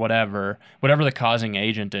whatever the causing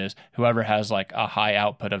agent is, whoever has like a high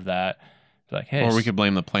output of that, like hey, Or we could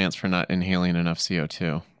blame the plants for not inhaling enough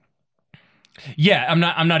CO2. Yeah,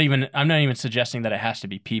 I'm not even suggesting that it has to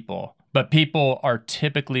be people, but people are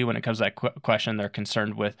typically, when it comes to that question, they're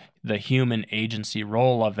concerned with the human agency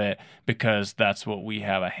role of it, because that's what we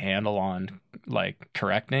have a handle on, like,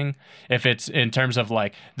 correcting. If it's in terms of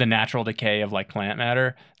like the natural decay of like plant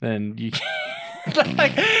matter, then you can't,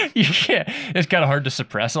 like, you can't. It's kind of hard to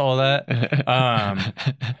suppress all of that.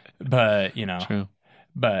 But you know. True.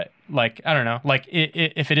 But like, I don't know, like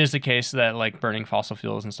if it is the case that like burning fossil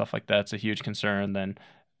fuels and stuff like that's a huge concern, then,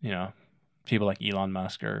 you know, people like Elon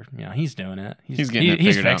Musk are, you know, he's doing it. He's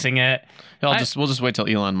he's fixing it. We'll just wait till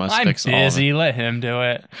Elon Musk I'm fixes all of it. busy. Let him do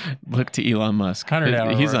it. Look to Elon Musk.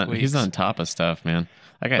 100-hour He's work on weeks. he's on top of stuff, man.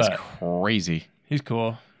 That guy's But- crazy. He's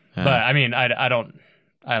cool. Yeah. But I mean, I don't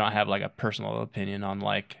have like a personal opinion on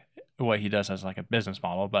like what he does as like a business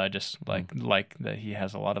model, but I just like that he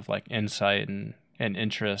has a lot of like insight and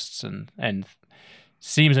interests and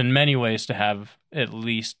seems in many ways to have at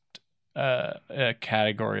least a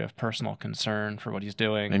category of personal concern for what he's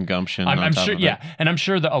doing. And gumption. I'm on top sure, of it. yeah, and I'm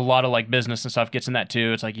sure that a lot of like business and stuff gets in that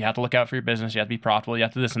too. It's like you have to look out for your business, you have to be profitable, you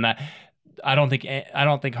have to this and that. I don't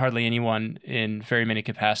think hardly anyone in very many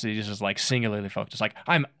capacities is like singularly focused. Like,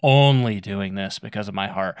 I'm only doing this because of my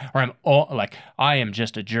heart, or I am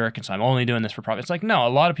just a jerk, and so I'm only doing this for profit. It's like, no, a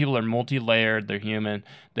lot of people are multi-layered. They're human.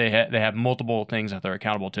 They have multiple things that they're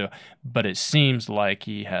accountable to. But it seems like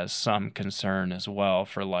he has some concern as well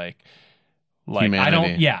for like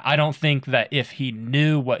humanity. I don't think that if he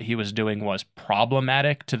knew what he was doing was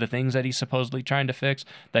problematic to the things that he's supposedly trying to fix,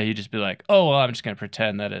 that he'd just be like, oh, well, I'm just going to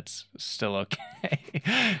pretend that it's still okay.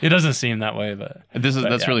 It doesn't seem that way, but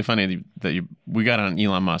That's really funny that we got on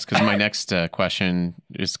Elon Musk, because my next question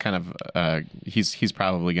is kind of he's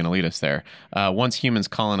probably going to lead us there. Once humans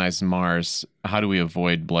colonize Mars, how do we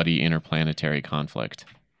avoid bloody interplanetary conflict?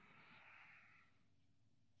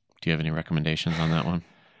 Do you have any recommendations on that one?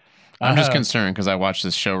 I'm just concerned because I watched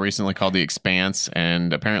this show recently called The Expanse,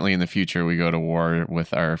 and apparently in the future we go to war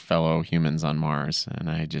with our fellow humans on Mars, and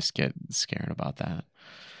I just get scared about that.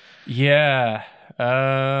 Yeah.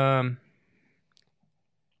 I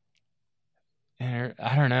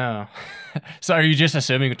don't know. So are you just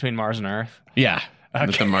assuming between Mars and Earth? Yeah.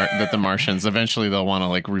 Okay. That the Martians eventually they'll want to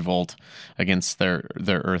like revolt against their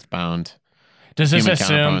Earthbound. Does this human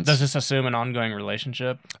counterparts. assume an ongoing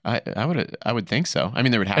relationship? I would think so. I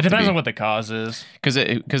mean, there would have It to depends be. on what the cause is. Because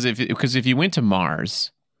if you went to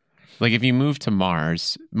Mars, like if you moved to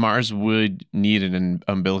Mars, Mars would need an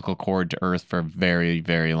umbilical cord to Earth for a very,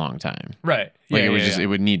 very long time. Right. Like Yeah, it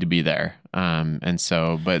would need to be there. And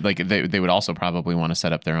so, but like they would also probably want to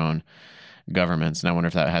set up their own governments. And I wonder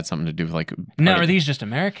if that had something to do with like. Now, are these just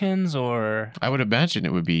Americans or? I would imagine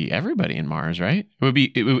it would be everybody in Mars, right?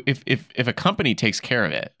 If a company takes care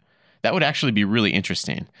of it, that would actually be really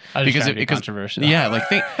interesting. Because controversial. Yeah, like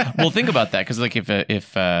think about that, because like if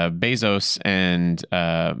Bezos and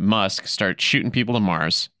Musk start shooting people to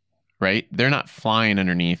Mars, right? They're not flying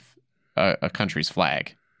underneath a country's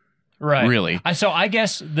flag. Right. Really. So I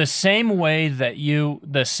guess the same way that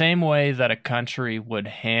a country would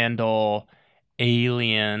handle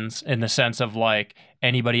aliens in the sense of like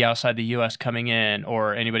anybody outside the U.S. coming in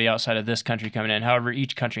or anybody outside of this country coming in, however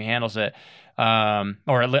each country handles it, or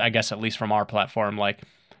I guess at least from our platform, like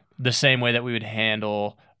the same way that we would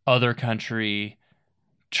handle other country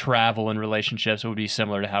travel and relationships would be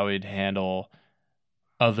similar to how we'd handle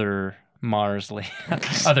other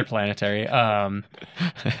other planetary,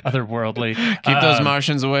 otherworldly. Keep those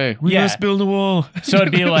Martians away. We must build a wall. So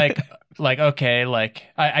it'd be like okay, like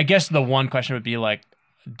I guess the one question would be like,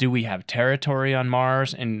 do we have territory on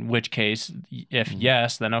Mars? In which case, if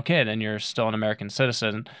yes, then okay, then you're still an American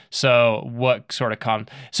citizen. So what sort of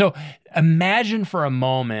So imagine for a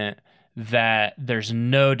moment that there's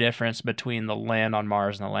no difference between the land on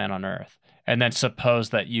Mars and the land on Earth, and then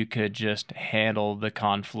suppose that you could just handle the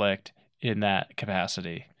conflict in that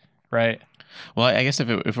capacity, right? Well, I guess if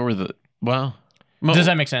it were Does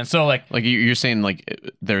that make sense? So like you're saying like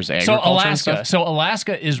there's agriculture and stuff? So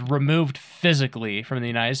Alaska is removed physically from the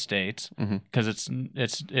United States because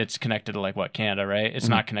it's connected to like what, Canada, right? It's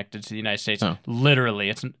not connected to the United States literally.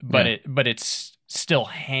 It's still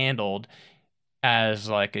handled as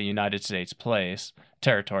like a United States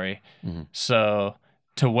territory. So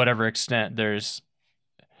to whatever extent there's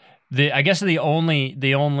I guess the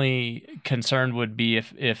only concern would be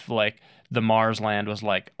if like the Mars land was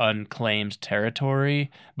like unclaimed territory.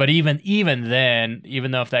 But even then,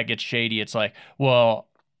 even though if that gets shady, it's like, well,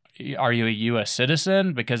 are you a U.S.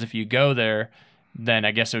 citizen? Because if you go there, then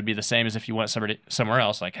I guess it would be the same as if you went somewhere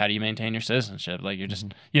else. Like, how do you maintain your citizenship? Like, you're just,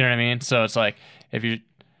 you know what I mean? So it's like, if you,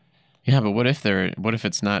 Yeah, but what if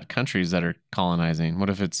it's not countries that are colonizing? What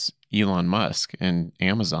if it's Elon Musk and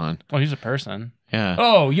Amazon? Well, he's a person. Yeah.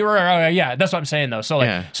 Oh, you're right. Yeah, that's what I'm saying though. So like,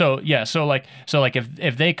 Yeah. so like,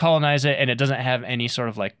 if they colonize it and it doesn't have any sort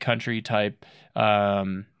of like country type,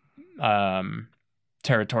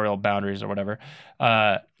 territorial boundaries or whatever,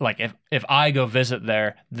 like if I go visit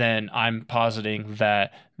there, then I'm positing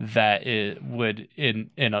that it would in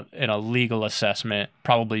a legal assessment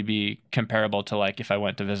probably be comparable to like if I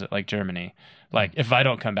went to visit like Germany. Like if I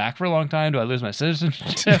don't come back for a long time, do I lose my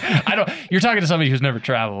citizenship? I don't. You're talking to somebody who's never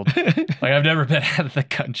traveled. Like I've never been out of the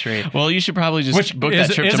country. Well, you should probably just book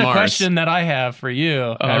that trip to Mars. Which is a question that I have for you.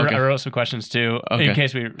 Oh, I wrote some questions too, Okay. in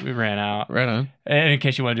case we ran out. Right on. And in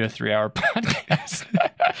case you want to do a 3-hour podcast.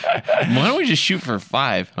 Why don't we just shoot for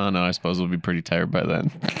 5? Oh no, I suppose we'll be pretty tired by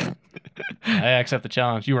then. I accept the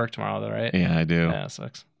challenge. You work tomorrow though, right? Yeah, I do. Yeah, it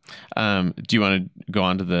sucks. Do you want to go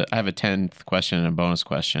on to I have a 10th question and a bonus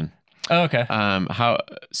question. Oh, okay.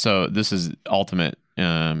 So this is ultimate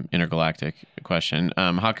intergalactic question.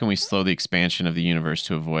 How can we slow the expansion of the universe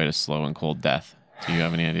to avoid a slow and cold death? Do you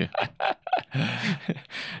have any idea?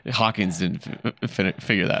 Hawkins didn't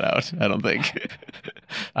figure that out, I don't think.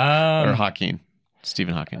 Or Hawking.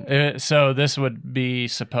 Stephen Hawking. So this would be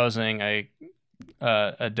supposing a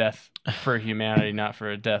death for humanity, not for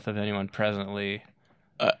a death of anyone presently.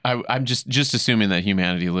 I'm just assuming that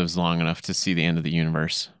humanity lives long enough to see the end of the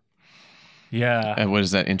universe. Yeah. What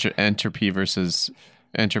is that? Entropy versus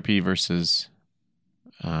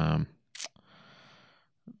now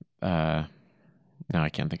I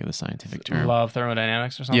can't think of the scientific term. Law of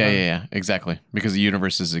thermodynamics or something? Yeah, exactly. Because the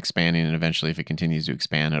universe is expanding, and eventually, if it continues to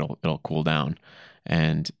expand, it'll cool down.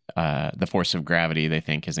 And the force of gravity, they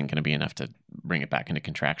think, isn't going to be enough to bring it back into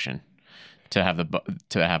contraction to have all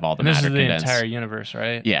the matter condensed. This is the entire universe,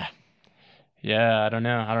 right? Yeah. Yeah, I don't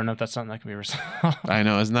know. I don't know if that's something that can be resolved. I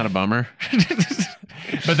know, isn't that a bummer?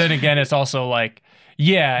 But then again, it's also like,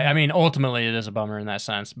 yeah, I mean, ultimately, it is a bummer in that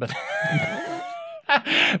sense. But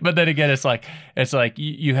but then again, it's like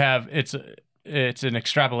you have it's an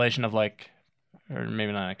extrapolation of like, or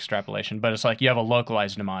maybe not an extrapolation, but it's like you have a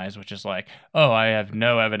localized demise, which is like, oh, I have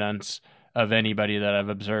no evidence of anybody that I've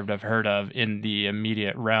observed, I've heard of in the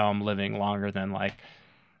immediate realm living longer than like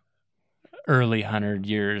early 100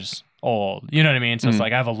 years old. You know what I mean? So it's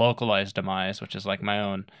like I have a localized demise, which is like my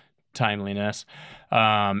own timeliness.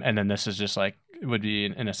 And then this is just like, it would be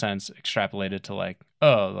in a sense extrapolated to like,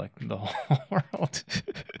 oh, like the whole world.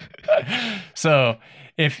 So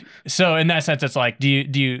in that sense, it's like, do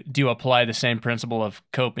you apply the same principle of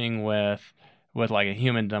coping with like a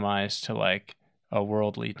human demise to like a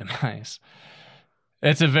worldly demise?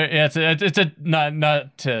 It's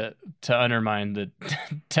not to undermine the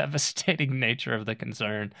devastating nature of the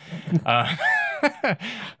concern,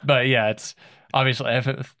 but yeah, it's obviously I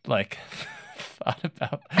haven't like thought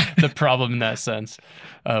about the problem in that sense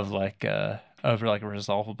of like a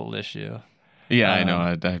resolvable issue. Yeah, I know.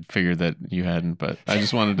 I figured that you hadn't, but I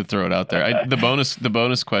just wanted to throw it out there. The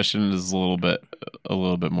bonus question is a little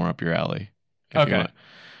bit more up your alley. Okay.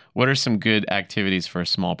 What are some good activities for a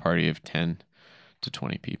small party of 10 to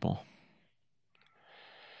 20 people?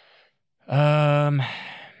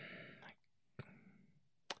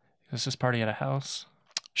 Is this party at a house?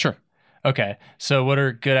 Sure. Okay. So what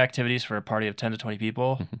are good activities for a party of 10 to 20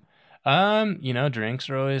 people? Drinks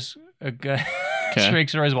are always a good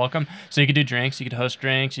drinks are always welcome. So you could do drinks, you could host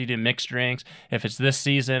drinks, you could do mixed drinks. If it's this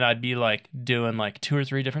season, I'd be like doing like 2 or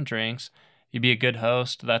 3 different drinks. You'd be a good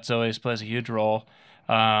host. That's always plays a huge role.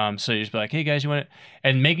 So you just be like, hey guys, you want it?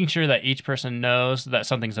 And making sure that each person knows that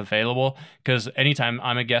something's available. Because anytime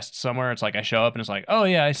I'm a guest somewhere, it's like I show up and it's like, oh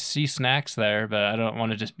yeah, I see snacks there, but I don't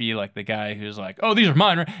want to just be like the guy who's like, oh, these are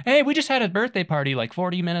mine. Hey, we just had a birthday party like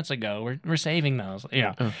 40 minutes ago. We're saving those.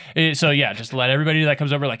 So yeah, just let everybody that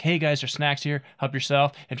comes over like, hey guys, there's snacks here. Help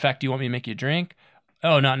yourself. In fact, do you want me to make you a drink?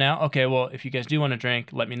 Oh, not now? Okay, well, if you guys do want a drink,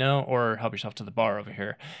 let me know, or help yourself to the bar over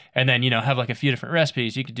here. And then, have like a few different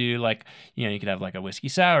recipes. You could do like, you could have like a whiskey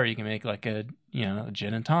sour. You can make like a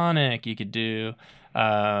gin and tonic. You could do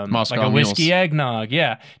like a whiskey eggnog.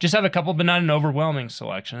 Yeah. Just have a couple, but not an overwhelming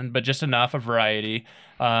selection, but just enough of variety.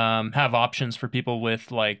 Have options for people with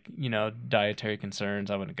like, dietary concerns.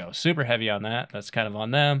 I wouldn't go super heavy on that. That's kind of on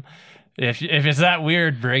them. If it's that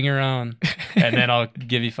weird, bring your own, and then I'll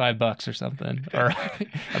give you $5 or something, or a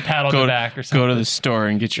pat on the back or something. Go to the store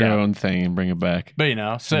and get your own thing and bring it back. But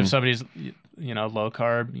so if somebody's low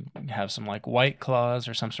carb, you have some like White Claws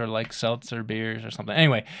or some sort of like seltzer beers or something.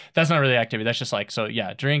 Anyway, that's not really activity. That's just like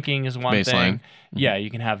drinking is one thing. Mm-hmm. Yeah,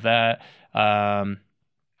 you can have that.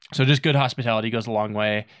 So just good hospitality goes a long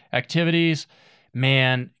way. Activities,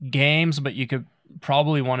 man, games, but you could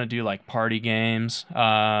probably want to do like party games.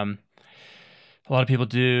 A lot of people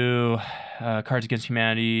do Cards Against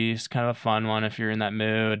Humanity. It's kind of a fun one if you're in that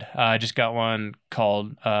mood. I just got one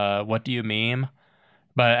called What Do You Meme?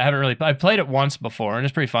 But I haven't really. I played it once before, and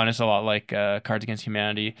it's pretty fun. It's a lot like Cards Against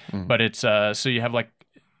Humanity, but it's so you have like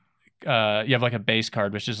a base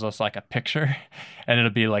card, which is just like a picture, and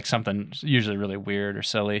it'll be like something usually really weird or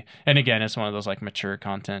silly. And again, it's one of those like mature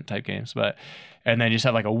content type games. And then you just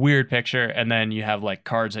have like a weird picture, and then you have like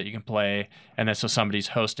cards that you can play, and then so somebody's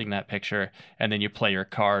hosting that picture, and then you play your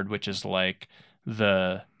card, which is like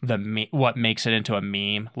what makes it into a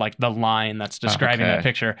meme, like the line that's describing that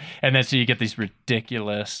picture, and then so you get these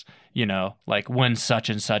ridiculous, like when such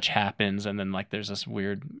and such happens, and then like there's this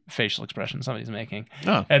weird facial expression somebody's making,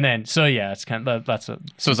 and then so yeah, it's kind of so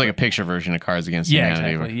it's like a picture version of Cards Against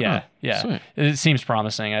Humanity. Exactly. Yeah. Sweet. It seems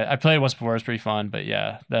promising. I played it once before. It's pretty fun, but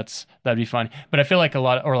yeah, that'd be fun. But I feel like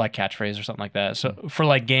or like Catchphrase or something like that. So for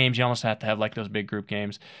like games, you almost have to have like those big group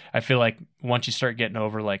games. I feel like once you start getting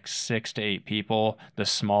over like 6 to 8 people, the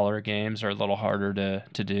smaller games are a little harder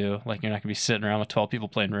to do. Like you're not gonna be sitting around with 12 people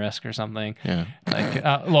playing Risk or something. Yeah. Like,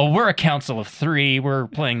 well, we're a council of 3. We're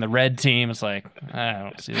playing the red team. It's like I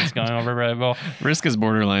don't see this going over very well. Risk is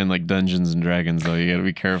borderline like Dungeons and Dragons, though. You got to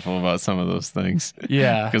be careful about some of those things.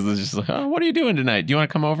 Yeah. Because it's just like, oh, what are you doing tonight? Do you want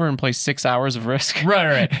to come over and play 6 hours of Risk?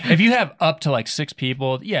 Right. If you have up to like 6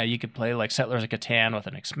 people, yeah, you could play like Settlers of Catan with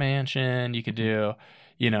an expansion. You could do,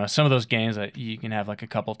 some of those games that you can have like a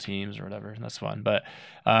couple teams or whatever. That's fun. But,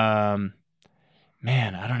 man,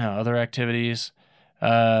 I don't know. Other activities.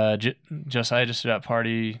 Josiah just did that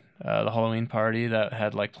party, the Halloween party that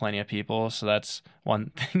had like plenty of people. So that's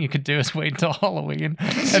one thing you could do is wait until Halloween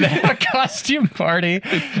and then have a costume party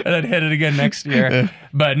and then hit it again next year.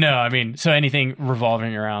 But no, I mean, so anything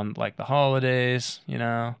revolving around like the holidays,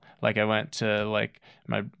 like I went to like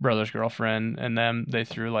my brother's girlfriend and they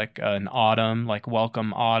threw like an autumn, like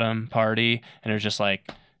welcome autumn party. And it was just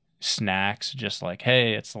like snacks, just like,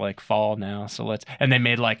 hey, it's like fall now, so and they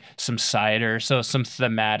made like some cider, so some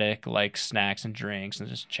thematic like snacks and drinks and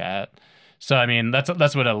just chat. So I mean that's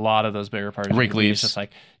what a lot of those bigger parties rake leaves, just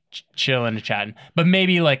like chilling and chatting, but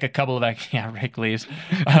maybe like a couple of rake leaves,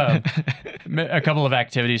 a couple of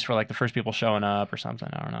activities for like the first people showing up or something.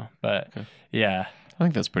 I don't know, but yeah, I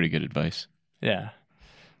think that's pretty good advice. Yeah,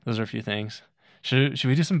 those are a few things. Should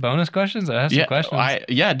we do some bonus questions? I have some questions.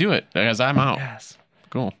 Do it because I'm out. Yes,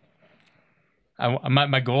 cool.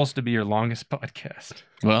 My goal is to be your longest podcast.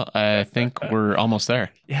 Well, I think we're almost there.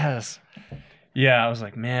 Yes. Yeah, I was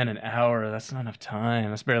like, man, an hour, that's not enough time.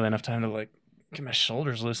 That's barely enough time to like get my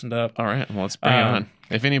shoulders loosened up. All right, well, let's bring it on.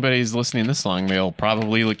 If anybody's listening this long, they'll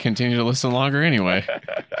probably continue to listen longer anyway.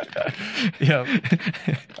 Yep.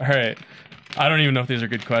 All right. I don't even know if these are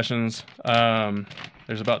good questions.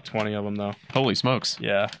 There's about 20 of them, though. Holy smokes.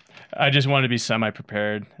 Yeah. I just wanted to be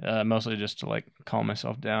semi-prepared, mostly just to like calm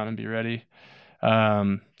myself down and be ready.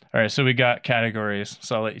 All right, so we got categories,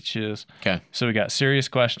 so I'll let you choose. Okay. So we got serious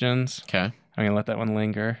questions. Okay. I'm going to let that one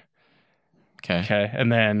linger. Okay.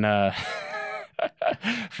 And then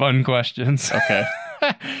fun questions. Okay.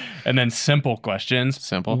 And then simple questions.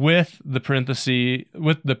 Simple. With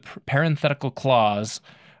the parenthetical clause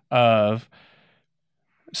of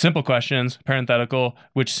simple questions, parenthetical,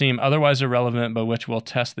 which seem otherwise irrelevant, but which will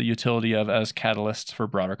test the utility of as catalysts for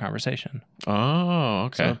broader conversation. Oh,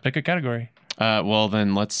 okay. So pick a category. Well,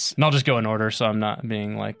 then let's... And I'll just go in order so I'm not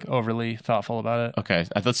being like overly thoughtful about it. Okay.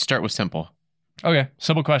 Let's start with simple. Okay.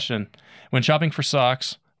 Simple question. When shopping for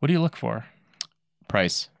socks, what do you look for?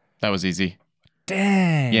 Price. That was easy.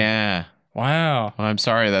 Dang. Yeah. Wow. Well, I'm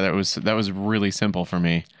sorry that was really simple for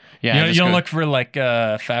me. Yeah. You don't look for like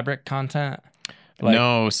fabric content? Like,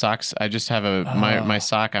 no, socks. I just have my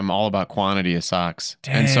sock. I'm all about quantity of socks.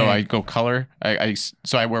 Dang. And so I go color.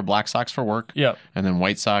 So I wear black socks for work. Yep. And then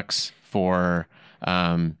white socks for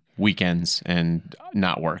weekends and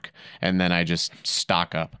not work. And then I just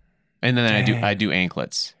stock up. And then I do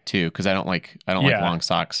anklets too because I don't like long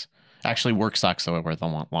socks. Actually, work socks, so I wear the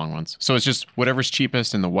long ones. So it's just whatever's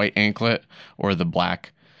cheapest in the white anklet or the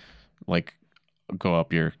black, like, go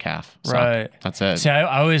up your calf. Sock. Right. That's it. See,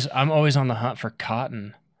 I'm always on the hunt for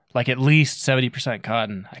cotton, like at least 70%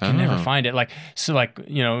 cotton. I can never find it. Like, so like,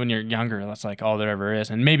 when you're younger, that's like all there ever is.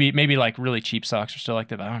 And maybe like really cheap socks are still like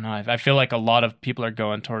that. But I don't know. I feel like a lot of people are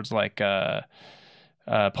going towards like,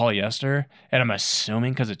 polyester, and I'm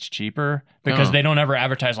assuming because it's cheaper, because Oh. they don't ever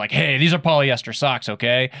advertise like, hey, these are polyester socks,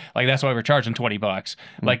 okay? Like that's why we're charging $20.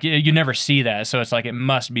 Like you never see that, so it's like it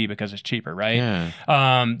must be because it's cheaper, right?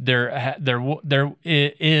 Yeah. There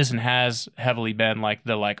is and has heavily been like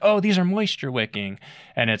the like, oh, these are moisture wicking,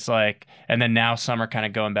 and it's like, and then now some are kind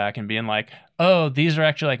of going back and being like, oh, these are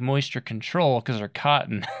actually like moisture control because they're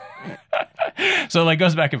cotton. So like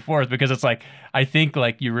goes back and forth, because it's like, I think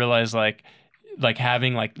like you realize like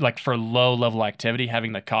having like for low level activity,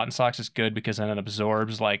 having the cotton socks is good because then it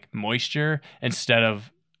absorbs like moisture instead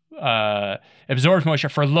of absorbs moisture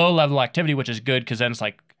for low level activity, which is good because then it's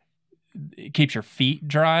like it keeps your feet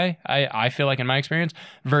dry. I feel like in my experience,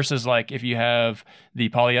 versus like if you have the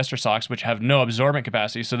polyester socks which have no absorbent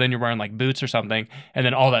capacity, so then you're wearing like boots or something, and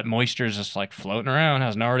then all that moisture is just like floating around,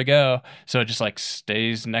 has nowhere to go, so it just like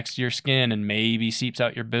stays next to your skin and maybe seeps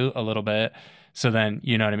out your boot a little bit. So then,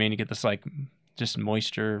 you know what I mean, you get this like just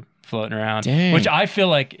moisture floating around. Dang. Which I feel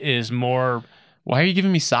like is more. Why are you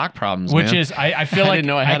giving me sock problems, Which man? is, I feel I like didn't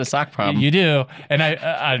know I had a sock problem. You do,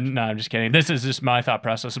 and no, I'm just kidding. This is just my thought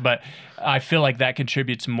process, but I feel like that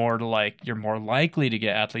contributes more to like you're more likely to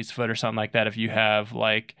get athlete's foot or something like that if you have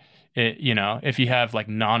like it, you know, if you have like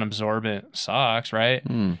non-absorbent socks, right?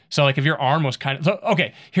 So like if your arm was kind of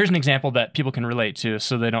okay, here's an example that people can relate to,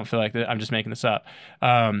 so they don't feel like that I'm just making this up.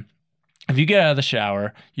 If you get out of the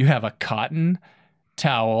shower, you have a cotton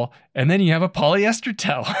towel, and then you have a polyester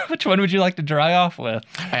towel. Which one would you like to dry off with?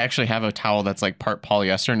 I actually have a towel that's like part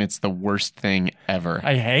polyester, and it's the worst thing ever.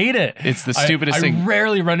 I hate it. It's the stupidest I thing.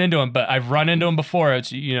 rarely run into them, but I've run into them before.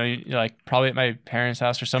 It's, you know, like probably at my parents'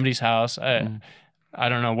 house or somebody's house. I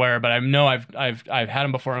don't know where, but I know I've had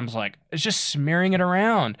them before. And I was like, it's just smearing it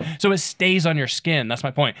around, so it stays on your skin. That's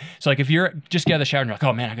my point. So like if you're just get out of the shower and you're like,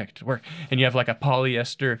 oh man, I got to get to work, and you have like a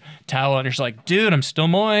polyester towel, and you're just like, dude, I'm still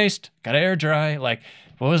moist, gotta air dry. Like,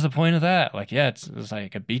 what was the point of that? Like, yeah, it's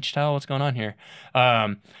like a beach towel. What's going on here?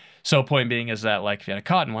 So point being is that like if you had a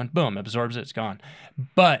cotton one, boom, absorbs it, it's gone.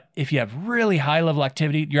 But if you have really high level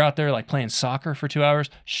activity, you're out there like playing soccer for 2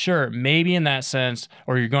 hours, sure, maybe in that sense,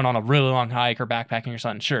 or you're going on a really long hike or backpacking or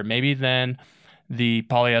something, sure, maybe then the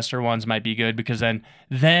polyester ones might be good, because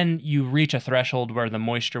then you reach a threshold where the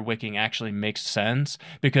moisture wicking actually makes sense.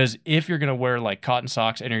 Because if you're going to wear like cotton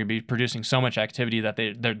socks and you're going to be producing so much activity that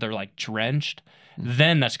they're like drenched,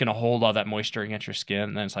 then that's going to hold all that moisture against your skin.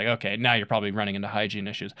 And then it's like, okay, now you're probably running into hygiene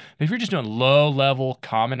issues. But if you're just doing low level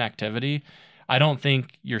common activity, I don't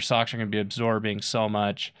think your socks are going to be absorbing so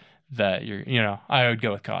much that you're, you know, I would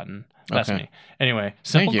go with cotton. That's Okay. me. Anyway,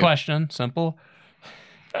 simple you. question. Simple.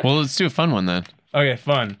 Well, let's do a fun one then. Okay,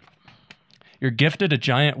 fun. You're gifted a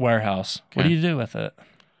giant warehouse. What Okay. do you do with it?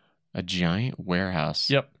 A giant warehouse.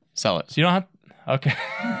 Yep. Sell it. So you don't have. Okay.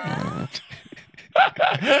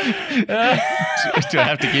 Do I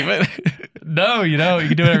have to keep it? No, you know, you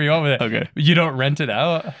can do whatever you want with it. Okay. You don't rent it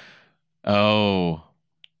out. Oh.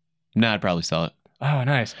 No, I'd probably sell it. Oh,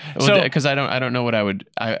 nice. So, because I don't know what I wouldn't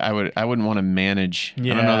want to manage. I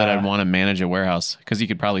don't know that Yeah. I'd want to manage a warehouse, because you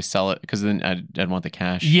could probably sell it, because then I'd want the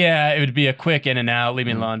cash. Yeah, it would be a quick in and out. Leave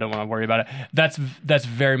me alone. Don't want to worry about it. That's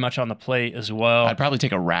very much on the plate as well. I'd probably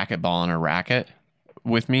take a racquetball and a racket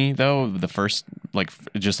with me, though. The first, like,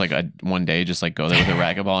 just like one day, just like go there with a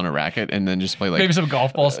racquetball and a racket, and then just play like Maybe some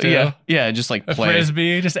golf balls too. yeah, just like A play.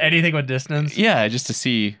 frisbee, just anything with distance. Yeah, just to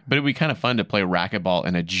see. But it'd be kind of fun to play racquetball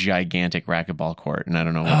in a gigantic racquetball court, and I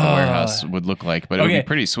don't know what the warehouse would look like, but it would Okay. be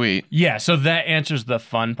pretty sweet. Yeah, so that answers the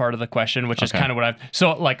fun part of the question, which is Okay. kind of what I've.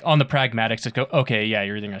 So, like on the pragmatics, it's go, okay, yeah,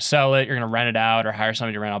 you're either going to sell it, you're going to rent it out, or hire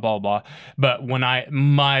somebody to rent out, blah, blah, blah. But when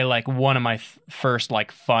one of my first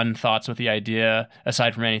like fun thoughts with the idea,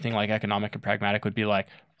 aside from anything like economic and pragmatic, would be like,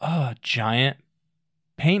 oh, a giant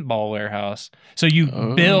paintball warehouse. So you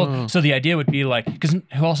build, so the idea would be like, because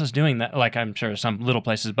who else is doing that? Like, I'm sure some little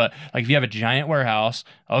places, but like if you have a giant warehouse,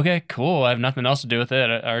 okay, cool, I have nothing else to do with it.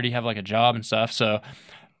 I already have like a job and stuff. So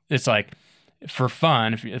it's like for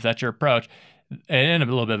fun, if that's your approach, and a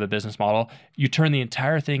little bit of a business model, you turn the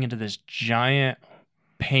entire thing into this giant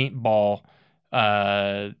paintball,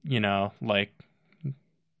 like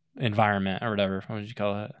environment or whatever. What would you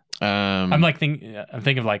call it? I'm thinking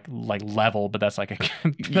of like level, but that's like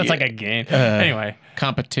like a game. Anyway,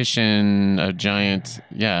 Competition, a giant,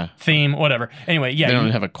 yeah. theme, whatever. Anyway, yeah. They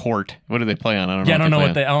don't have a court. What do they play on? I don't know. Yeah, I don't know play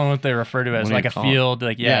what they. I don't know what they refer to as, What do like you a call it? field.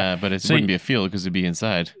 Like Yeah, but it So wouldn't be a field because it'd be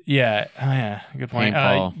inside. Yeah. Oh, yeah. Good point.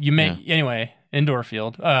 Paintball, You make anyway indoor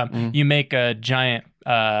field. You make a giant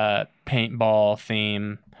paintball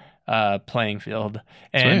theme playing field,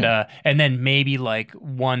 and then maybe like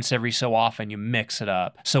once every so often you mix it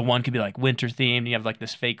up. So one could be like winter themed, you have like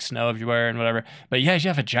this fake snow everywhere and whatever. But yeah, if you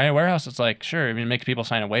have a giant warehouse, it's like sure, I mean, it makes people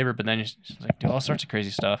sign a waiver, but then you just like do all sorts of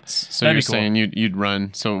crazy stuff. So That'd you're be cool. saying you'd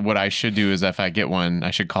run. So what I should do is if I get one,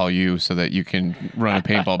 I should call you so that you can run a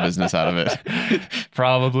paintball business out of it.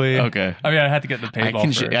 Probably. Okay. I mean, I had to get the paintball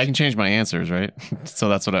first. I can change my answers, right? So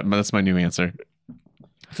that's my new answer.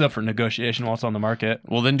 It's up for negotiation while it's on the market.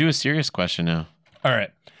 Well, then do a serious question now. All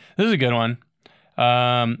right. This is a good one.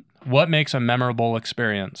 What makes a memorable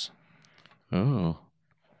experience? Oh.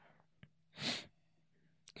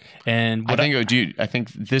 And what I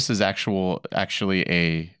think this is actually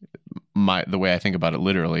the way I think about it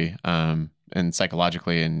literally, and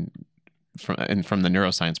psychologically and from the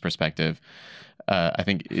neuroscience perspective. I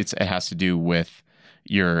think it has to do with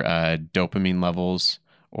your dopamine levels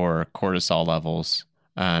or cortisol levels.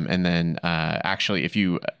 And then actually, if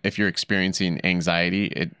you're experiencing anxiety,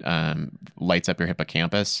 it lights up your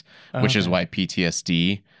hippocampus, which is why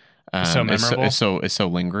PTSD so memorable. is so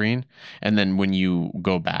lingering. And then when you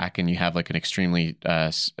go back and you have like an extremely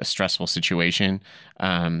stressful situation,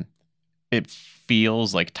 it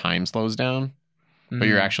feels like time slows down, but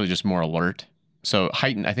you're actually just more alert. So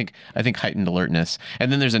heightened, I think heightened alertness.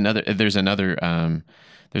 And then there's another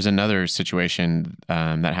situation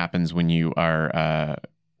that happens when you are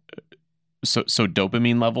so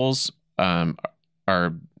dopamine levels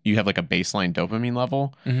are, you have like a baseline dopamine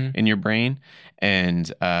level in your brain,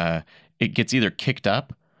 and it gets either kicked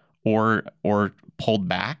up or pulled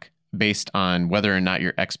back based on whether or not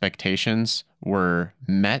your expectations were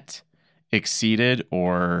met, exceeded,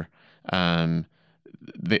 or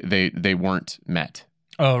they weren't met.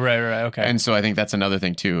 Oh, right, okay. And so I think that's another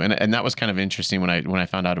thing too. And that was kind of interesting when I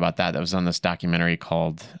found out about that. That was on this documentary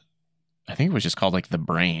called, I think it was just called like The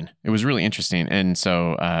Brain. It was really interesting. And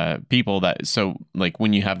so like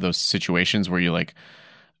when you have those situations where you like,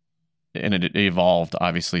 and it evolved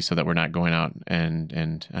obviously so that we're not going out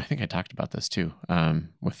and I think I talked about this too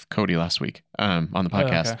with Cody last week on the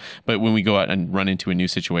podcast. Oh, okay. But when we go out and run into a new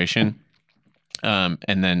situation,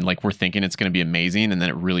 and then like we're thinking it's going to be amazing, and then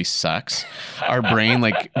it really sucks. Our brain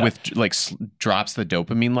drops the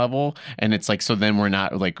dopamine level, and it's like, so then we're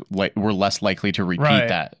not like we're less likely to repeat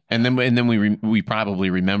that, and then we probably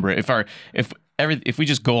remember it. If we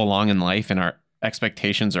just go along in life and our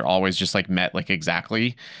expectations are always just like met like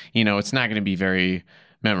exactly, it's not going to be very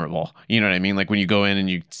memorable. You know what I mean? Like when you go in and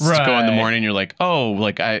you go in the morning, you're like, oh,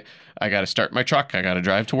 like I got to start my truck. I got to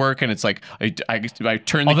drive to work. And it's like, I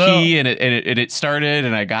turned the key and it started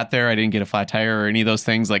and I got there. I didn't get a flat tire or any of those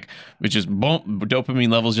things. Like it just boom,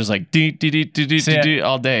 dopamine levels just like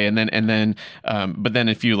all day. And then, but then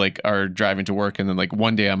if you like are driving to work and then like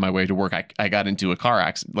one day on my way to work, I got into a car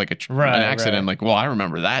accident, like an accident. I'm like, well, I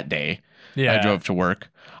remember that day. Yeah. I drove to work.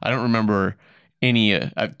 I don't remember any,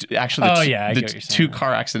 the two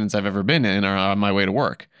car accidents I've ever been in are on my way to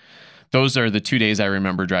work. Those are the 2 days I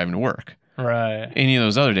remember driving to work. Right. Any of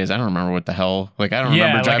those other days, I don't remember what the hell. Like, I don't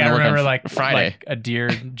remember driving to work on Friday. Like a deer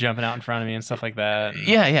jumping out in front of me and stuff like that.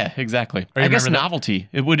 Yeah, exactly. I guess novelty.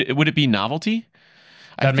 Would it be novelty?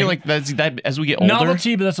 I feel like that's that as we get older.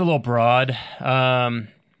 Novelty, but that's a little broad.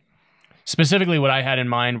 Specifically, what I had in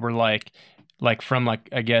mind were like from like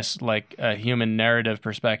I guess like a human narrative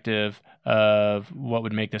perspective of what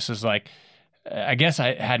would make this is like. I guess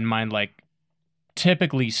I had in mind like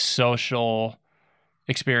typically social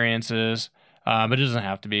experiences, but it doesn't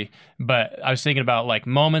have to be. But I was thinking about like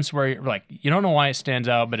moments where you're like, you don't know why it stands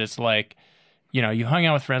out, but it's like, you hung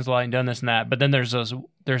out with friends a lot and done this and that. But then there's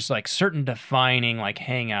like certain defining like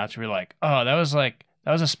hangouts where you're like, oh, that was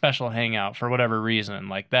a special hangout for whatever reason.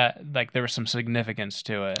 Like that, like there was some significance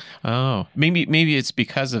to it. Oh, maybe it's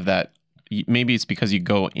because of that. Maybe it's because you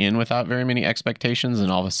go in without very many expectations, and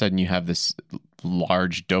all of a sudden you have this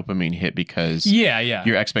large dopamine hit because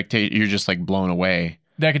your expectation, you're just like blown away.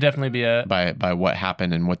 That could definitely be by what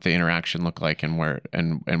happened and what the interaction looked like and where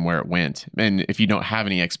it went. And if you don't have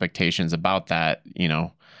any expectations about that,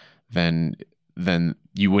 then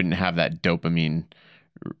you wouldn't have that dopamine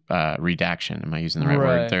redaction. Am I using the right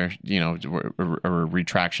word there? Or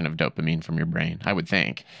retraction of dopamine from your brain, I would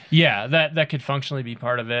think. Yeah, that could functionally be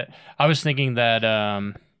part of it. I was thinking that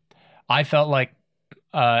I felt like,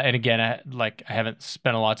 and again, I haven't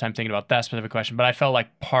spent a lot of time thinking about that specific question, but I felt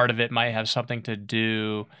like part of it might have something to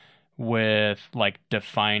do with like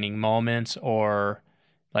defining moments or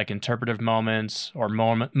like interpretive moments or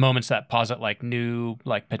moments that posit like new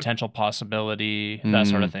like potential possibility, that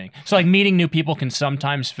sort of thing. So like meeting new people can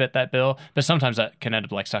sometimes fit that bill, but sometimes that can end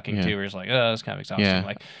up like sucking too, where it's like, oh, it's kind of exhausting. Yeah.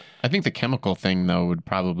 Like, I think the chemical thing though would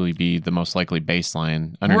probably be the most likely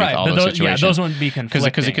baseline underneath right, all but those situations. yeah, those wouldn't be conflicting.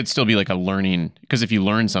 Because it could still be like a learning. Because if you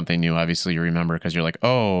learn something new, obviously you remember because you're like,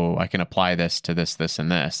 oh, I can apply this to this, this,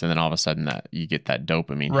 and this, and then all of a sudden that you get that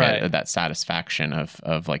dopamine Right. hit, that satisfaction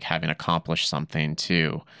of like having accomplished something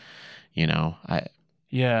too. You know, I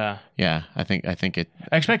think it.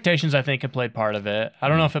 Expectations, I think, could play part of it. I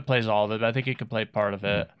don't know if it plays all of it, but I think it could play part of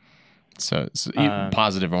it. So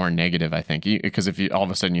positive or negative, I think, because if you all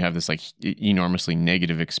of a sudden you have this like enormously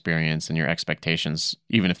negative experience and your expectations,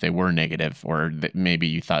 even if they were negative or that maybe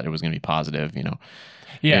you thought it was going to be positive, you know,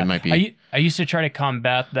 Yeah, it might be. I used to try to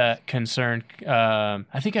combat that concern.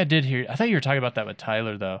 I think I did hear. I thought you were talking about that with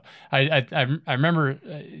Tyler, though. I remember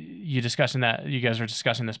you discussing that. You guys were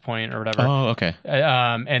discussing this point or whatever. Oh, okay.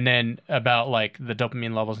 And then about like the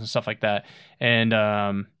dopamine levels and stuff like that. And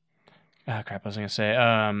crap, I was gonna say.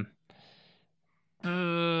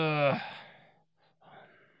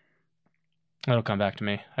 It'll come back to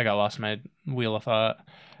me. I got lost in my wheel of thought.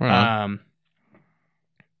 Right.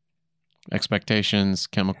 Expectations,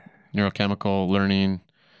 neurochemical learning,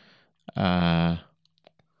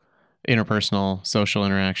 interpersonal, social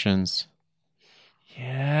interactions,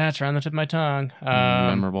 Yeah, it's around the tip of my tongue.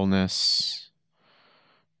 memorableness.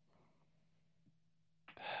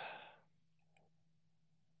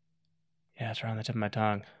 Yeah, it's around the tip of my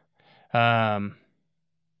tongue. Gosh,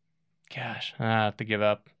 I have to give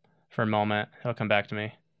up for a moment. It'll come back to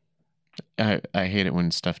me. I hate it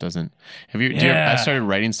when stuff doesn't. Do you Yeah. I started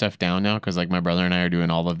writing stuff down now because like my brother and I are doing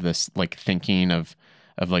all of this like thinking of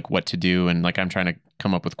like what to do, and like I'm trying to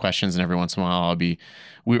come up with questions, and every once in a while we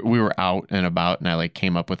were out and about and I like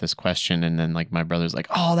came up with this question, and then like my brother's like,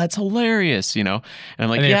 oh, that's hilarious, you know, and I'm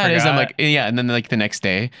like, And then you yeah, it is. I'm forgot. like, yeah, and then like the next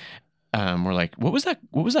day. We're like, what was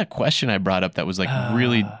that question I brought up that was like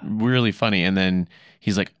really, really funny? And then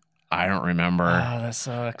he's like, I don't remember. Oh, that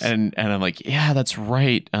sucks. And I'm like, yeah, that's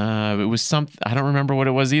right. It was something, I don't remember what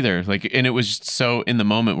it was either. Like, and it was just so in the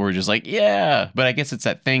moment we're just like, yeah. But I guess it's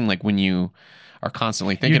that thing like when you are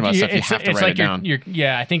constantly thinking about stuff, you have to write it down.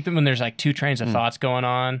 Yeah, I think that when there's like two trains of thoughts going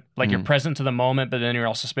on, like you're present to the moment, but then you're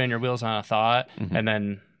also spinning your wheels on a thought, and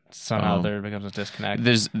then somehow there becomes a disconnect.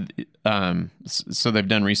 There's so they've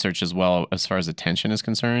done research as well as far as attention is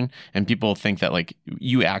concerned, and people think that like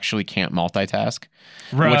you actually can't multitask.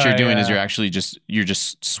 What you're doing is you're actually just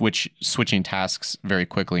switching tasks very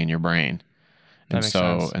quickly in your brain. That makes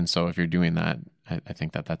sense. And so if you're doing that, I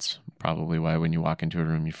think that's probably why when you walk into a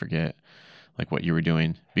room you forget like what you were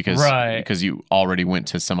doing because you already went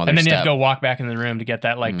to some other and then step. you have to go walk back in the room to get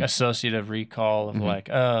that like associative recall of like,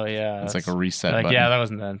 oh yeah, It's like a reset like button. yeah, that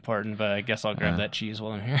wasn't that important, but I guess I'll grab that cheese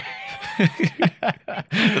while I'm here.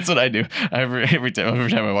 That's what I do. Every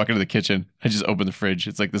time I walk into the kitchen, I just open the fridge.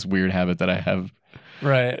 It's like this weird habit that I have.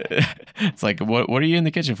 Right. It's like, what are you in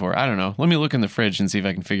the kitchen for? I don't know. Let me look in the fridge and see if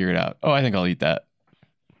I can figure it out. Oh, I think I'll eat that.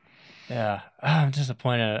 Yeah. I'm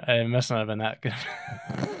disappointed. I must not have been that good.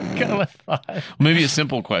 Good with thought. Maybe a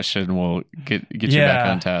simple question will get you back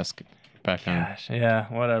on task. Gosh, yeah,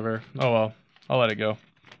 whatever. Oh well, I'll let it go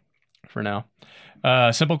for now.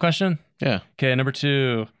 Simple question. Yeah. Okay, number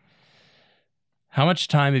 2. How much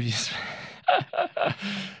time have you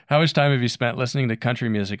spent listening to country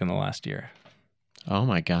music in the last year? Oh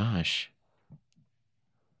my gosh.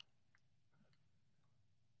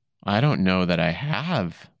 I don't know that I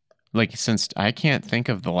have. Like, since I can't think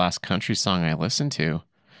of the last country song I listened to.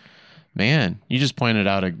 Man, you just pointed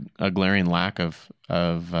out a glaring lack of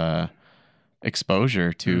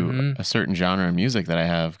exposure to a certain genre of music that I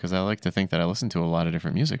have, because I like to think that I listen to a lot of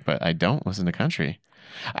different music, but I don't listen to country.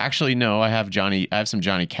 Actually, no, I have some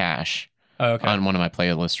Johnny Cash on one of my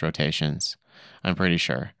playlist rotations. I'm pretty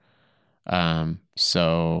sure. But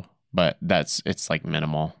it's like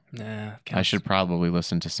minimal. Yeah, I should probably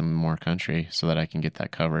listen to some more country so that I can get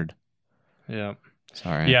that covered. Yeah.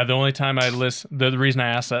 Sorry. Yeah, the only time I listen, the reason I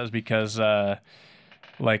asked that is because,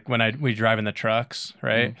 like when we drive in the trucks,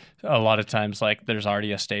 right? A lot of times, like there's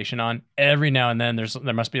already a station on. Every now and then,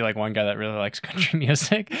 there must be like one guy that really likes country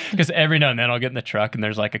music, because every now and then I'll get in the truck and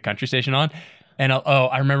there's like a country station on, and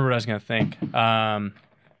I remember what I was gonna think. Dang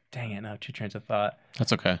it, now 2 trains of thought.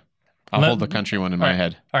 That's okay. I'll hold the country one in my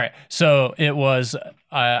head. All right. So it was,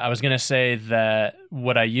 I was going to say that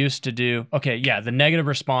what I used to do, okay, yeah, the negative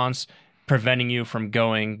response preventing you from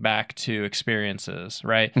going back to experiences,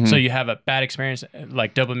 right? So you have a bad experience,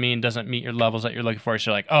 like dopamine doesn't meet your levels that you're looking for.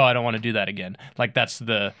 So you're like, oh, I don't want to do that again. Like that's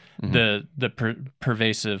the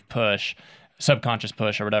pervasive push. subconscious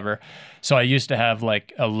push or whatever. So I used to have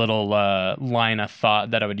like a little line of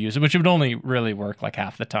thought that I would use, which would only really work like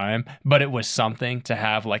half the time, but it was something to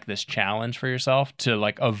have like this challenge for yourself to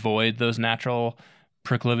like avoid those natural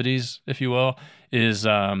proclivities, if you will, is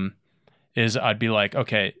I'd be like,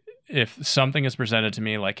 okay, if something is presented to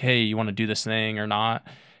me like, hey, you want to do this thing or not?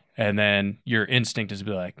 And then your instinct is to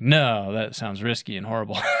be like, no, that sounds risky and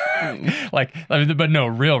horrible. Like, I mean, but no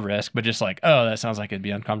real risk, but just like, oh, that sounds like it'd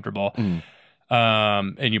be uncomfortable.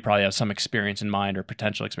 And you probably have some experience in mind or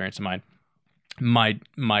potential experience in mind.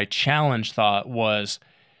 My challenge thought was,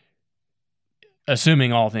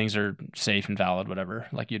 assuming all things are safe and valid, whatever,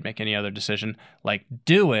 like you'd make any other decision, like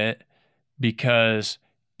do it, because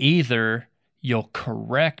either you'll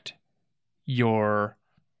correct your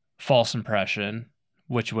false impression,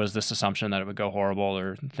 which was this assumption that it would go horrible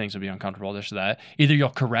or things would be uncomfortable, this or that. Either you'll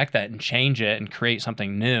correct that and change it and create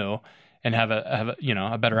something new and have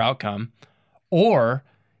a better outcome, or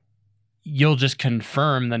you'll just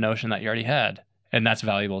confirm the notion that you already had, and that's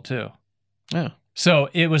valuable too. Yeah. So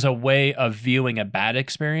it was a way of viewing a bad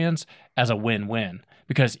experience as a win-win,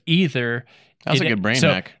 because either That was a good brain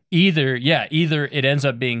hack. Either it ends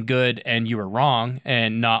up being good and you were wrong,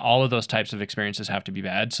 and not all of those types of experiences have to be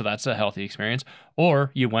bad, so that's a healthy experience,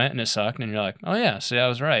 or you went and it sucked and you're like, oh yeah, see, I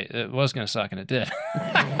was right. It was going to suck and it did.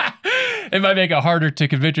 It might make it harder to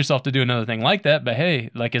convince yourself to do another thing like that, but hey,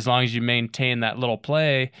 like as long as you maintain that little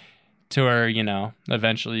play to where,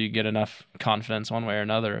 eventually you get enough confidence one way or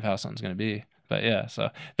another of how something's going to be. But yeah,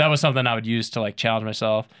 so that was something I would use to like challenge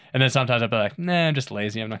myself. And then sometimes I'd be like, nah, I'm just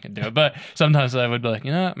lazy. I'm not going to do it. But sometimes I would be like,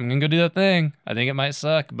 I'm going to go do that thing. I think it might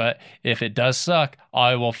suck. But if it does suck,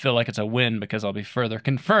 I will feel like it's a win because I'll be further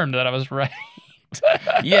confirmed that I was right.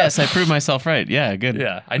 Yes, I proved myself right. Yeah, good.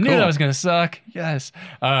 Yeah, I knew that was going to suck. Yes.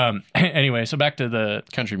 Anyway, so back to the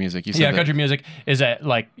country music. You said country music is that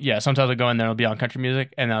like, sometimes I go in there and it'll be on country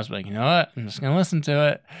music, and I was like, you know what? I'm just going to listen to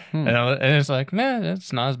it. And it's like, man,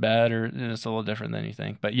 it's not as bad, or it's a little different than you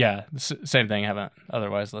think. But yeah, same thing. I haven't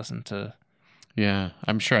otherwise listened to. Yeah,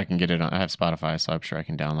 I'm sure I can get it on. I have Spotify, so I'm sure I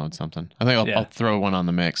can download something. I think I'll throw one on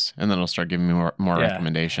the mix, and then it'll start giving me more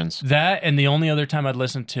recommendations. That, and the only other time I'd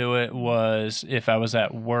listen to it was if I was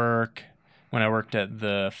at work, when I worked at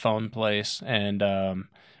the phone place, and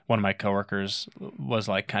one of my coworkers was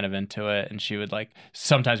like kind of into it, and she would like,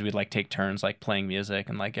 sometimes we'd like take turns like playing music,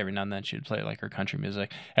 and like every now and then she'd play like her country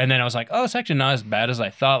music, and then I was like, oh, it's actually not as bad as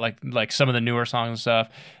I thought, like some of the newer songs and stuff,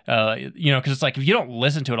 because it's like if you don't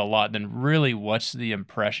listen to it a lot, then really what's the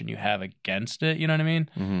impression you have against it, you know what I mean?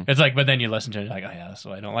 Mm-hmm. It's like, but then you listen to it, you're like, oh yeah, that's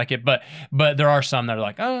why I don't like it, but there are some that are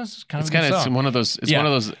like, oh, this is kind of a good song. It's one of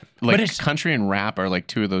those like country and rap are like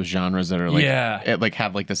two of those genres that are like it like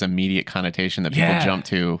have like this immediate connotation that people jump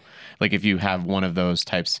to. Like if you have one of those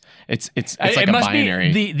types, it's like a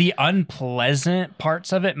binary. The unpleasant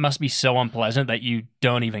parts of it must be so unpleasant that you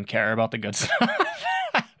don't even care about the good stuff.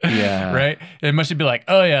 Yeah. Right? It must be like,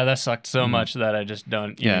 oh yeah, that sucked so much that I just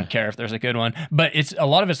don't even care if there's a good one. But it's a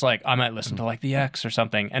lot of it's like I might listen to like The X or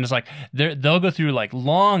something, and it's like they'll go through like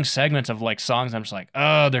long segments of like songs. I'm just like,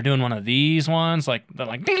 oh, they're doing one of these ones, like they're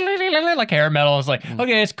like hair metal. It's like,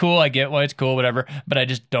 okay, it's cool, I get why it's cool, whatever, but I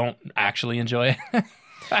just don't actually enjoy it.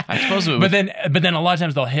 I suppose it but then a lot of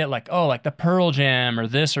times they'll hit like, oh, like the Pearl Jam or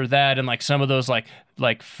this or that, and like some of those like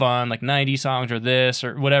fun like 90s songs or this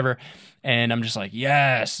or whatever, and I'm just like,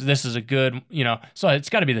 yes, this is a good, so it's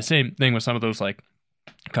got to be the same thing with some of those like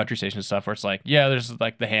country station stuff where it's like, yeah, there's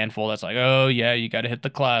like the handful that's like, oh yeah, you got to hit the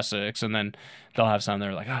classics, and then they'll have some that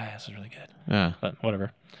are like, oh yeah, this is really good. Yeah, but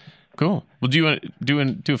whatever. Cool. Well, do you want to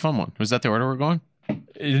do a fun one? Was that the order we're going?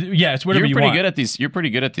 Yeah, it's whatever You're pretty want. good at these. You're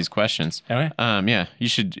pretty good at these questions. Am I? Yeah. You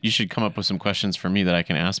should come up with some questions for me that I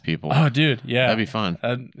can ask people. Oh, dude, yeah, that'd be fun.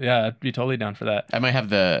 I'd be totally down for that. I might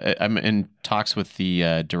have I'm in talks with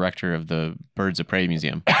the director of the Birds of Prey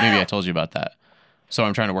Museum. Maybe I told you about that. So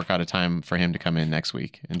I'm trying to work out a time for him to come in next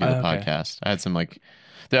week and do the podcast. I had some like.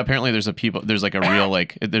 Apparently, there's like a real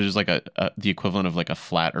like there's like the equivalent of like a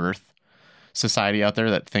flat Earth society out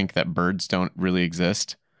there that think that birds don't really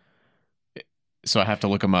exist. So I have to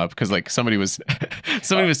look them up because like somebody was I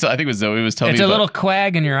think it was Zoe was telling me. It's a little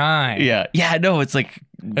quag in your eye. Yeah. No, it's like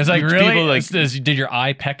really. People like, did your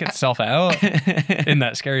eye peck itself out in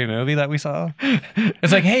that scary movie that we saw?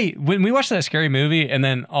 It's like, hey, when we watched that scary movie and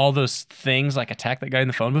then all those things like attacked that guy in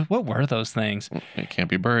the phone booth, what were those things? It can't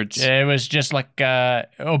be birds. It was just like, but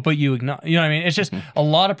you ignore. You know what I mean? It's just a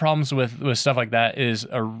lot of problems with stuff like that is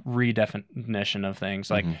a redefinition of things.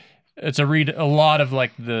 Like it's a lot of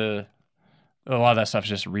that stuff is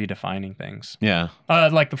just redefining things. Yeah.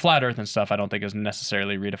 Like the flat earth and stuff, I don't think is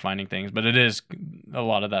necessarily redefining things, but it is a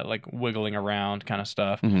lot of that like wiggling around kind of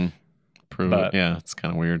stuff. Mm-hmm. prove But- it. Yeah, it's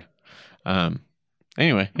kind of weird.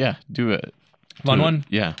 Anyway, yeah, do it. Fun Do it. one?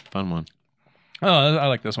 Yeah, fun one. Oh, I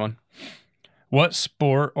like this one. What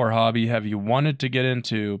sport or hobby have you wanted to get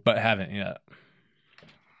into but haven't yet?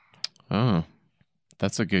 Oh,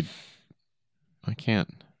 that's a good.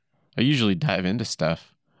 I usually dive into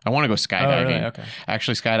stuff. I want to go skydiving. Oh, really? Okay.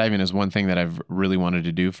 Actually, skydiving is one thing that I've really wanted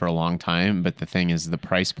to do for a long time. But the thing is, the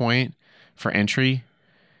price point for entry.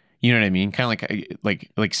 You know what I mean? Kind of like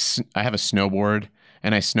I have a snowboard,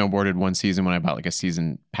 and I snowboarded one season when I bought like a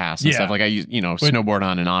season pass and Yeah. stuff. Like I use, snowboard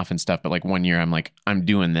on and off and stuff. But like one year, I'm like, I'm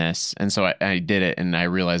doing this, and so I did it, and I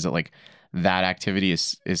realized that like that activity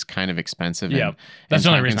is kind of expensive. Yeah. and That's the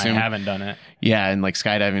only reason time-consuming. I haven't done it. Yeah, and like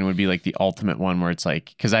skydiving would be like the ultimate one where it's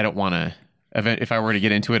like, because I don't want to. If I were to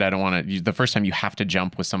get into it, I don't want to. The first time you have to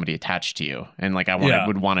jump with somebody attached to you, and like I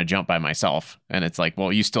would want to jump by myself, and it's like,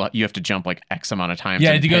 well, you have to jump like X amount of times.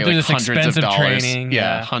 Yeah, and to go pay, through like, this hundreds of expensive dollars. training,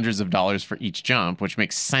 Yeah, yeah. hundreds of dollars for each jump, which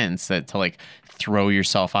makes sense. That to like throw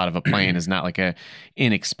yourself out of a plane is not like a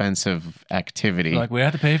inexpensive activity. Like, we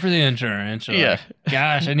have to pay for the insurance. You're Yeah. like,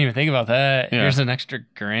 gosh, I didn't even think about that. Yeah. Here's an extra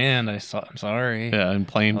 $1,000. I'm sorry. Yeah, and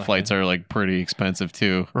plane Okay. flights are like pretty expensive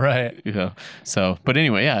too. Right. Yeah. So, but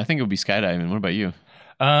anyway, yeah, I think it would be skydiving. What about you?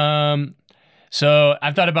 So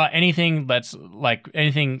I've thought about anything that's like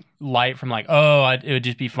anything light from like, it would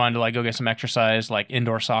just be fun to like go get some exercise. Like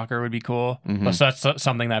indoor soccer would be cool. Mhm. So that's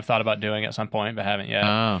something that I've thought about doing at some point, but haven't yet.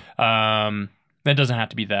 Oh, That doesn't have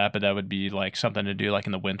to be that, but that would be like something to do like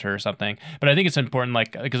in the winter or something. But I think it's important,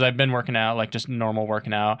 like, because I've been working out, like just normal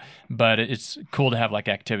working out, but it's cool to have like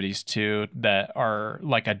activities too that are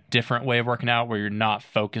like a different way of working out where you're not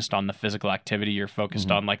focused on the physical activity. You're focused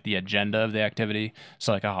on like the agenda of the activity.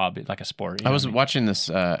 So like a hobby, like a sport. You I know was what I mean? watching this.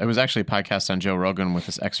 It was actually a podcast on Joe Rogan with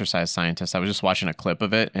this exercise scientist. I was just watching a clip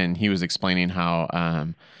of it, and he was explaining how.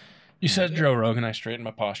 You said Joe Rogan, I straightened my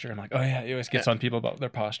posture. I'm like, oh yeah, he always gets on people about their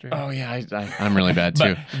posture. Oh yeah, I'm really bad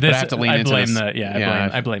too. But I have to lean I into blame this.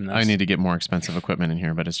 I blame this. I need to get more expensive equipment in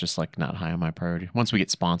here, but it's just like not high on my priority. Once we get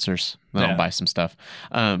sponsors, then Yeah. I'll buy some stuff.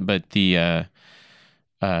 But the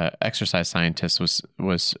exercise scientist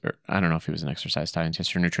was or I don't know if he was an exercise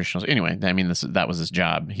scientist or nutritionist. Anyway, I mean that was his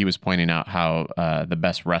job. He was pointing out how the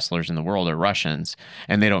best wrestlers in the world are Russians,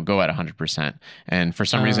 and they don't go at 100%. And for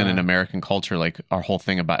some reason in American culture, like our whole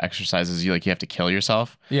thing about exercise is you have to kill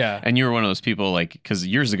yourself. Yeah. And you were one of those people like because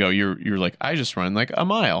years ago you're like I just run like a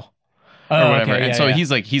mile. Oh, Or whatever, okay, and yeah, so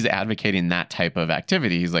yeah. he's advocating that type of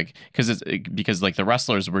activity. He's like, because like the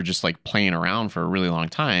wrestlers were just like playing around for a really long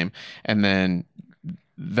time, and then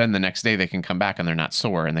the next day they can come back and they're not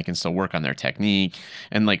sore and they can still work on their technique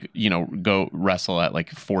and like go wrestle at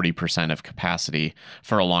like 40% of capacity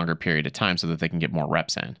for a longer period of time so that they can get more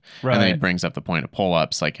reps in. Right. And then he brings up the point of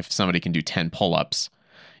pull-ups. Like if somebody can do 10 pull-ups,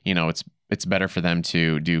 it's better for them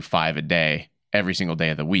to do 5 a day every single day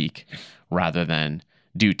of the week rather than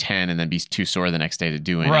do 10 and then be too sore the next day to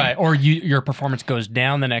do any. Right. Or your performance goes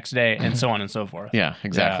down the next day and so on and so forth. Yeah,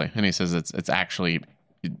 exactly. And he says it's actually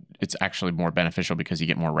more beneficial because you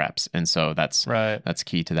get more reps, and so that's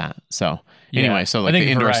key to that. So anyway, Yeah. so I like think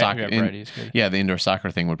the indoor variety- soccer, yeah, variety is good. the indoor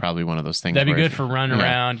soccer thing would probably be one of those things. That'd be where good if- for running yeah.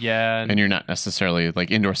 around. Yeah. And you're not necessarily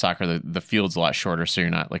like indoor soccer. The field's a lot shorter, so you're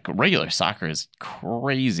not like regular soccer is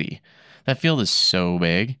crazy. That field is so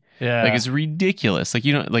big. Yeah. Like it's ridiculous. Like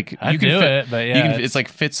like I'd you can do fit, it, but yeah, you can, it's like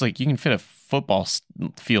fits like you can fit a football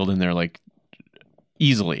field in there like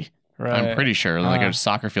easily. right. I'm pretty sure like a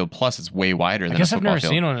soccer field. Plus, it's way wider than I guess a I've football never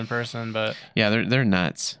field. seen one in person, but Yeah, they're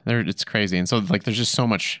nuts. It's crazy, and so like there's just so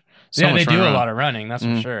much. So yeah, much they do a runaround. lot of running. That's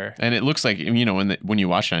for sure. And it looks like when you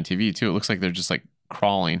watch it on TV too, it looks like they're just like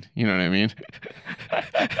crawling. You know what I mean?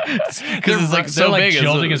 Because it's like so they're like big, it's-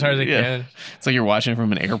 jolting as hard as they yeah. can. It's like you're watching it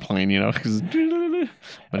from an airplane, 'cause-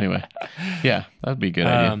 But anyway, yeah, that'd be a good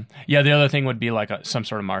idea. Yeah, the other thing would be like some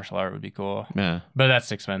sort of martial art would be cool. Yeah, But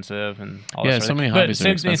that's expensive and all Yeah, that sort so of many thing. But hobbies are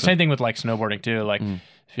expensive. same thing with like snowboarding too. Like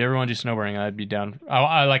if you ever want to do snowboarding, I'd be down.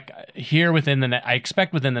 I like here I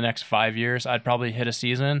expect within the next 5 years, I'd probably hit a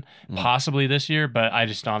season, possibly this year, but I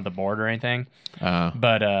just don't have the board or anything.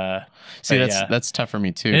 But see, but that's tough for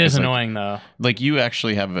me too. it is 'cause, like, annoying though. Like you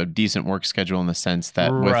actually have a decent work schedule in the sense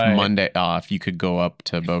that with Right. Monday off, you could go up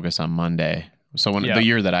to Bogus on Monday. So when Yeah. the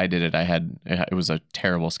year that I did it, it was a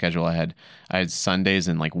terrible schedule. I had Sundays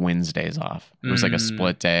and like Wednesdays off. It was like a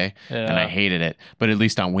split day, and I Yeah. hated it. But at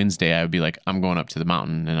least on Wednesday, I would be like, I'm going up to the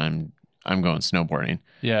mountain, and I'm going snowboarding.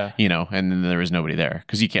 Yeah. You know, and then there was nobody there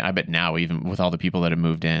because you can't. I bet now, even with all the people that have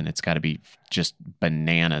moved in, it's got to be just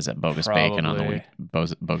bananas at Bogus Bacon on the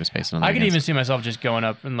Probably. Bogus Bacon on the I could weekends. even see myself just going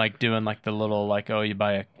up and like doing like the little like, oh, you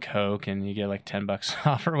buy a Coke and you get like $10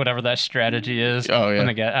 off or whatever that strategy is. Oh, yeah. When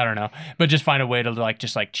they get, I don't know, but just find a way to like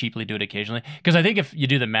just like cheaply do it occasionally. Because I think if you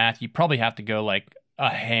do the math, you probably have to go like a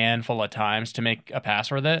handful of times to make a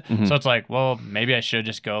pass with it. Mhm. So it's like, well, maybe I should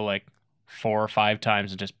just go like 4 or 5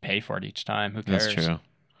 times and just pay for it each time. Who cares? That's true.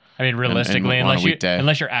 I mean, realistically, on a unless weekday.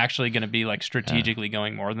 unless you're actually going to be like strategically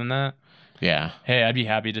going more than that, Yeah. hey, I'd be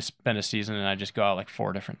happy to spend a season and I just go out like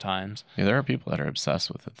 4 different times. Yeah, there are people that are obsessed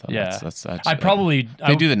with it, though. Yeah. That's I'd probably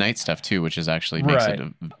They do the night stuff, too, which is actually makes Right. it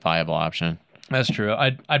a viable option. That's true.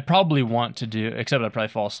 I'd probably want to do, except I'd probably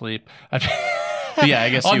fall asleep. But yeah, I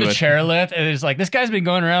guess on you the would. chairlift, and it's like this guy's been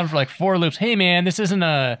going around for like 4 loops. Hey man, this isn't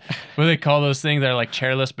a what do they call those things that are like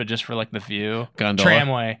chairlifts, but just for like the view. Gondola?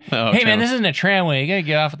 Tramway. Oh, Hey man, tramway. this isn't a tramway. You gotta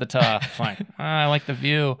get off at the top. It's like I like the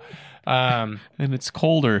view. And it's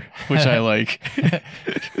colder, which I like.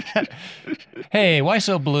 Hey, why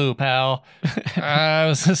so blue, pal? I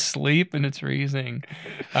was asleep and it's freezing.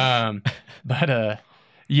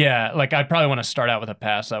 Yeah, like I'd probably want to start out with a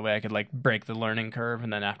pass that way I could like break the learning curve,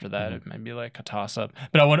 and then after that it might be like a toss up.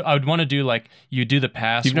 But I would want to do like you do the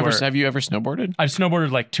pass. Have where- you ever snowboarded? I've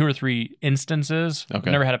snowboarded like 2 or 3 instances. Okay.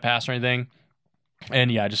 Never had a pass or anything. And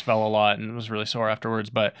yeah, I just fell a lot and was really sore afterwards.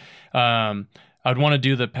 But I'd want to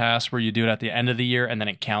do the pass where you do it at the end of the year and then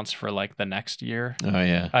it counts for like the next year. Oh,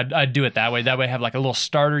 yeah. I'd do it that way. That way I have like a little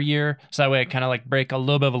starter year. So that way I kind of like break a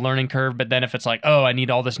little bit of a learning curve. But then if it's like, oh, I need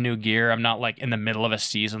all this new gear, I'm not like in the middle of a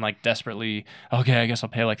season, like desperately, okay, I guess I'll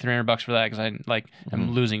pay like $300 for that because I like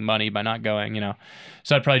am losing money by not going, you know.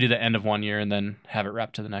 So I'd probably do the end of one year and then have it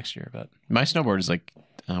wrapped to the next year. But My snowboard is like,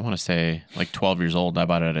 I want to say like 12 years old. I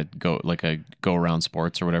bought it at a go around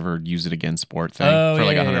sports or whatever, use it again sport thing Oh, for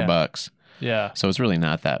like yeah, $100. yeah. So it's really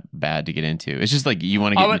not that bad to get into. It's just like you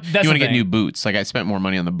want Oh, to that's get the get thing. new boots. Like I spent more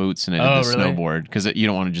money on the boots than I Oh, did the really? snowboard because you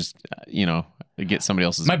don't want to just get somebody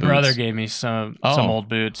else's. My boots. brother gave me some Oh. old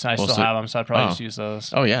boots. I Well, still so- have them, so I'd probably oh. just use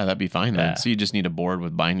those. Oh yeah, that'd be fine then. Yeah. So you just need a board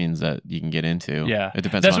with bindings that you can get into. Yeah, it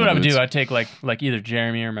depends. That's on what the I would boots. do. I'd take like either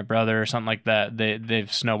Jeremy or my brother or something like that. They've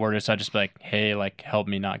snowboarded, so I'd just be like, hey, like help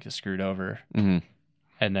me not get screwed over, Mhm.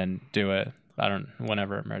 and then do it.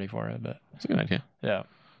 Whenever I'm ready for it. But That's a good idea. yeah,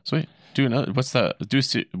 Sweet. Do another. What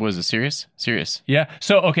is it? Serious? Serious. yeah.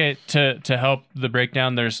 So okay, to help the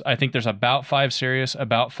breakdown, I think there's about 5 serious,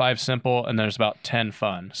 about 5 simple, and there's about 10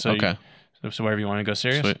 fun. So Okay. so wherever you want to go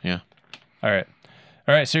serious. Sweet. Yeah. All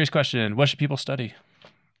right. Serious question. What should people study?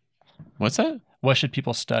 What's that? What should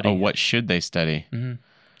people study? Oh, what should they study? Mhm.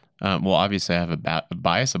 Well, obviously, I have a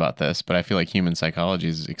bias about this, but I feel like human psychology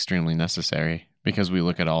is extremely necessary because we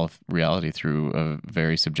look at all of reality through a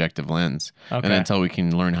very subjective lens. Okay. And until we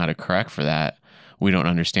can learn how to correct for that, we don't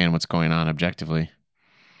understand what's going on objectively.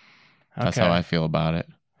 That's Okay. how I feel about it.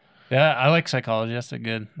 Yeah, I like psychology. That's a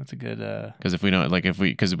good. Because if we don't,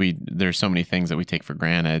 there's so many things that we take for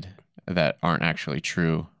granted that aren't actually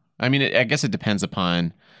true. I mean, I guess it depends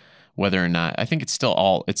upon whether or not. I think it's still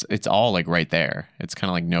all it's all like right there. It's kind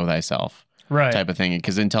of like know thyself right. type of thing.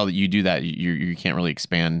 Because until you do that, you can't really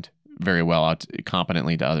expand very well out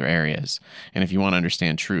competently to other areas. And if you want to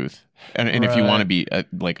understand truth, and if you Right. want to be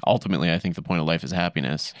like ultimately, I think the point of life is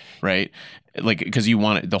happiness, right? Like because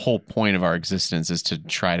the whole point of our existence is to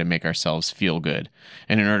try to make ourselves feel good,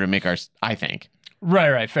 and in order to make I think.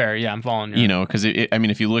 Right. Fair. Yeah, I'm following you. You know, because I mean,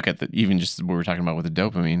 if you look at even just what we were talking about with the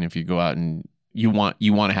dopamine, if you go out and you want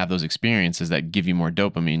to have those experiences that give you more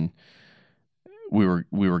dopamine, we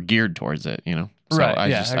were geared towards it, you know. So Right, I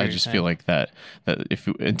yeah, I just hear I what just you're feel like that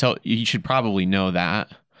until you should probably know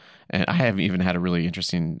that. And I have even had a really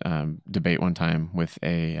interesting debate one time with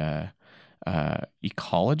a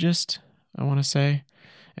ecologist, I want to say,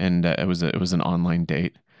 and it was an online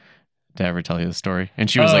date. Did I ever tell you the story? And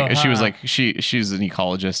she was she's an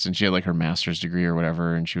ecologist and she had like her master's degree or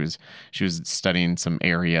whatever, and she was studying some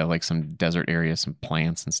area, like some desert area, some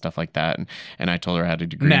plants and stuff like that. And I told her I had a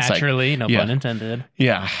degree in Naturally, no yeah. pun intended.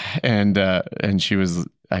 yeah, and I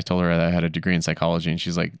told her that I had a degree in psychology, and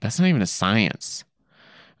she's like, that's not even a science.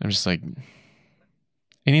 I'm just like,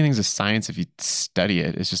 anything's a science if you study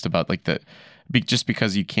it. It's just about like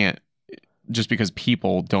just because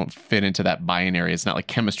people don't fit into that binary. It's not like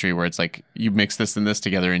chemistry where it's like you mix this and this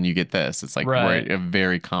together and you get this. It's like Right. we're a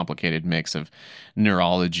very complicated mix of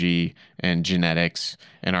neurology and genetics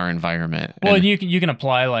and our environment. Well, and, and you can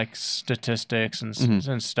apply like statistics and, Mhm.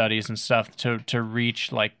 and studies and stuff to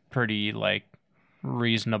reach like pretty like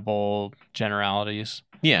reasonable generalities.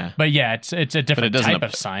 yeah, But yeah, it's a different doesn't type ap-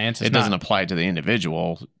 of science. it doesn't apply to the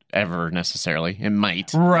individual ever necessarily. It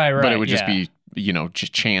might. Right. But it would just be,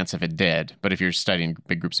 just chance if it did. But if you're studying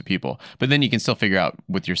big groups of people. But then you can still figure out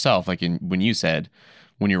with yourself, like when you said,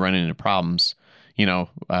 when you're running into problems,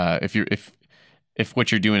 if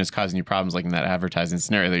what you're doing is causing you problems, like in that advertising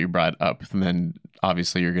scenario that you brought up, then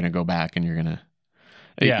obviously you're going to go back and you're going to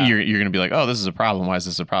be like, oh, this is a problem. Why is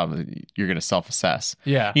this a problem? You're going to self-assess.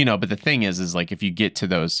 Yeah. But the thing is like if you get to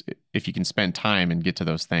those, if you can spend time and get to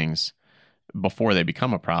those things before they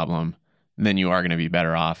become a problem, then you are going to be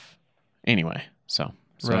better off anyway. So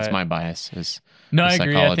that's my bias is I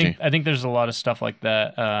psychology. agree. I think there's a lot of stuff like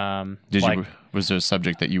that. Was there a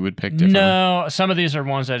subject that you would pick differently? No, some of these are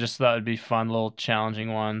ones I just thought would be fun, little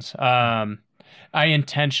challenging ones. I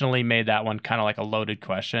intentionally made that one kind of like a loaded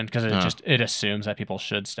question because it assumes that people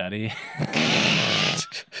should study.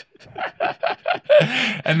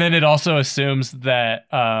 And then it also assumes that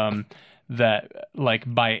that like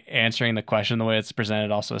by answering the question the way it's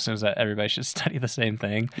presented also assumes that everybody should study the same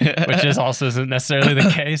thing, which is also isn't necessarily the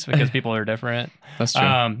case because people are different. That's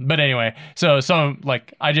true. But anyway, so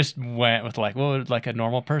like I just went with like, what would like a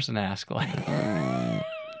normal person ask? Like,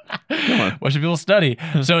 what should people study?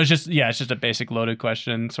 So it's just a basic loaded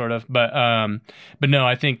question sort of. But no,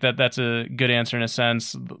 I think that's a good answer in a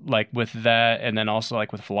sense, like with that, and then also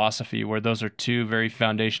like with philosophy, where those are two very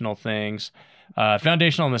foundational things.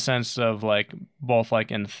 Foundational in the sense of like both like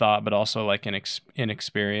in thought, but also like in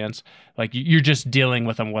experience. Like you're just dealing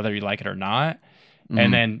with them whether you like it or not,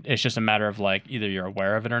 and then it's just a matter of like either you're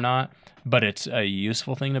aware of it or not. But it's a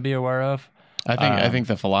useful thing to be aware of. I think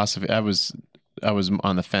the philosophy. I was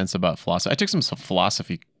on the fence about philosophy. I took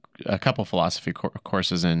a couple philosophy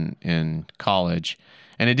courses in college,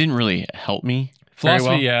 and it didn't really help me.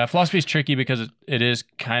 Philosophy, yeah, philosophy is tricky because it is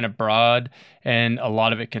kind of broad, and a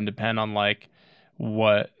lot of it can depend on like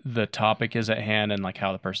what the topic is at hand and like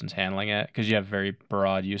how the person's handling it, because you have very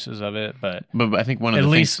broad uses of it. But I think one of at the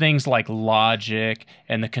least things like logic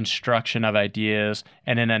and the construction of ideas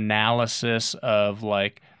and an analysis of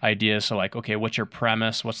like ideas. So like, okay, what's your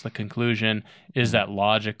premise? What's the conclusion? Is that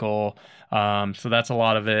logical? So that's a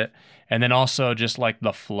lot of it. And then also just like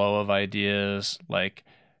the flow of ideas, like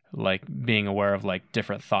being aware of like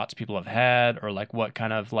different thoughts people have had, or like what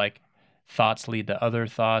kind of like thoughts lead to other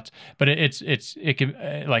thoughts. But it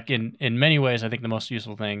can like in many ways, I think the most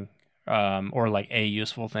useful thing, or like a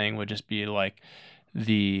useful thing would just be like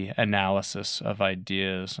the analysis of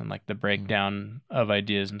ideas and like the breakdown of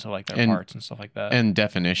ideas into like their parts and stuff like that. And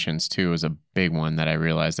definitions too is a big one that I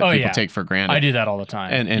realized that people take for granted. I do that all the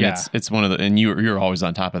time. And it's one of the, and you're always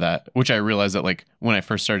on top of that, which I realized that like when I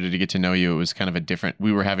first started to get to know you, it was kind of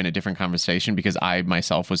we were having a different conversation because I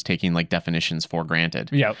myself was taking like definitions for granted.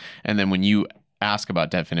 Yeah. And then when you ask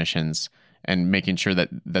about definitions and making sure that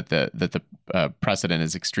the precedent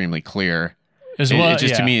is extremely clear,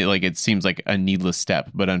 to me, like it seems like a needless step,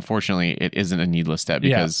 but unfortunately it isn't a needless step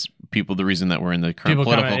because the reason that we're in the current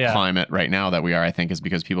political climate right now that we are, I think, is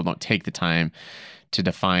because people don't take the time to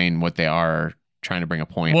define what they are trying to bring a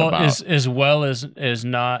point about. as well as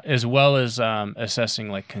assessing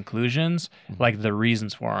like conclusions, like the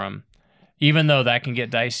reasons for them. Even though that can get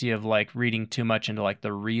dicey of like reading too much into like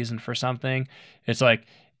the reason for something, it's like,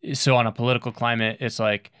 so on a political climate, it's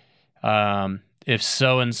like, if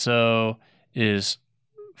so-and-so is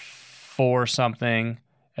for something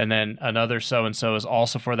and then another so-and-so is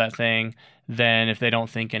also for that thing, then if they don't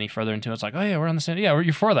think any further into it, it's like, oh yeah, we're on the same,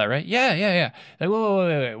 you're for that, right? Yeah. Like,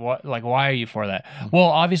 wait. What, like, why are you for that? Well,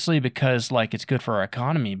 obviously because like it's good for our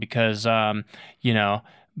economy, because,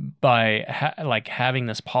 by having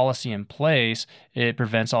this policy in place, it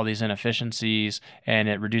prevents all these inefficiencies and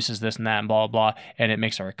it reduces this and that and blah, blah, blah, and it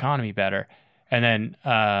makes our economy better. And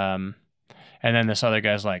then this other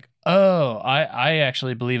guy's like, oh, I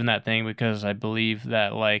actually believe in that thing because I believe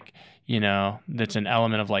that like, that's an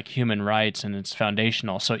element of like human rights and it's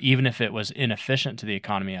foundational. So even if it was inefficient to the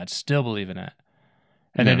economy, I'd still believe in it.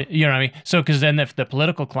 And then, you know what I mean? So, because then if the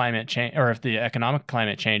political climate change, or if the economic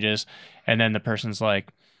climate changes, and then the person's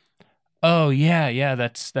like, oh yeah,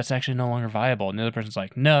 that's actually no longer viable. And the other person's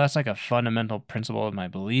like, no, that's like a fundamental principle of my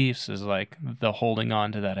beliefs, is like the holding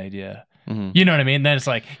on to that idea. Mm-hmm. You know what I mean? Then it's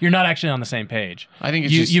like you're not actually on the same page. I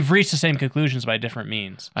think you've reached the same conclusions by different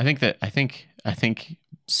means. I think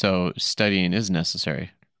so. Studying is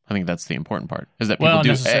necessary. I think that's the important part. Is that people do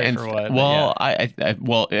necessary for what? Well,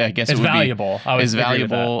 yeah. I guess it's valuable. It's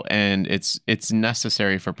valuable, and it's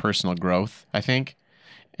necessary for personal growth, I think.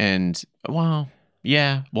 And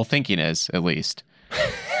thinking is, at least.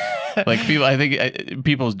 Like people, I think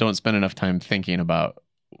people don't spend enough time thinking about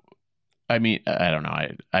I mean, I don't know.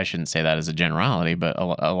 I shouldn't say that as a generality, but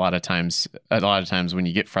a lot of times when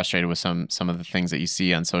you get frustrated with some of the things that you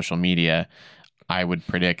see on social media, I would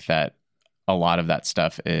predict that a lot of that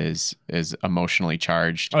stuff is emotionally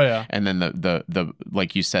charged. Oh yeah. And then the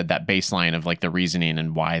like you said, that baseline of like the reasoning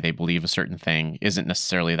and why they believe a certain thing isn't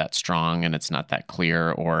necessarily that strong, and it's not that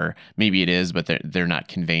clear, or maybe it is, but they're not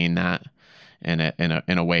conveying that in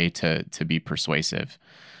a way to be persuasive.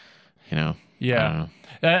 You know. Yeah.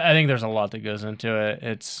 I think there's a lot that goes into it.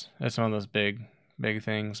 It's one of those big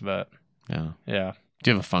things, but yeah. Yeah.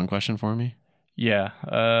 Do you have a fun question for me?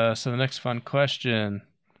 Yeah. So the next fun question.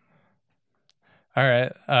 All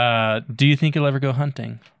right. Do you think you'll ever go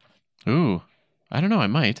hunting? Ooh, I don't know. I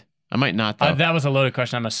might not though. That was a loaded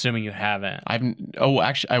question. I'm assuming you haven't.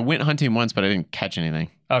 Actually, I went hunting once, but I didn't catch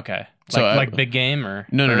anything. Okay. So like big game or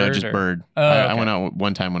no, just bird. Oh, I went out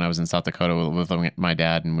one time when I was in South Dakota with my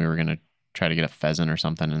dad, and we were gonna try to get a pheasant or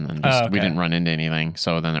something, and then we didn't run into anything,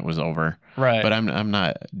 so then it was over. Right. But I'm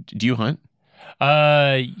not. Do you hunt?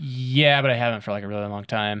 Yeah, but I haven't for like a really long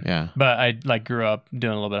time. Yeah. But I like grew up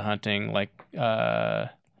doing a little bit of hunting. Like, I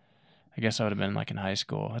guess I would have been like in high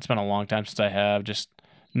school. It's been a long time since I have, just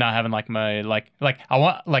not having like my like I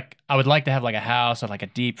would like to have like a house with like a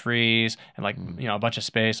deep freeze and like a bunch of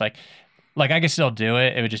space. Like I could still do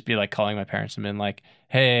it. It would just be like calling my parents and being like,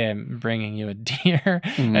 "Hey, I'm bringing you a deer,"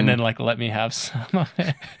 and then like let me have some of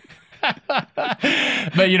it.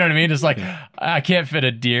 But you know what I mean? It's like I can't fit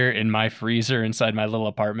a deer in my freezer inside my little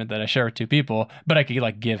apartment that I share with two people, but I could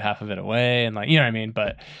like give half of it away and like, you know what I mean?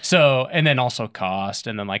 But so, and then also cost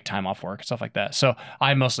and then like time off work and stuff like that. So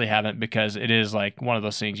I mostly haven't, because it is like one of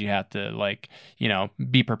those things you have to like,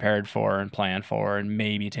 be prepared for and plan for, and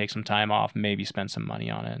maybe take some time off, maybe spend some money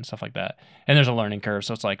on it and stuff like that. And there's a learning curve.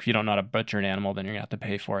 So it's like, if you don't know how to butcher an animal, then you're gonna have to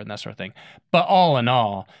pay for it and that sort of thing. But all in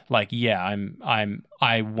all, like, yeah,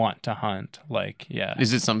 I want to hunt. Like, yeah.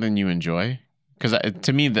 Is it something you enjoy? Because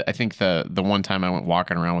to me, I think the one time I went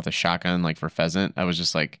walking around with a shotgun, like for pheasant, I was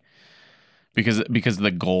just like, because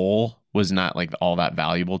the goal was not like all that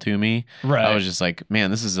valuable to me. Right. I was just like,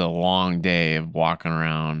 man, this is a long day of walking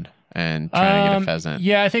around and trying to get a pheasant.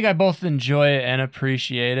 Yeah, I think I both enjoy it and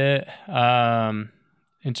appreciate it.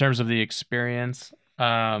 In terms of the experience.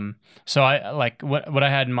 So I like what I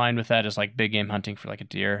had in mind with that is like big game hunting for like a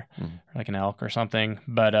deer or like an elk or something.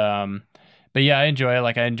 But yeah, I enjoy it.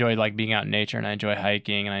 Like I enjoy like being out in nature, and I enjoy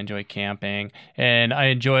hiking, and I enjoy camping, and I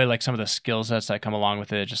enjoy like some of the skill sets that come along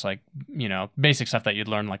with it. Just like, basic stuff that you'd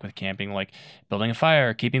learn like with camping, like building a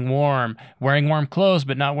fire, keeping warm, wearing warm clothes,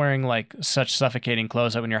 but not wearing like such suffocating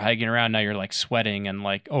clothes that when you're hiking around, now you're like sweating and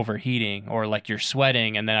like overheating, or like you're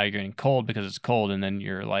sweating and then now you're getting cold because it's cold, and then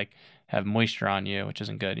you're like have moisture on you, which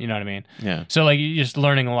isn't good. You know what I mean? Yeah. So like you're just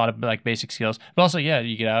learning a lot of like basic skills, but also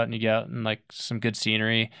you get out and like some good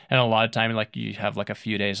scenery, and a lot of time like you have like a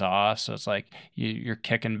few days off, so it's like you're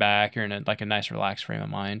kicking back, you're in a nice relaxed frame of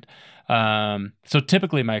mind. So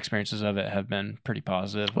typically my experiences of it have been pretty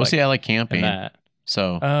positive. Well, see, I like camping.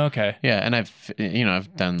 So okay. Yeah, and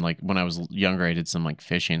I've done like when I was younger, I did some like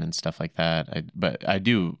fishing and stuff like that. But I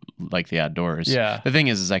do like the outdoors. Yeah. The thing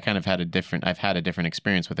is I kind of had a different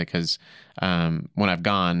experience with it, because when I've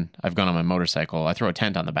gone on my motorcycle, I throw a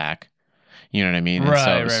tent on the back. You know what I mean?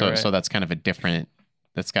 Right, And right. So that's kind of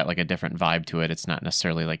that's got like a different vibe to it. It's not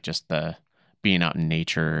necessarily like just the being out in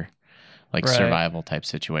nature, like survival type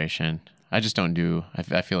situation. I just don't do.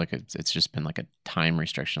 I feel like it's just been like a time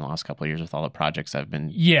restriction the last couple of years with all the projects I've been.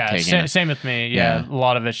 Yeah, taking. Same with me. Yeah, a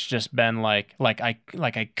lot of it's just been like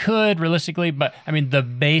I could realistically, but I mean the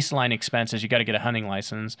baseline expense is you got to get a hunting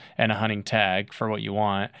license and a hunting tag for what you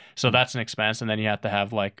want. So that's an expense, and then you have to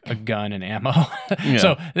have like a gun and ammo. Yeah.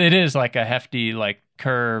 So it is like a hefty like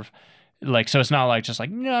curve. Like, so it's not like just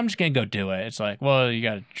like, no, I'm just gonna go do it. It's like, well, you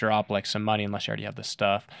got to drop like some money unless you already have the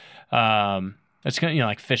stuff. It's kind of,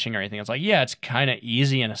 like fishing or anything. It's like, yeah, it's kind of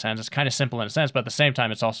easy in a sense. It's kind of simple in a sense, but at the same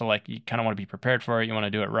time, it's also like you kind of want to be prepared for it. You want to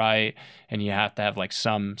do it right, and you have to have like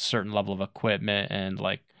some certain level of equipment and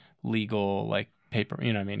like legal like paper.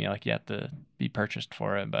 You know what I mean? You have to be purchased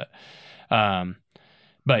for it. But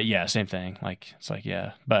yeah, same thing. Like it's like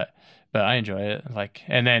but I enjoy it. Like,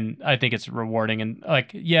 and then I think it's rewarding, and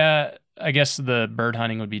like I guess the bird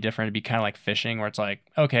hunting would be different. It'd be kind of like fishing, where it's like,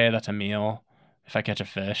 okay, that's a meal if I catch a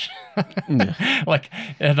fish. Like,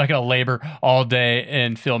 I'm not gonna labor all day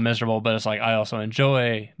and feel miserable, but it's like I also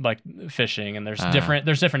enjoy like fishing, and there's different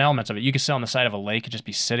elements of it. You could sit on the side of a lake and just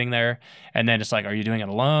be sitting there, and then it's like, are you doing it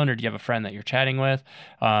alone, or do you have a friend that you're chatting with?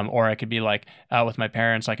 Or I could be like out with my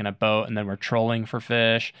parents, like in a boat, and then we're trolling for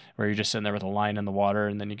fish, where you're just sitting there with a line in the water,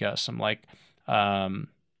 and then you got some like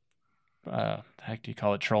heck do you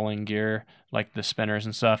call it, trolling gear, like the spinners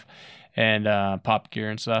and stuff, and pop gear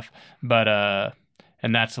and stuff. But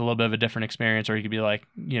and that's a little bit of a different experience. Or you could be like,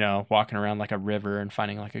 walking around like a river and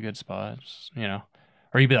finding like a good spot,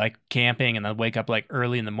 Or you'd be like camping and then wake up like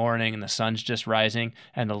early in the morning and the sun's just rising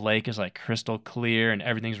and the lake is like crystal clear and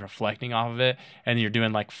everything's reflecting off of it. And you're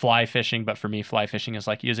doing like fly fishing. But for me, fly fishing is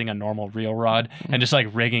like using a normal reel rod and just like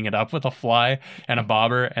rigging it up with a fly and a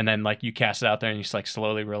bobber. And then like you cast it out there and you just like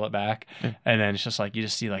slowly reel it back. And then it's just like you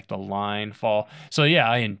just see like the line fall. So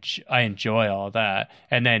yeah, I enjoy all of that.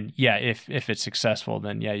 And then, yeah, if it's successful,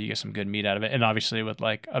 then yeah, you get some good meat out of it. And obviously with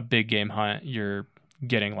like a big game hunt, you're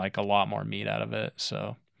getting like a lot more meat out of it,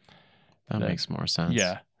 so that makes more sense.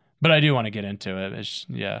 Yeah, but I do want to get into it. It's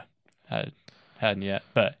I hadn't yet,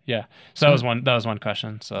 but yeah. So that was one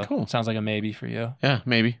question. So cool. Sounds like a maybe for you. Yeah,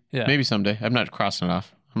 maybe. Yeah, maybe someday. I'm not crossing it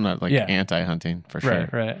off. I'm not like anti-hunting for sure.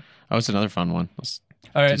 Right. Oh, it's another fun one.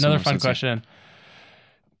 All right, another fun question.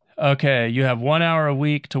 Okay, you have 1 hour a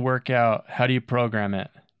week to work out. How do you program it?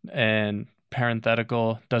 And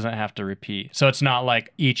parenthetical, doesn't have to repeat. So it's not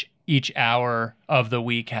like each hour of the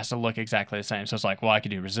week has to look exactly the same. So it's like, well, I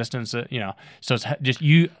could do resistance, So it's just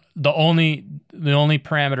the only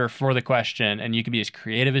parameter for the question, and you can be as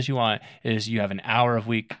creative as you want, is you have an hour a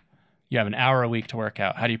week to work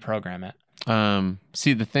out. How do you program it?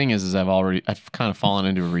 See, the thing is I've kind of fallen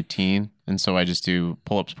into a routine, and so I just do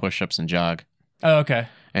pull-ups, push-ups, and jog. Oh, okay.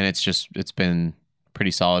 And it's been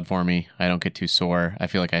pretty solid for me. I don't get too sore. I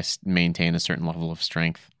feel like I maintain a certain level of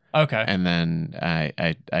strength. Okay. And then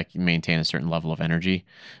I maintain a certain level of energy.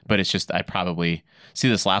 But it's just, I probably, see,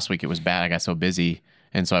 this last week, it was bad. I got so busy.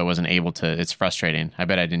 And so I wasn't able to, it's frustrating. I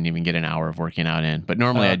bet I didn't even get an hour of working out in. But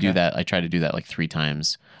normally I do that. I try to do that like 3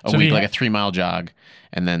 times a week, like a 3-mile jog,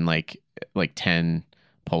 and then like 10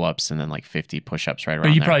 pull-ups and then like 50 push-ups right around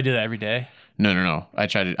But you there. probably do that every day? No. I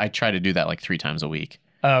try to do that like 3 times a week.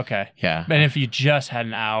 Oh, okay. Yeah. And if you just had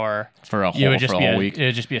an hour for a whole week, it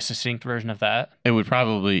would just be a succinct version of that. It would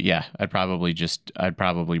probably, yeah. I'd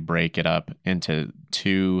probably break it up into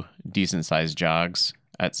 2 decent sized jogs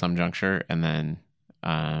at some juncture, and then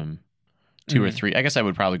 2 or 3. I guess I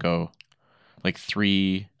would probably go like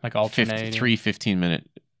 3, like alternating 3 15-minute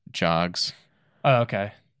jogs. Oh,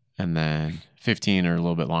 okay. And then 15 or a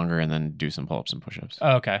little bit longer, and then do some pull-ups and push-ups.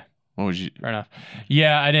 Oh, okay. What would you? Fair enough.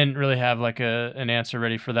 Yeah, I didn't really have like an answer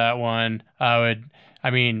ready for that one.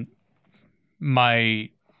 My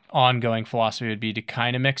ongoing philosophy would be to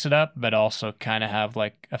kind of mix it up, but also kind of have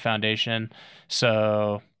like a foundation.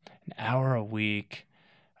 So an hour a week.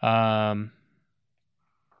 Yeah,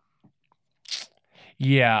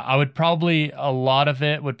 I would probably, a lot of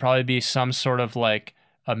it would probably be some sort of like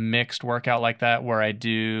a mixed workout like that, where I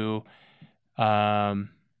do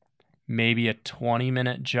maybe a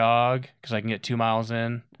 20-minute jog, because I can get 2 miles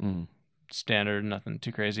in. Standard, nothing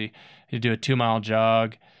too crazy. You do a 2-mile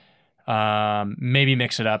jog, maybe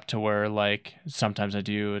mix it up to where like sometimes I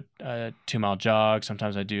do a 2-mile jog,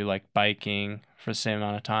 sometimes I do like biking for the same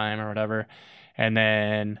amount of time or whatever, and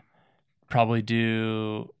then probably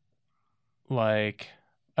do like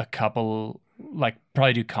a couple, like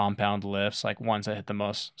probably do compound lifts, like ones that hit the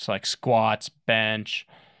most. So like squats, bench,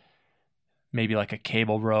 maybe like a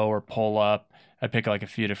cable row or pull up. I pick like a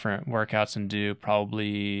few different workouts and do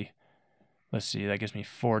probably, let's see, that gives me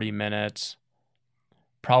 40 minutes.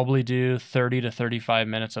 Probably do 30 to 35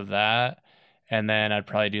 minutes of that. And then I'd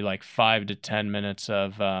probably do like 5 to 10 minutes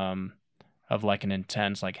of like an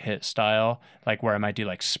intense like HIIT style, like where I might do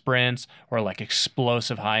like sprints or like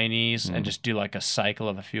explosive high knees and just do like a cycle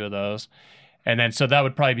of a few of those. And then, so that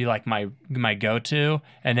would probably be like my go-to.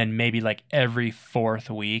 And then maybe like every 4th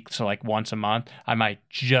week, so like once a month, I might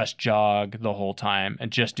just jog the whole time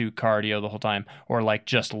and just do cardio the whole time, or like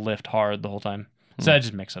just lift hard the whole time. So I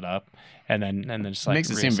just mix it up, and then just like it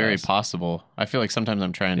makes it seem very possible. I feel like sometimes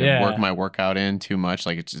I'm trying to work my workout in too much,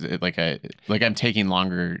 like it's just, like I'm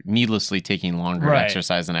needlessly taking longer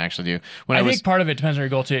exercise than I actually do. I think part of it depends on your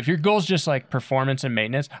goal too. If your goal is just like performance and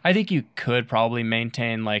maintenance, I think you could probably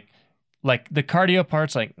maintain like the cardio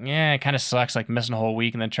part's like, yeah, it kind of sucks, like missing a whole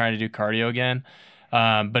week and then trying to do cardio again.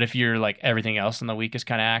 But if you're like everything else in the week is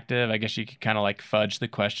kind of active, I guess you could kind of like fudge the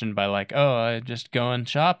question by like, oh, I'm just going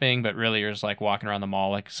shopping, but really you're just like walking around the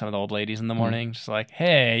mall like some of the old ladies in the morning, just like,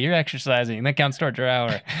 hey, you're exercising, that counts towards your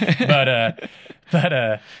hour.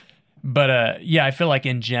 But yeah, I feel like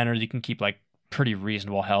in general you can keep like pretty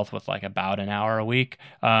reasonable health with like about an hour a week.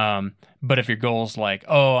 But if your goal's like,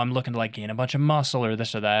 oh, I'm looking to like gain a bunch of muscle or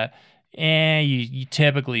this or that, you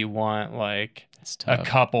typically want like a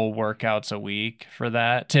couple workouts a week for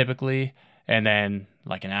that typically. And then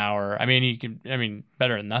like an hour. I mean,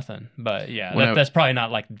 better than nothing. But yeah, When that's probably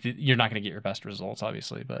not like you're not going to get your best results,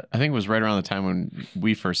 obviously. But I think it was right around the time when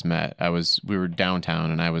we first met. We were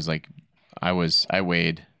downtown, and I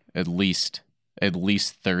weighed at least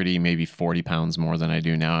 30, maybe 40 pounds more than I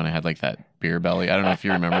do now, and I had like that beer belly. I don't know if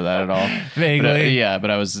you remember that at all. Vaguely. But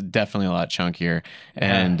I was definitely a lot chunkier,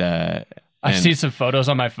 and I've seen some photos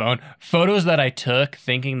on my phone. Photos that I took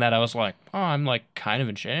thinking that I was like, oh, I'm like kind of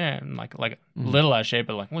in shape, I'm like little out of shape,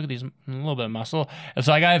 but like look at these, a little bit of muscle. And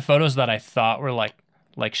so like I have photos that I thought were like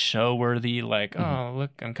show worthy, like oh look,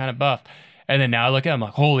 I'm kind of buff. And then now I look at it, I'm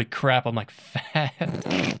like, holy crap, I'm like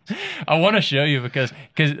fat. I want to show you because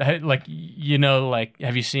like like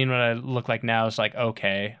have you seen what I look like now? It's like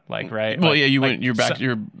okay, like right. Well, like, yeah, you're back.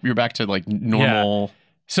 So, you're back to like normal.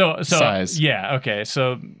 So size. Yeah, okay.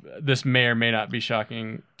 So this may or may not be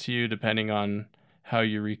shocking to you depending on how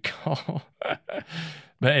you recall.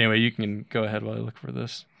 But anyway, you can go ahead while I look for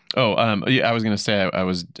this. Oh, yeah, I was gonna say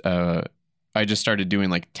I just started doing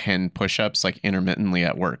like 10 push-ups like intermittently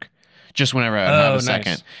at work, just whenever I would have a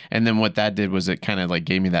second. And then what that did was it kind of like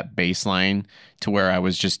gave me that baseline to where I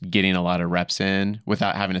was just getting a lot of reps in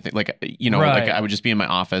without having to think, like, like I would just be in my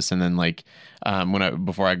office and then like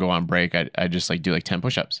before I go on break, I just like do like 10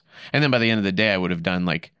 push-ups. And then by the end of the day, I would have done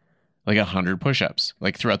like 100 push-ups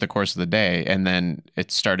like throughout the course of the day. And then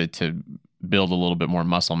it started to build a little bit more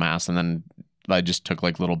muscle mass. And then I just took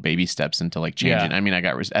like little baby steps into like changing. Yeah. I mean, I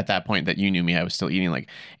got at that point that you knew me, I was still eating like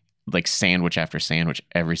sandwich after sandwich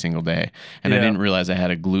every single day, and I didn't realize I had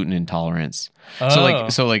a gluten intolerance. Oh.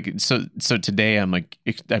 So today I'm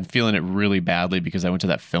feeling it really badly because I went to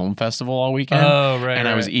that film festival all weekend. Oh, right. And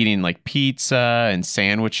I was eating like pizza and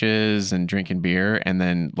sandwiches and drinking beer, and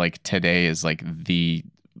then like today is like the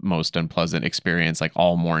most unpleasant experience like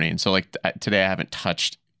all morning. So like today I haven't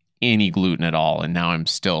touched any gluten at all, and now I'm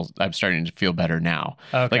starting to feel better now.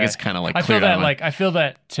 Okay. Like it's kind of like I feel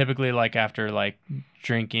that typically like after like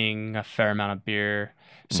drinking a fair amount of beer.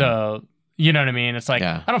 So you know what I mean? It's like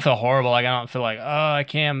I don't feel horrible. Like I don't feel like I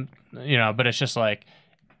can't, but it's just like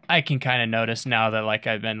I can kind of notice now that like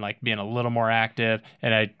I've been like being a little more active,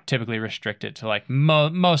 and I typically restrict it to like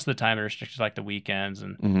most of the time I restrict it to like the weekends,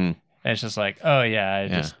 and it's just like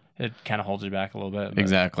it kind of holds you back a little bit. But.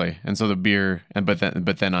 Exactly. And so the beer, but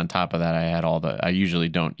then on top of that, I had I usually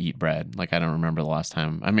don't eat bread. Like I don't remember the last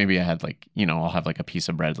time. Maybe I had like, I'll have like a piece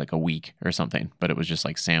of bread like a week or something, but it was just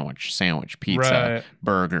like sandwich, pizza,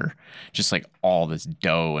 burger, just like all this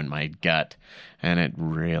dough in my gut. And it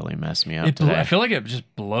really messed me up today. I feel like it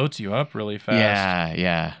just bloats you up really fast.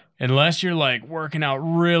 Yeah. Unless you're like working out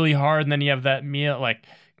really hard and then you have that meal, like,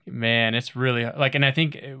 man, it's really like, and I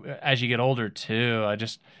think as you get older too,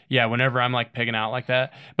 whenever I'm like pigging out like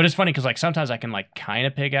that, but it's funny because like sometimes I can like kind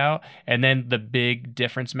of pig out, and then the big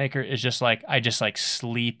difference maker is just like I just like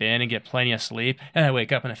sleep in and get plenty of sleep, and I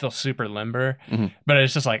wake up and I feel super limber, but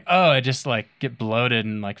it's just like I just like get bloated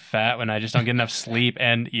and like fat when I just don't get enough sleep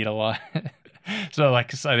and eat a lot. So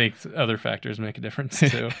like I think other factors make a difference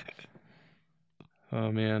too.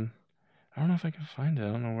 Oh man, I don't know if I can find it.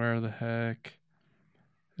 I don't know where the heck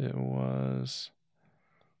it was.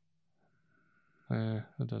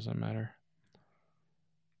 It doesn't matter.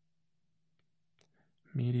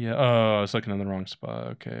 Media. Oh, I was looking in the wrong spot.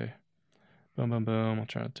 Okay. Boom. I'll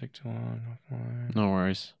try to take too long. No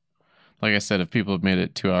worries. Like I said, if people have made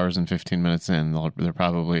it 2 hours and 15 minutes in, they're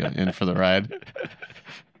probably in for the ride.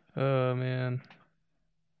 Oh, man.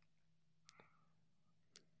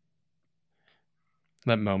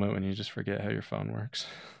 That moment when you just forget how your phone works.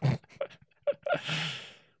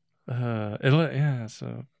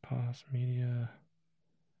 So pause media.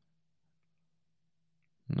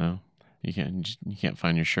 No, you can't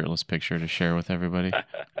find your shirtless picture to share with everybody.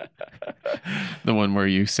 The one where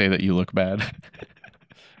you say that you look bad.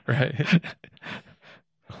 Right.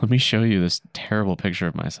 Let me show you this terrible picture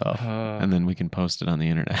of myself, and then we can post it on the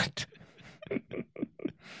internet. It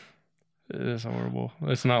is horrible.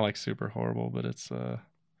 It's not like super horrible, but it's I'm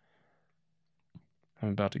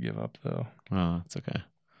about to give up though. Oh, it's okay.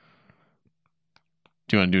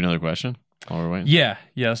 Do you want to do another question while we're waiting? Yeah,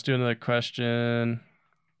 let's do another question.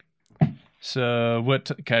 So what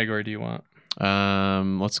category do you want?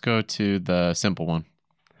 Let's go to the simple one.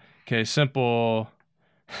 Okay, simple.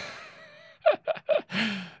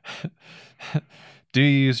 Do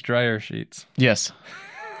you use dryer sheets? Yes.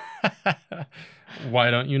 Why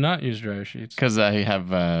don't you not use dryer sheets? Because I have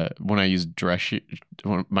when I use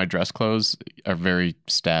my dress clothes are very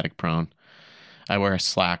static prone. I wear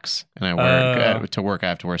slacks, and I wear to work. I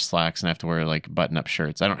have to wear slacks, and I have to wear like button-up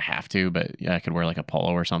shirts. I don't have to, but yeah, I could wear like a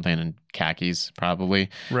polo or something, and khakis probably.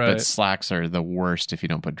 Right. But slacks are the worst if you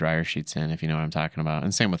don't put dryer sheets in. If you know what I'm talking about,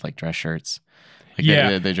 and same with like dress shirts. Like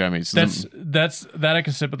Yeah. they drive me. That's that I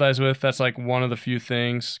can sympathize with. That's like one of the few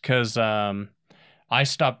things because I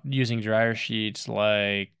stopped using dryer sheets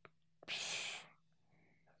like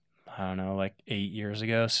I don't know, like 8 years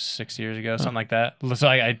ago, 6 years ago, something like that. So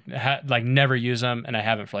I had like never use them, and I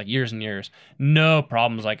haven't for like years and years. No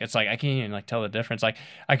problems. Like it's like I can't even like tell the difference. Like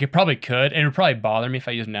I could, and it would probably bother me if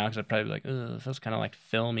I use them now because I'd probably be like, ugh, it feels kind of like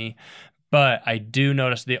filmy. But I do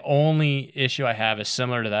notice the only issue I have is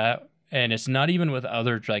similar to that, and it's not even with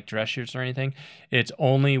other like dress shirts or anything. It's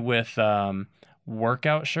only with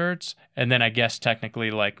workout shirts, and then I guess technically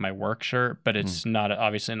like my work shirt, but it's not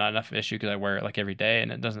obviously not enough issue because I wear it like every day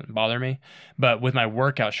and it doesn't bother me. But with my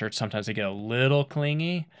workout shirts, sometimes they get a little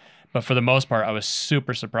clingy. But for the most part, I was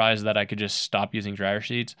super surprised that I could just stop using dryer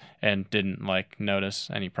sheets and didn't like notice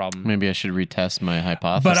any problem. Maybe I should retest my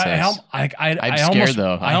hypothesis. But I'm scared almost,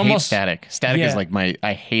 though. I hate static. Static Yeah. is like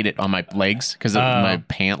I hate it on my legs because my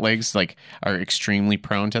pant legs like are extremely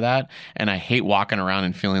prone to that, and I hate walking around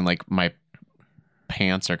and feeling like my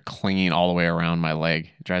pants are clinging all the way around my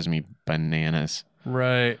leg. It drives me bananas.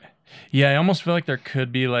 Right. Yeah, I almost feel like there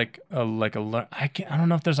could be I don't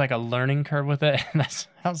know if there's like a learning curve with it. That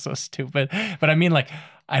sounds so stupid. But I mean, like,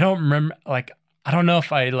 I don't remember, like, I don't know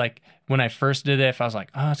if I like when I first did it, if I was like,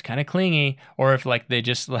 oh, it's kind of clingy, or if like they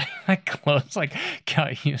just like my clothes like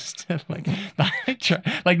got used to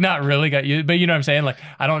like not really got used, but you know what I'm saying? Like,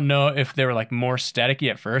 I don't know if they were like more staticky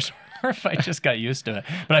at first. Or if I just got used to it,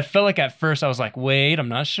 but I felt like at first I was like, "Wait, I'm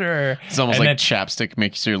not sure." It's almost like chapstick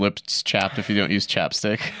makes your lips chapped if you don't use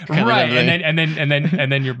chapstick, right?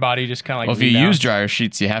 And then your body just kind of like. Well, if you use dryer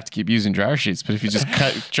sheets, you have to keep using dryer sheets. But if you just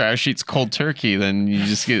cut dryer sheets cold turkey, then you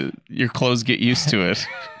just your clothes get used to it.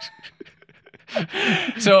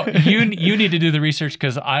 So you need to do the research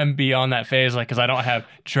because I'm beyond that phase, like because I don't have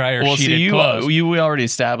dryer sheeted clothes. We already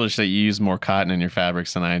established that you use more cotton in your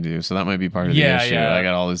fabrics than I do, so that might be part of the issue. Yeah. I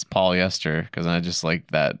got all this polyester because I just like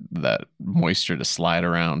that moisture to slide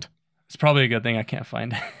around. It's probably a good thing I can't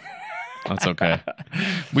find it. That's okay.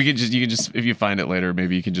 You can just if you find it later,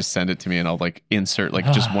 maybe you can just send it to me and I'll like insert like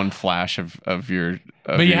just one flash of your.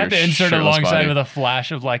 But you have to insert it alongside body. with a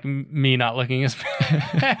flash of like me not looking as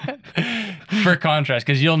bad for contrast,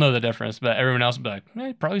 because you'll know the difference, but everyone else will be like,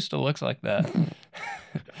 it probably still looks like that.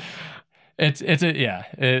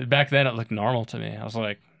 Back then it looked normal to me. I was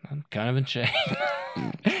like, I'm kind of in shape,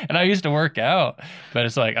 and I used to work out, but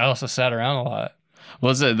it's like I also sat around a lot.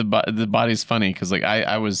 Well, the body's funny because like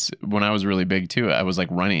I was when I was really big too. I was like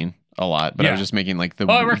running a lot, but I was just making like the.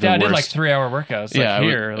 Oh, I worked out. Worst. I did like 3-hour workouts. Yeah,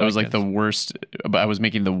 like it was like the worst. But I was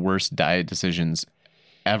making the worst diet decisions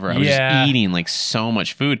ever. I was just eating like so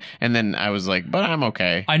much food, and then I was like, but I'm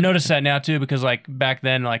okay. I noticed that now too because like back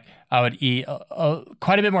then, like I would eat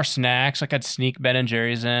quite a bit more snacks. Like I'd sneak Ben and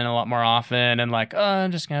Jerry's in a lot more often, and like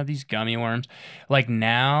I'm just gonna have these gummy worms. Like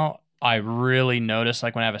now. I really notice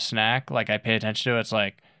like when I have a snack, like I pay attention to it. It's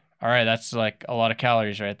like, all right, that's like a lot of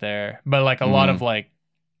calories right there. But like a lot of like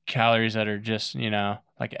calories that are just,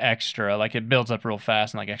 like extra, like it builds up real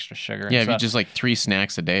fast and like extra sugar. Yeah, if you just like 3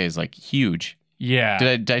 snacks a day is like huge. Yeah.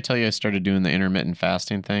 Did I tell you I started doing the intermittent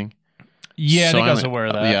fasting thing? Yeah, I think I was aware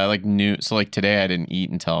of that. Yeah, like so like today I didn't eat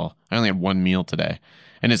until I only had 1 meal today.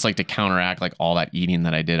 And it's like to counteract like all that eating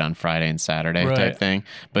that I did on Friday and Saturday type thing.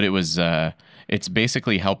 But it was it's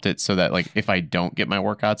basically helped it so that like if I don't get my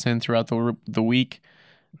workouts in throughout the week,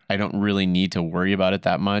 I don't really need to worry about it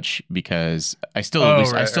that much because I still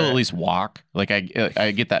at least walk. Like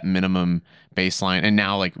I get that minimum baseline, and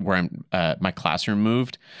now like where I'm my classroom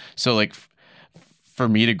moved, so like for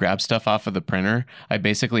me to grab stuff off of the printer, I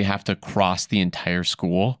basically have to cross the entire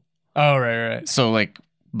school. Oh right. So like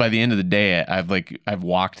by the end of the day, I've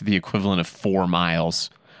walked the equivalent of 4 miles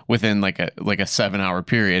within like a 7-hour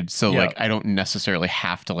period. So like I don't necessarily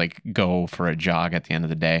have to like go for a jog at the end of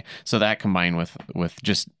the day. So that combined with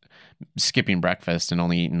just skipping breakfast and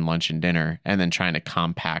only eating lunch and dinner, and then trying to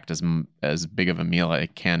compact as big of a meal I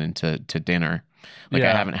can into dinner. Like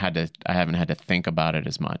I haven't had to think about it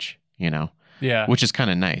as much, Yeah. Which is kind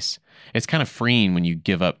of nice. It's kind of freeing when you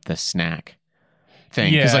give up the snack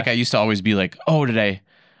thing. Because like I used to always be like, oh,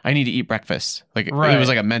 I need to eat breakfast. Like it Right. was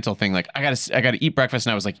like a mental thing. Like I gotta eat breakfast,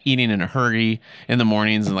 and I was like eating in a hurry in the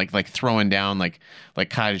mornings, and like throwing down like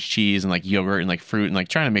cottage cheese and like yogurt and like fruit and like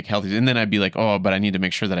trying to make healthy. And then I'd be like, oh, but I need to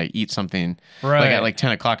make sure that I eat something like Right. at like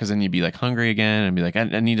 10 o'clock, because then you'd be like hungry again and be like, I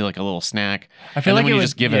need like a little snack. I feel and then like when it you was-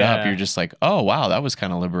 just give it up, yeah. you're just like, oh wow, that was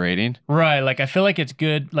kind of liberating. Right. Like I feel like it's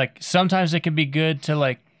good. Like sometimes it can be good to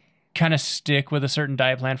like kind of stick with a certain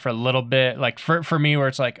diet plan for a little bit. Like for me, where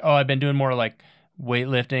it's like, oh, I've been doing more like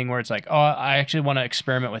weightlifting, where it's like, oh, I actually want to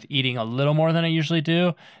experiment with eating a little more than I usually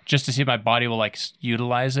do, just to see if my body will like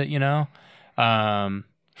utilize it, you know,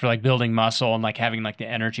 for like building muscle and like having like the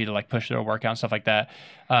energy to like push through a workout and stuff like that.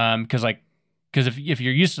 Because if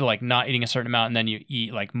you're used to like not eating a certain amount and then you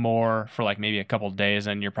eat like more for like maybe a couple of days,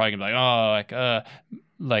 then you're probably gonna be like, oh,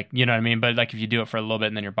 like you know what I mean. But like if you do it for a little bit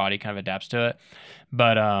and then your body kind of adapts to it.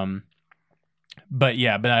 But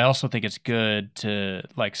yeah, but I also think it's good to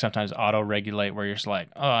like sometimes auto regulate where you're just like,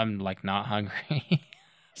 oh, I'm like not hungry,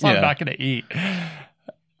 so Yeah. I'm not gonna eat.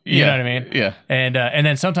 You know what I mean? Yeah. And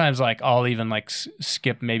then sometimes like I'll even like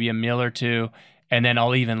skip maybe a meal or two, and then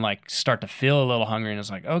I'll even like start to feel a little hungry, and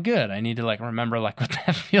it's like, oh, good, I need to like remember like what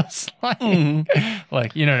that feels like,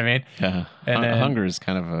 like you know what I mean? Yeah. And then- Hunger is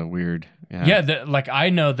kind of a weird. Yeah, like I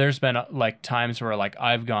know there's been like times where like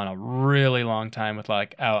I've gone a really long time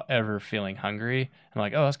without ever feeling hungry. I'm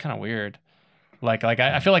like, oh, that's kind of weird. Like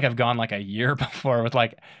I feel like I've gone like a year before with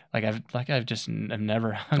I've just I'm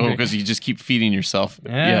never hungry. Oh, because you just keep feeding yourself.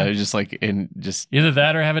 Yeah. Yeah. Just like Either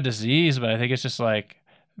that or have a disease, but I think it's just like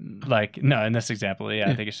no, in this example, yeah,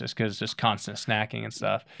 I think it's just because it's just constant snacking and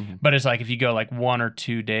stuff. Mm-hmm. But it's like if you go like 1 or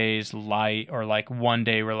 2 days light, or like one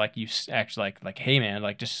day where like you actually like hey man,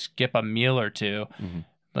 like just skip a meal or two, Mm-hmm.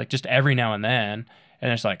 like just every now and then,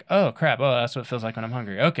 and it's like, oh crap, oh that's what it feels like when I'm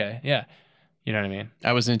hungry. Okay, yeah, you know what I mean?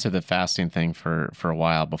 I was into the fasting thing for a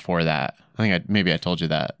while before that. I think maybe I told you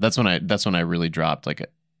that. That's when I really dropped like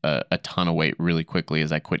a ton of weight really quickly,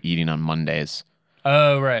 as I quit eating on Mondays.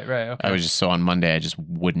 Oh right, okay. I was just so on Monday I just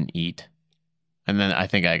wouldn't eat. And then I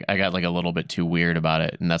think I got like a little bit too weird about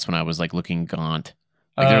it, and that's when I was like looking gaunt.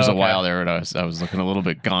 Like there was a okay. while there where I was looking a little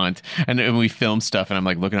bit gaunt, and we filmed stuff, and I'm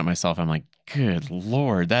like looking at myself, I'm like, good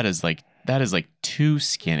Lord, that is like too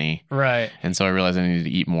skinny. Right. And so I realized I needed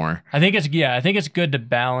to eat more. I think it's good to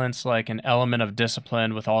balance like an element of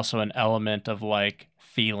discipline with also an element of like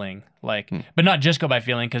feeling, like, but not just go by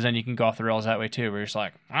feeling, because then you can go off the rails that way too, where you're just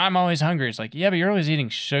like, I'm always hungry. It's like, yeah, but you're always eating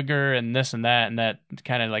sugar and this and that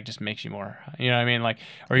kind of like just makes you more, you know what I mean? Like,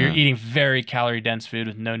 or you're eating very calorie dense food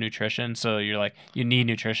with no nutrition, so you're like, you need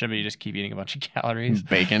nutrition, but you just keep eating a bunch of calories.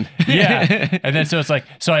 Bacon. Yeah, and then so it's like,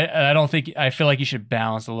 so I don't think, I feel like you should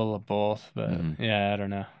balance a little of both, but yeah, I don't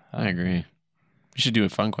know. I agree. You should do a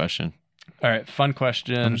fun question. All right, fun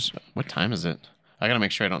question. What time is it? I gotta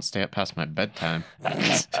make sure I don't stay up past my bedtime.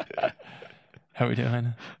 How we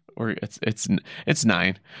doing? Or it's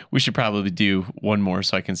 9. We should probably do one more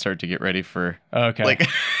so I can start to get ready for Okay. like.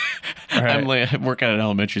 All right. I work at an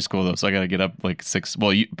elementary school though, so I gotta get up like 6.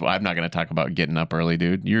 Well, I'm not gonna talk about getting up early,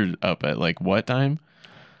 dude. You're up at like what time?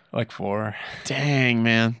 Like 4. Dang,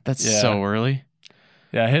 man, that's Yeah. so early.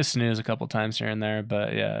 Yeah, I hit snooze a couple times here and there,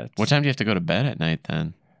 but yeah. What time do you have to go to bed at night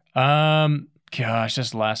then? Gosh,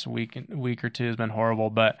 this last week or two has been horrible.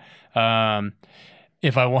 But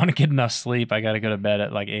if I want to get enough sleep, I got to go to bed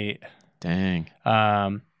at like 8. Dang.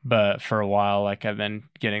 But for a while, like I've been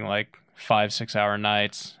getting like 5-6 hour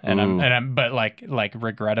nights, and Ooh. I'm but like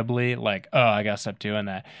regrettably, like, oh, I gotta stop doing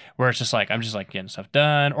that, where it's just like I'm just like getting stuff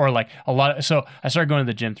done, or like a lot of, so I started going to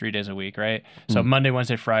the gym 3 days a week, right? So Monday,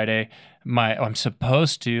 Wednesday, Friday, I'm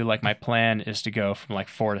supposed to, like, my plan is to go from like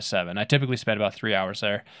 4 to 7. I typically spend about 3 hours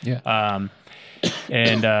there. Yeah.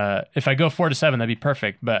 And if I go 4 to 7, that'd be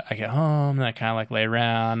perfect. But I get home and I kind of like lay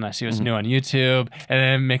around and I see what's new on YouTube, and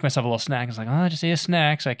then make myself a little snack. It's like, oh, I just ate a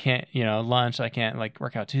snack, so I can't, lunch, so I can't like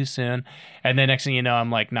work out too soon. And then next thing you know,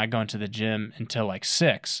 I'm like not going to the gym until like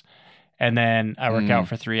 6. And then I work out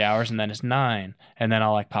for 3 hours, and then it's 9. And then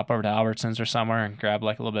I'll like pop over to Albertsons or somewhere and grab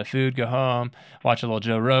like a little bit of food, go home, watch a little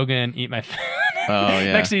Joe Rogan, eat my food. Oh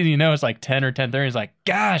yeah. Next thing you know, it's like 10 or 10:30. It's like,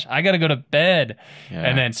 gosh, I got to go to bed. Yeah.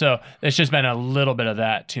 And then so it's just been a little bit of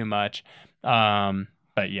that too much.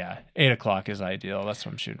 But yeah, 8 o'clock is ideal. That's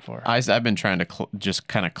what I'm shooting for. I've been trying to just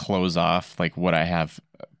kind of close off like what I have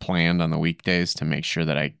planned on the weekdays to make sure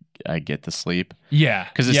that I get the sleep. Yeah,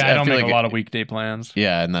 'Cause I I don't feel make like a lot of weekday plans.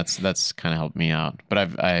 Yeah, and that's kind of helped me out. But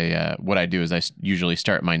what I do is I usually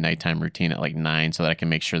start my nighttime routine at like 9 so that I can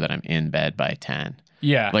make sure that I'm in bed by 10.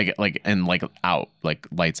 Yeah. Like out, like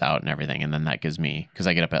lights out and everything. And then that gives me, because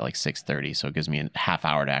I get up at like 6:30, so it gives me a half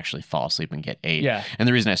hour to actually fall asleep and get 8. Yeah. And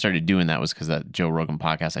the reason I started doing that was because that Joe Rogan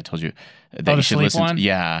podcast I told you that the you should sleep listen one? to.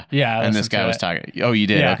 Yeah. Yeah, I And this listened to guy was it. talking. Oh, you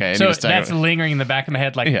did? Yeah. Okay. And he So was talking that's about- lingering in the back of my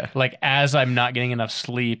head, like Yeah. like as I'm not getting enough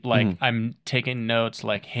sleep, like I'm taking notes,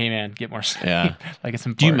 like, hey man, get more sleep. Yeah. Like it's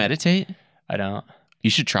important. Do you meditate? I don't. You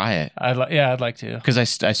should try it. I'd like to. Because I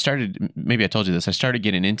started, maybe I told you this, I started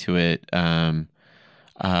getting into it. When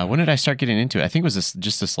did I start getting into it? I think it was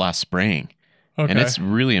this last spring. Okay. And it's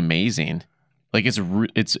really amazing. Like it's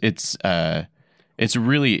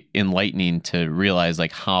really enlightening to realize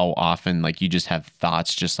like how often like you just have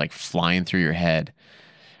thoughts just like flying through your head,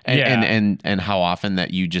 and Yeah. and how often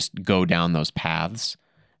that you just go down those paths,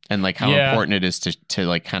 and like how Yeah. important it is to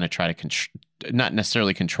like kind of try to not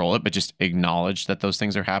necessarily control it, but just acknowledge that those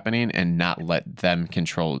things are happening and not let them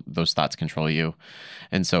control those thoughts control you.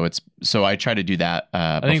 And so I try to do that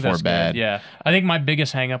I think before that's bed. good. Yeah. I think my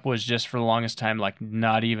biggest hang up was just for the longest time, like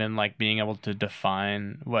not even like being able to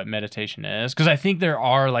define what meditation is. Cause I think there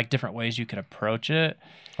are like different ways you could approach it.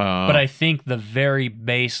 But I think the very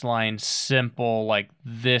baseline, simple, like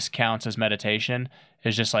this counts as meditation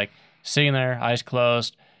is just like sitting there, eyes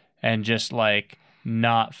closed, and just like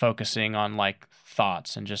not focusing on like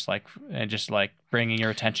thoughts and just like bringing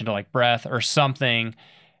your attention to like breath or something.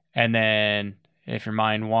 And then if your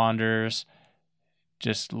mind wanders,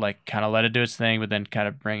 just like kind of let it do its thing, but then kind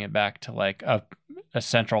of bring it back to like a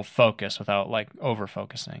central focus without like over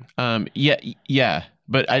focusing. Yeah.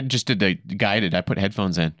 But I just did the guided. I put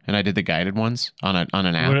headphones in and I did the guided ones on an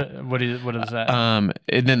app. What is that?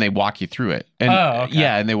 And then they walk you through it. And okay.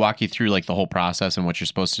 yeah, and they walk you through like the whole process and what you're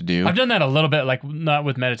supposed to do. I've done that a little bit, like not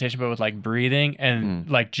with meditation, but with like breathing and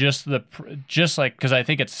like just like, cause I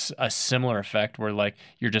think it's a similar effect where like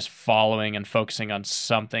you're just following and focusing on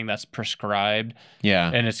something that's prescribed.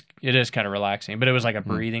 Yeah. And it is kind of relaxing, but it was like a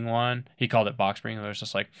breathing one. He called it box breathing. It was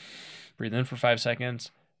just like breathe in for 5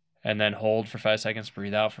 seconds and then hold for 5 seconds,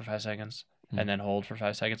 breathe out for 5 seconds. And then hold for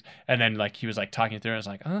 5 seconds. And then like he was like talking through it. I was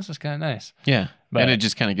like, oh, this is kind of nice. Yeah. But- and it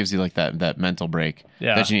just kind of gives you like that mental break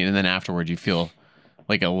Yeah. that you need. And then afterward, you feel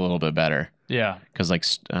like a little bit better. Yeah. Because like,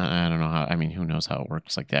 I don't know how, I mean, who knows how it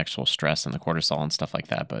works, like the actual stress and the cortisol and stuff like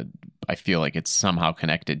that. But I feel like it's somehow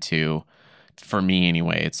connected to, for me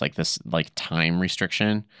anyway, it's like this like time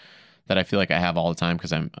restriction that I feel like I have all the time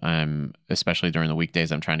because I'm especially during the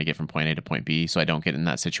weekdays, I'm trying to get from point A to point B, so I don't get in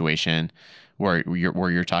that situation where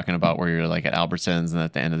you're talking about where you're like at Albertsons and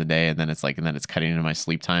at the end of the day, and then it's cutting into my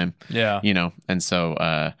sleep time. Yeah. You know, and so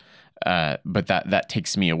but that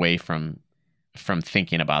takes me away from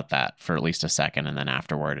thinking about that for at least a second, and then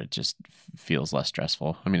afterward it just feels less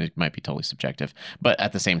stressful. I mean, it might be totally subjective, but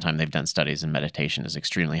at the same time they've done studies and meditation is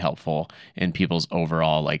extremely helpful in people's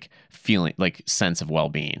overall like feeling, like sense of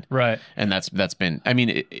well-being. Right. And that's been, I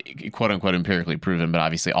mean, quote unquote empirically proven, but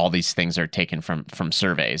obviously all these things are taken from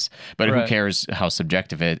surveys, but who Right. cares how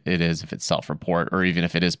subjective it is, if it's self-report or even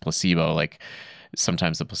if it is placebo. Like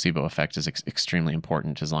sometimes the placebo effect is extremely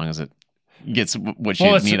important as long as it gets what you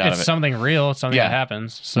need out of it. It's something real. It's something Yeah. that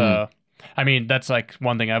happens. So, I mean, that's like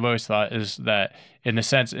one thing I've always thought is that in the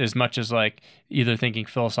sense, as much as like either thinking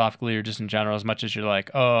philosophically or just in general, as much as you're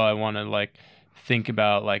like, oh, I want to like think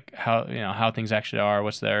about like how things actually are,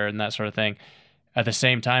 what's there and that sort of thing. At the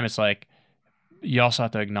same time, it's like, you also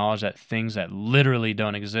have to acknowledge that things that literally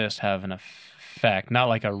don't exist have an effect, not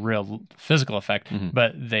like a real physical effect,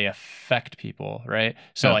 but they affect people, right?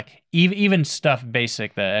 So Yeah. like even stuff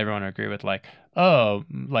basic that everyone would agree with, like, oh,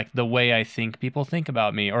 like the way I think people think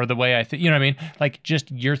about me, or the way I think, you know what I mean? Like just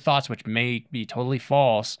your thoughts, which may be totally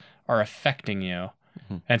false, are affecting you.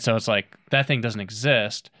 And so it's like that thing doesn't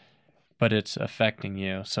exist, but it's affecting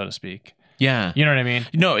you, so to speak. Yeah. You know what I mean?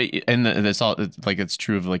 No, and that's all. Like it's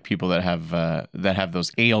true of like people that have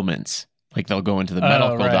those ailments. Like they'll go into the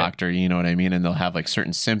medical right. doctor, you know what I mean, and they'll have like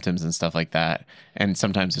certain symptoms and stuff like that. And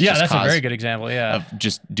sometimes it's just That's caused a very good example. Yeah. of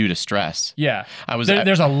just due to stress. Yeah, I was.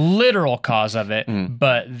 there's a literal cause of it,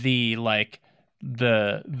 but the like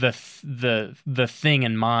the thing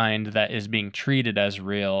in mind that is being treated as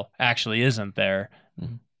real actually isn't there.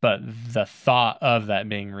 But the thought of that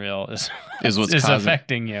being real is what's is causing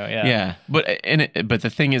affecting you. Yeah. Yeah, but the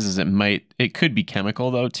thing is it could be chemical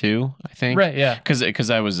though too. I think. Right. Yeah. Because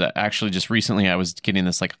I was actually just recently I was getting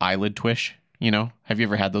this like eyelid twitch. You know, have you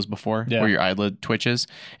ever had those before? Yeah. Where your eyelid twitches,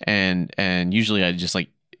 and usually I just like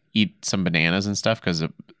eat some bananas and stuff because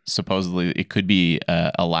supposedly it could be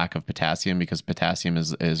a lack of potassium, because potassium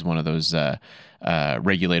is one of those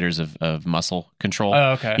regulators of muscle control.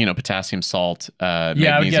 Oh, okay. You know, potassium, salt, Yeah,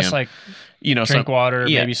 magnesium. I would guess like drink water,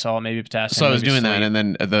 yeah. maybe salt, maybe potassium. So I was maybe doing sleep. that, and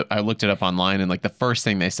then I looked it up online, and like the first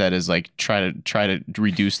thing they said is like try to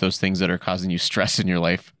reduce those things that are causing you stress in your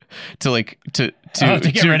life. To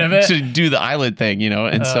get rid of it, to do the eyelid thing,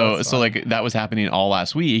 and so funny. like that was happening all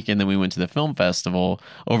last week, and then we went to the film festival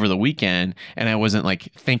over the weekend, and I wasn't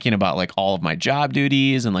like thinking about like all of my job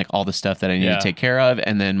duties and like all the stuff that I need to take care of,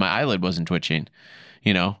 and then my eyelid wasn't twitching,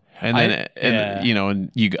 And then,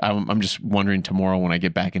 I'm just wondering tomorrow when I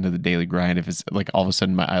get back into the daily grind if it's like all of a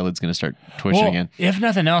sudden my eyelid's going to start twitching again. If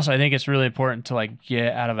nothing else, I think it's really important to like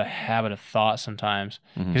get out of a habit of thought sometimes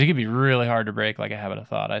because it can be really hard to break like a habit of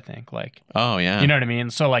thought. I think like, oh yeah, you know what I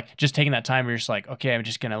mean? So like just taking that time where you're just like, okay, I'm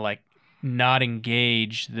just going to like not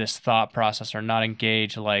engage this thought process or not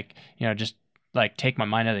engage like, just like take my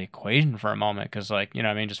mind out of the equation for a moment. Cause like,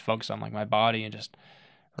 just focus on like my body and just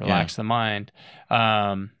relax the mind.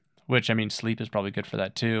 Which I mean, sleep is probably good for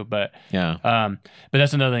that too. But but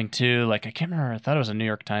that's another thing too. Like I can't remember. I thought it was a New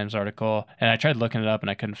York Times article, and I tried looking it up and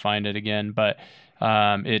I couldn't find it again. But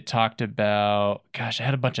it talked about, gosh, I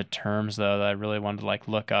had a bunch of terms though that I really wanted to like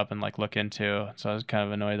look up and like look into. So I was kind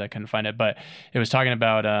of annoyed that I couldn't find it. But it was talking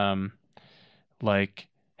about like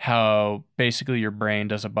how basically your brain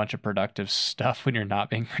does a bunch of productive stuff when you're not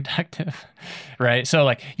being productive, right? So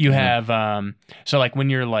like you have so like when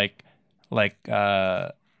you're like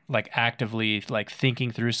actively like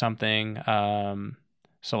thinking through something,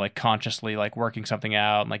 so like consciously like working something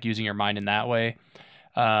out and like using your mind in that way,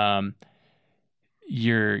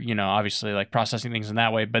 you're obviously like processing things in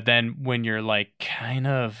that way. But then when you're like kind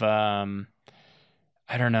of I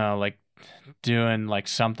don't know, like doing like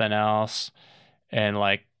something else and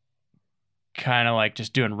like kind of like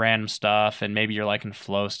just doing random stuff, and maybe you're like in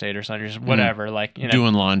flow state or something, or just whatever, like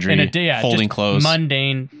doing laundry, folding clothes,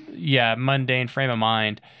 mundane frame of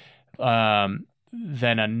mind.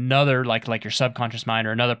 Then another like your subconscious mind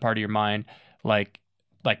or another part of your mind like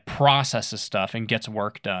processes stuff and gets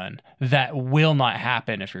work done that will not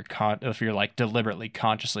happen if you're like deliberately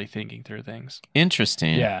consciously thinking through things.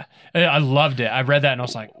 Interesting. Yeah, I loved it. I read that and I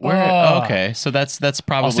was like, okay, so that's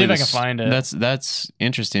probably. I'll see if I can find it. That's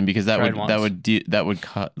interesting because that would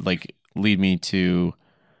like lead me to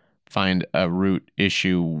find a root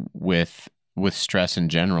issue with stress in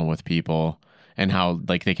general with people. And how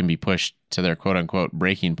like they can be pushed to their quote unquote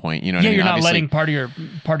breaking point. You know what I mean? You're not letting part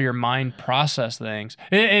of your mind process things.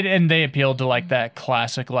 And they appealed to like that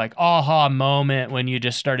classic like aha moment when you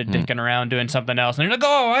just started dicking around doing something else, and you're like,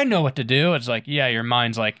 oh, I know what to do. It's like, yeah, your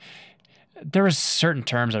mind's like. There was certain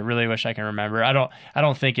terms I really wish I can remember. I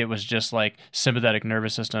don't think it was just like sympathetic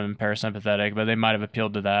nervous system and parasympathetic, but they might have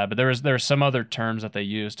appealed to that. But there were some other terms that they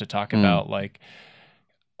used to talk about like.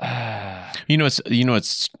 So I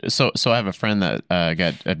have a friend that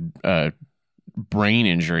got a brain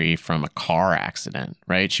injury from a car accident,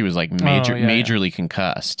 right? She was like majorly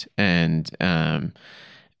concussed, and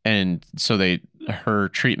so her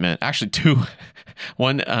treatment actually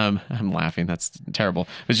one I'm laughing, that's terrible.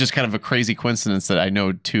 It was just kind of a crazy coincidence that I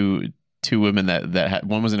know two women that had,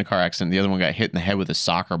 one was in a car accident, the other one got hit in the head with a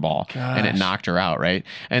soccer ball. Gosh. And it knocked her out, right?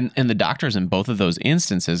 And the doctors in both of those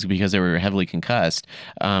instances, because they were heavily concussed,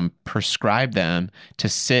 prescribed them to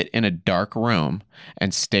sit in a dark room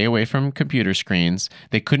and stay away from computer screens.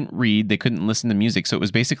 They couldn't read, they couldn't listen to music, so it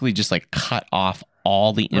was basically just like cut off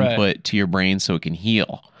all the input to your brain so it can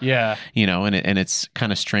heal. Yeah. And it's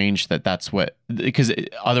kind of strange that's what, because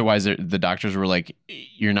otherwise the doctors were like,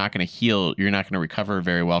 you're not going to heal, you're not going to recover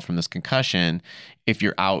very well from this concussion if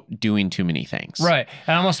you're out doing too many things. Right.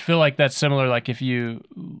 I almost feel like that's similar. Like if you,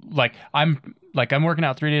 I'm working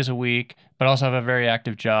out 3 days a week, but also have a very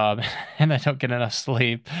active job and I don't get enough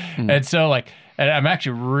sleep. And so and I'm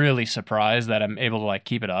actually really surprised that I'm able to like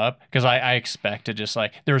keep it up, because I expect to just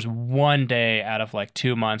like, there was one day out of like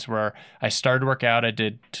 2 months where I started to work out. I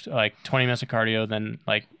did like 20 minutes of cardio, then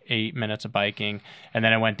like 8 minutes of biking. And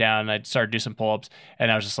then I went down and I started to do some pull-ups,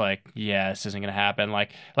 and I was just like, yeah, this isn't going to happen. Like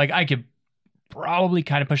I could probably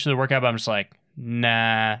kind of push through the workout, but I'm just like,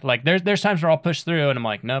 nah. Like there's times where I'll push through and I'm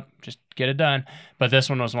like, nope, just get it done. But this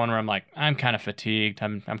one was one where I'm like, I'm kind of fatigued.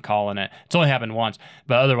 I'm calling it. It's only happened once,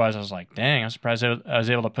 but otherwise I was like, dang, I'm surprised I was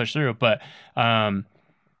able to push through. But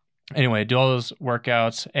anyway, do all those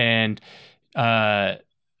workouts, and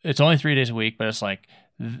it's only 3 days a week, but it's like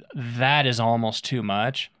that is almost too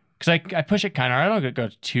much. Because I push it kind of hard. I don't go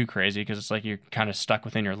too crazy, because it's like you're kind of stuck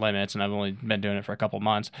within your limits, and I've only been doing it for a couple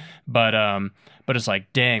months. But it's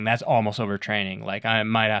like, dang, that's almost overtraining. Like I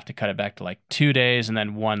might have to cut it back to like 2 days and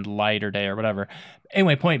then one lighter day or whatever.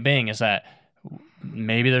 Anyway, point being is that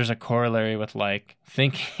maybe there's a corollary with like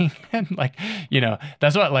thinking and like,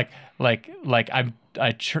 that's what like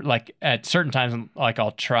at certain times, like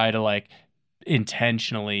I'll try to like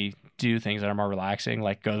intentionally do things that are more relaxing,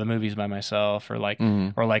 like go to the movies by myself, or like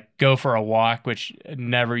go for a walk, which you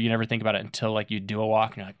never think about it until like you do a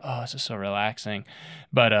walk and you're like, oh, this is so relaxing.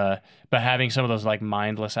 But having some of those like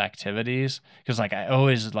mindless activities, because like I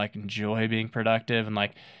always like enjoy being productive and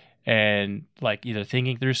like either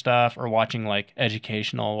thinking through stuff or watching like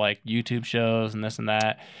educational like YouTube shows and this and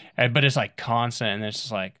that. But it's like constant, and it's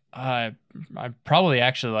just like I probably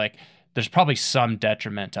actually like there's probably some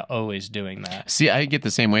detriment to always doing that. See, I get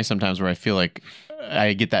the same way sometimes where I feel like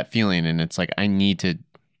I get that feeling, and it's like I need to,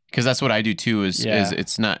 because that's what I do too. Is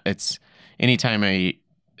it's anytime I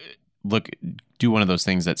do one of those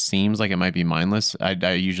things that seems like it might be mindless, I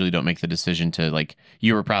usually don't make the decision to, like,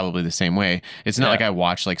 you were probably the same way. It's not like I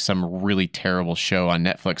watch like some really terrible show on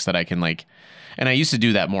Netflix that I can like. And I used to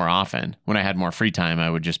do that more often. When I had more free time, I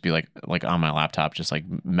would just be like on my laptop, just like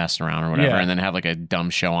messing around or whatever, and then have like a dumb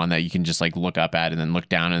show on that you can just like look up at and then look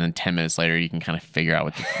down, and then 10 minutes later you can kind of figure out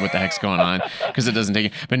what the heck's going on, because it doesn't take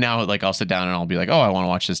it. But now like I'll sit down and I'll be like, oh, I want to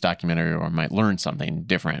watch this documentary, or I might learn something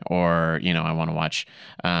different, or I want to watch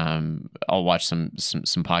I'll watch some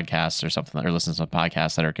podcasts or something, or listen to some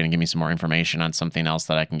podcasts that are going to give me some more information on something else,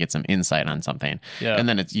 that I can get some insight on something, and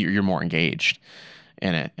then you're more engaged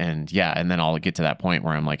in it. And then I'll get to that point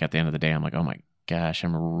where I'm like, at the end of the day, I'm like, oh my gosh,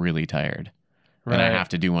 I'm really tired. Right. And I have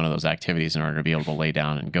to do one of those activities in order to be able to lay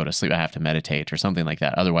down and go to sleep. I have to meditate or something like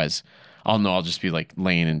that. Otherwise, I'll just be like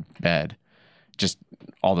laying in bed, just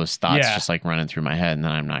all those thoughts just like running through my head, and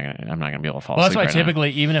then I'm not gonna be able to fall asleep. That's why typically,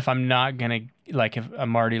 even if I'm not gonna, like, if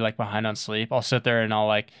I'm already like behind on sleep, I'll sit there and I'll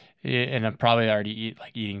like, and I'm probably already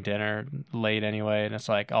eating dinner late anyway, and it's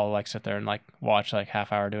like I'll like sit there and like watch like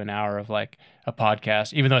half hour to an hour of like a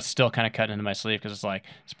podcast, even though it's still kind of cutting into my sleep, because it's like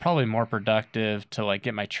it's probably more productive to like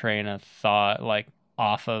get my train of thought like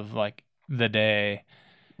off of like the day,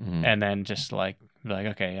 and then just like be like,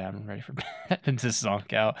 okay, yeah, I'm ready for bed and to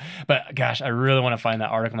zonk out. But gosh, I really want to find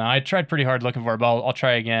that article now. I tried pretty hard looking for it, but I'll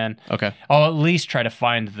try again. Okay, I'll at least try to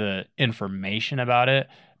find the information about it.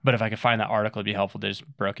 But if I could find that article, it'd be helpful to just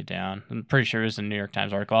broke it down. I'm pretty sure it was a New York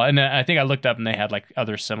Times article. And then I think I looked up and they had like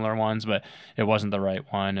other similar ones, but it wasn't the right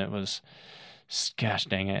one. It was, gosh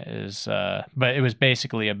dang it, but it was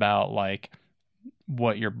basically about like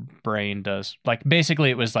what your brain does. Like basically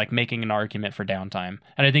it was like making an argument for downtime.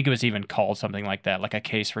 And I think it was even called something like that, like a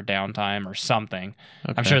case for downtime or something.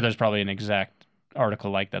 Okay. I'm sure there's probably an exact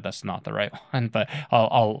article like that. That's not the right one, but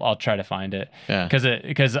I'll try to find it. Yeah.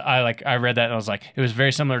 Because I read that and I was like, it was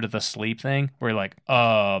very similar to the sleep thing, where you're like,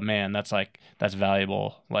 oh man, that's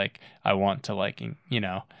valuable. Like I want to like,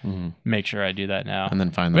 make sure I do that now. And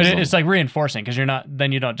then find those. But it's like reinforcing, because you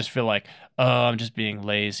don't just feel like, oh, I'm just being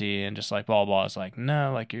lazy and just like blah blah. It's like,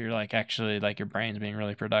 no, like you're like actually like your brain's being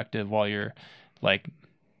really productive while you're like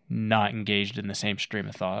not engaged in the same stream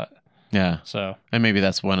of thought. Yeah. So, and maybe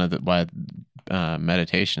that's one of why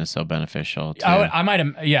meditation is so beneficial too.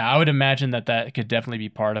 I would imagine that could definitely be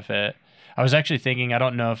part of it. I was actually thinking, I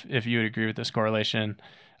don't know if you would agree with this correlation.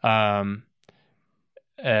 I'm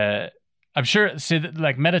sure. See,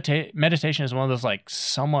 like meditation is one of those like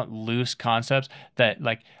somewhat loose concepts that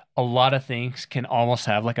like a lot of things can almost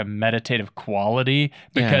have like a meditative quality,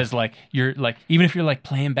 because like you're like, even if you're like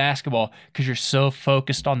playing basketball, because you're so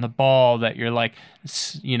focused on the ball that you're like,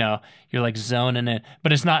 you're like zoning in,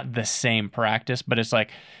 but it's not the same practice. But it's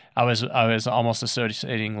like I was almost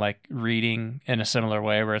associating like reading in a similar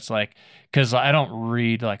way, where it's like, because I don't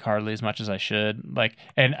read like hardly as much as I should, like,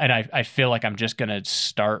 and I feel like I'm just gonna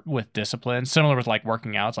start with discipline, similar with like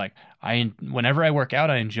working out. It's like whenever I work out,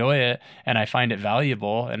 I enjoy it and I find it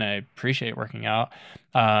valuable and I appreciate working out.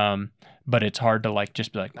 But it's hard to like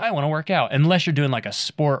just be like, I want to work out, unless you're doing like a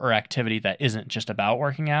sport or activity that isn't just about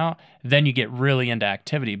working out. Then you get really into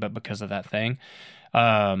activity, but because of that thing.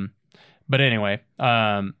 But anyway,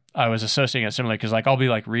 I was associating it similarly, because like I'll be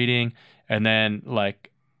like reading, and then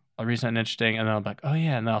like I'll read something interesting, and then I'm like, oh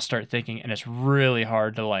yeah, and then I'll start thinking, and it's really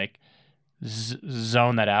hard to like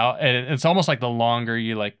zone that out. And it's almost like the longer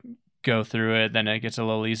you like go through it, then it gets a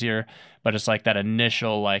little easier. But it's like that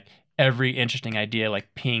initial like every interesting idea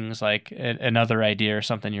like pings like another idea or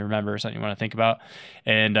something you remember, or something you want to think about.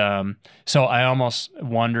 And so I almost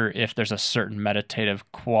wonder if there's a certain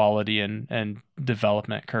meditative quality and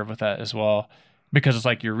development curve with that as well, because it's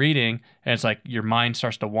like you're reading and it's like your mind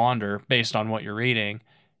starts to wander based on what you're reading,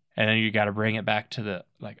 and then you got to bring it back to the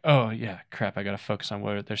like, oh yeah, crap, I got to focus on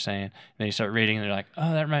what they're saying. And then you start reading and they're like,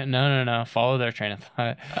 oh, that might no, follow their train of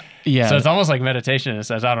thought. Yeah. So it's almost like meditation. It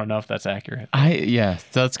says, I don't know if that's accurate. So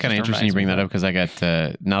that's kind of interesting you bring that up, because I got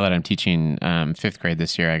now that I'm teaching 5th grade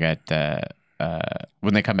this year, I got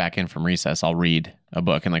when they come back in from recess, I'll read a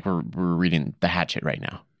book, and like we're reading The Hatchet right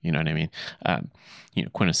now. You know what I mean?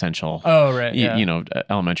 Quintessential. Oh, right. Yeah.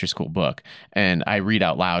 Elementary school book, and I read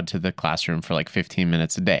out loud to the classroom for like 15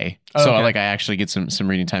 minutes a day. Oh, so okay. like I actually get some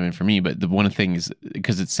reading time in for me. But the one thing is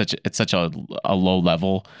because it's such a low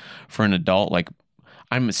level for an adult. Like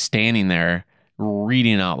I'm standing there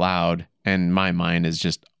reading out loud, and my mind is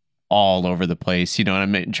just all over the place, and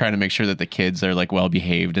I'm trying to make sure that the kids are like well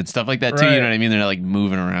behaved and stuff like that too. Right. You know what I mean? They're not like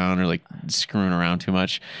moving around or like screwing around too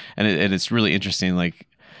much, and it's really interesting. Like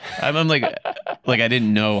I'm like I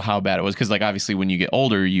didn't know how bad it was because like obviously when you get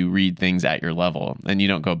older you read things at your level and you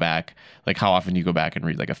don't go back. Like how often do you go back and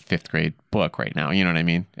read like a 5th grade book right now? You know what I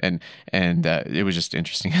mean? And it was just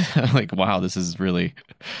interesting. Like wow, this is really,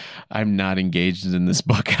 I'm not engaged in this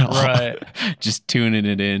book at all. Right. Just tuning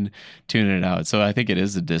it in, tuning it out. So I think it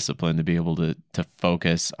is a discipline to be able to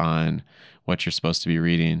focus on what you're supposed to be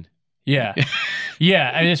reading. Yeah.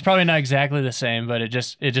 Yeah. I mean, it's probably not exactly the same, but it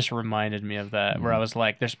just reminded me of that where I was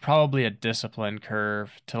like, there's probably a discipline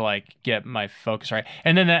curve to like get my focus right.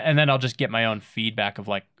 And then I'll just get my own feedback of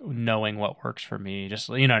like knowing what works for me. Just,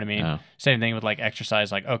 you know what I mean? Yeah. Same thing with like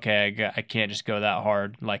exercise. Like, okay, I can't just go that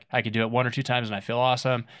hard. Like I could do it 1 or 2 times and I feel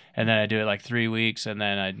awesome. And then I do it like 3 weeks and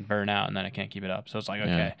then I burn out and then I can't keep it up. So it's like, okay.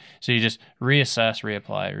 Yeah. So you just reassess,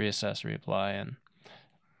 reapply.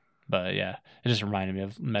 But yeah, it just reminded me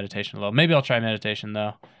of meditation a little. Maybe I'll try meditation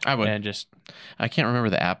though. I would. And just I can't remember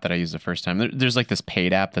the app that I used the first time. There's like this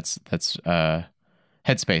paid app that's Headspace.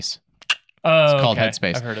 It's called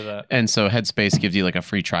Headspace. I've heard of that. And so Headspace gives you like a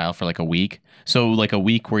free trial for like a week. So like a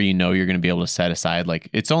week where you're going to be able to set aside like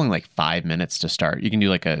it's only like 5 minutes to start. You can do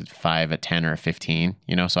like a 5, a 10, or a 15.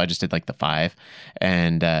 So I just did like the 5,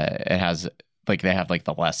 and it has. Like they have like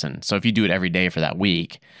the lesson. So if you do it every day for that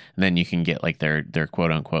week, then you can get like their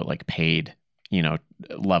quote unquote like paid,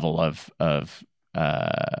 level of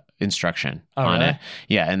instruction on really? it.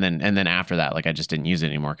 Yeah. And then after that, like I just didn't use it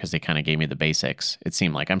anymore because they kind of gave me the basics. It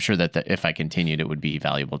seemed like, I'm sure that if I continued, it would be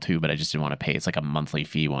valuable too, but I just didn't want to pay. It's like a monthly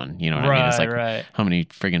fee one. You know what I mean? It's like, right. How many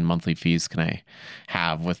friggin' monthly fees can I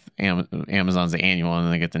have with Amazon's the annual, and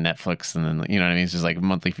then I get the Netflix, and then, you know what I mean? It's just like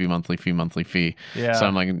monthly fee. Yeah. So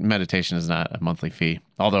I'm like, meditation is not a monthly fee,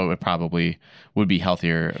 although it probably would be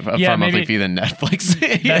healthier for Yeah, a monthly maybe- fee than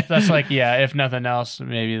Netflix. That's like, yeah, if nothing else,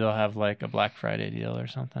 maybe they'll have like a Black Friday deal or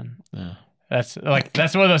something. Yeah. That's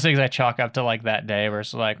one of those things I chalk up to like that day where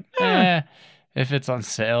it's like, if it's on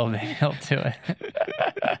sale, maybe I'll do it.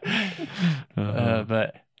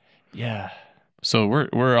 But yeah. So we're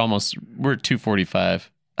 2:45.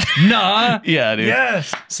 Nah. Yeah, dude.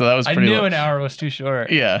 Yes. So that was I pretty knew low. an hour was too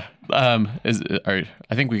short. Yeah. I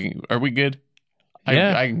think we can. Are we good?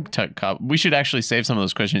 Yeah. I can we should actually save some of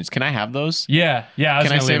those questions. Can I have those? Yeah. I was Can I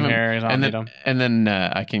gonna leave save them them? here. 'Cause I'll And need then, them. and then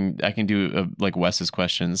I can do like Wes's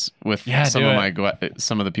questions with some do of it.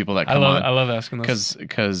 some of the people that I come on. love asking those.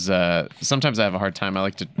 Because sometimes I have a hard time. I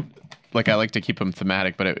like to keep them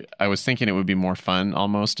thematic, but I was thinking it would be more fun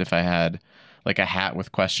almost if I had like a hat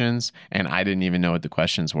with questions and I didn't even know what the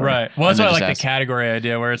questions were. Right. Well, And that's why I then like just the ask- category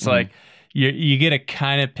idea where it's like you get to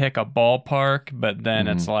kind of pick a ballpark, but then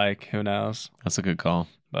it's like, who knows? That's a good call.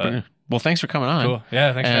 But Well, thanks for coming on. cool.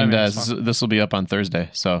 Yeah, thanks for having And me. It's fun. this will be up on Thursday,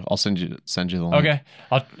 so I'll send you the link. Okay,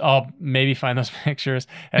 I'll maybe find those pictures,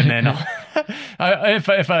 and then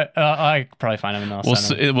if I probably find them, and I'll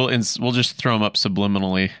send them. We'll just throw them up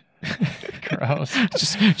subliminally. Gross.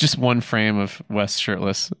 just one frame of Wes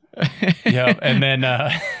shirtless. Yeah, and then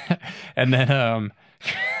and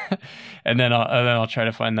then I'll try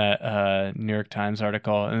to find that New York Times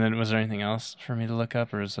article. And then was there anything else for me to look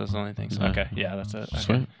up, or is those the only things? Okay, yeah, that's it. Okay.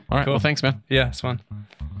 Sweet. All right. Cool. Well, thanks, man. Yeah, it's fun.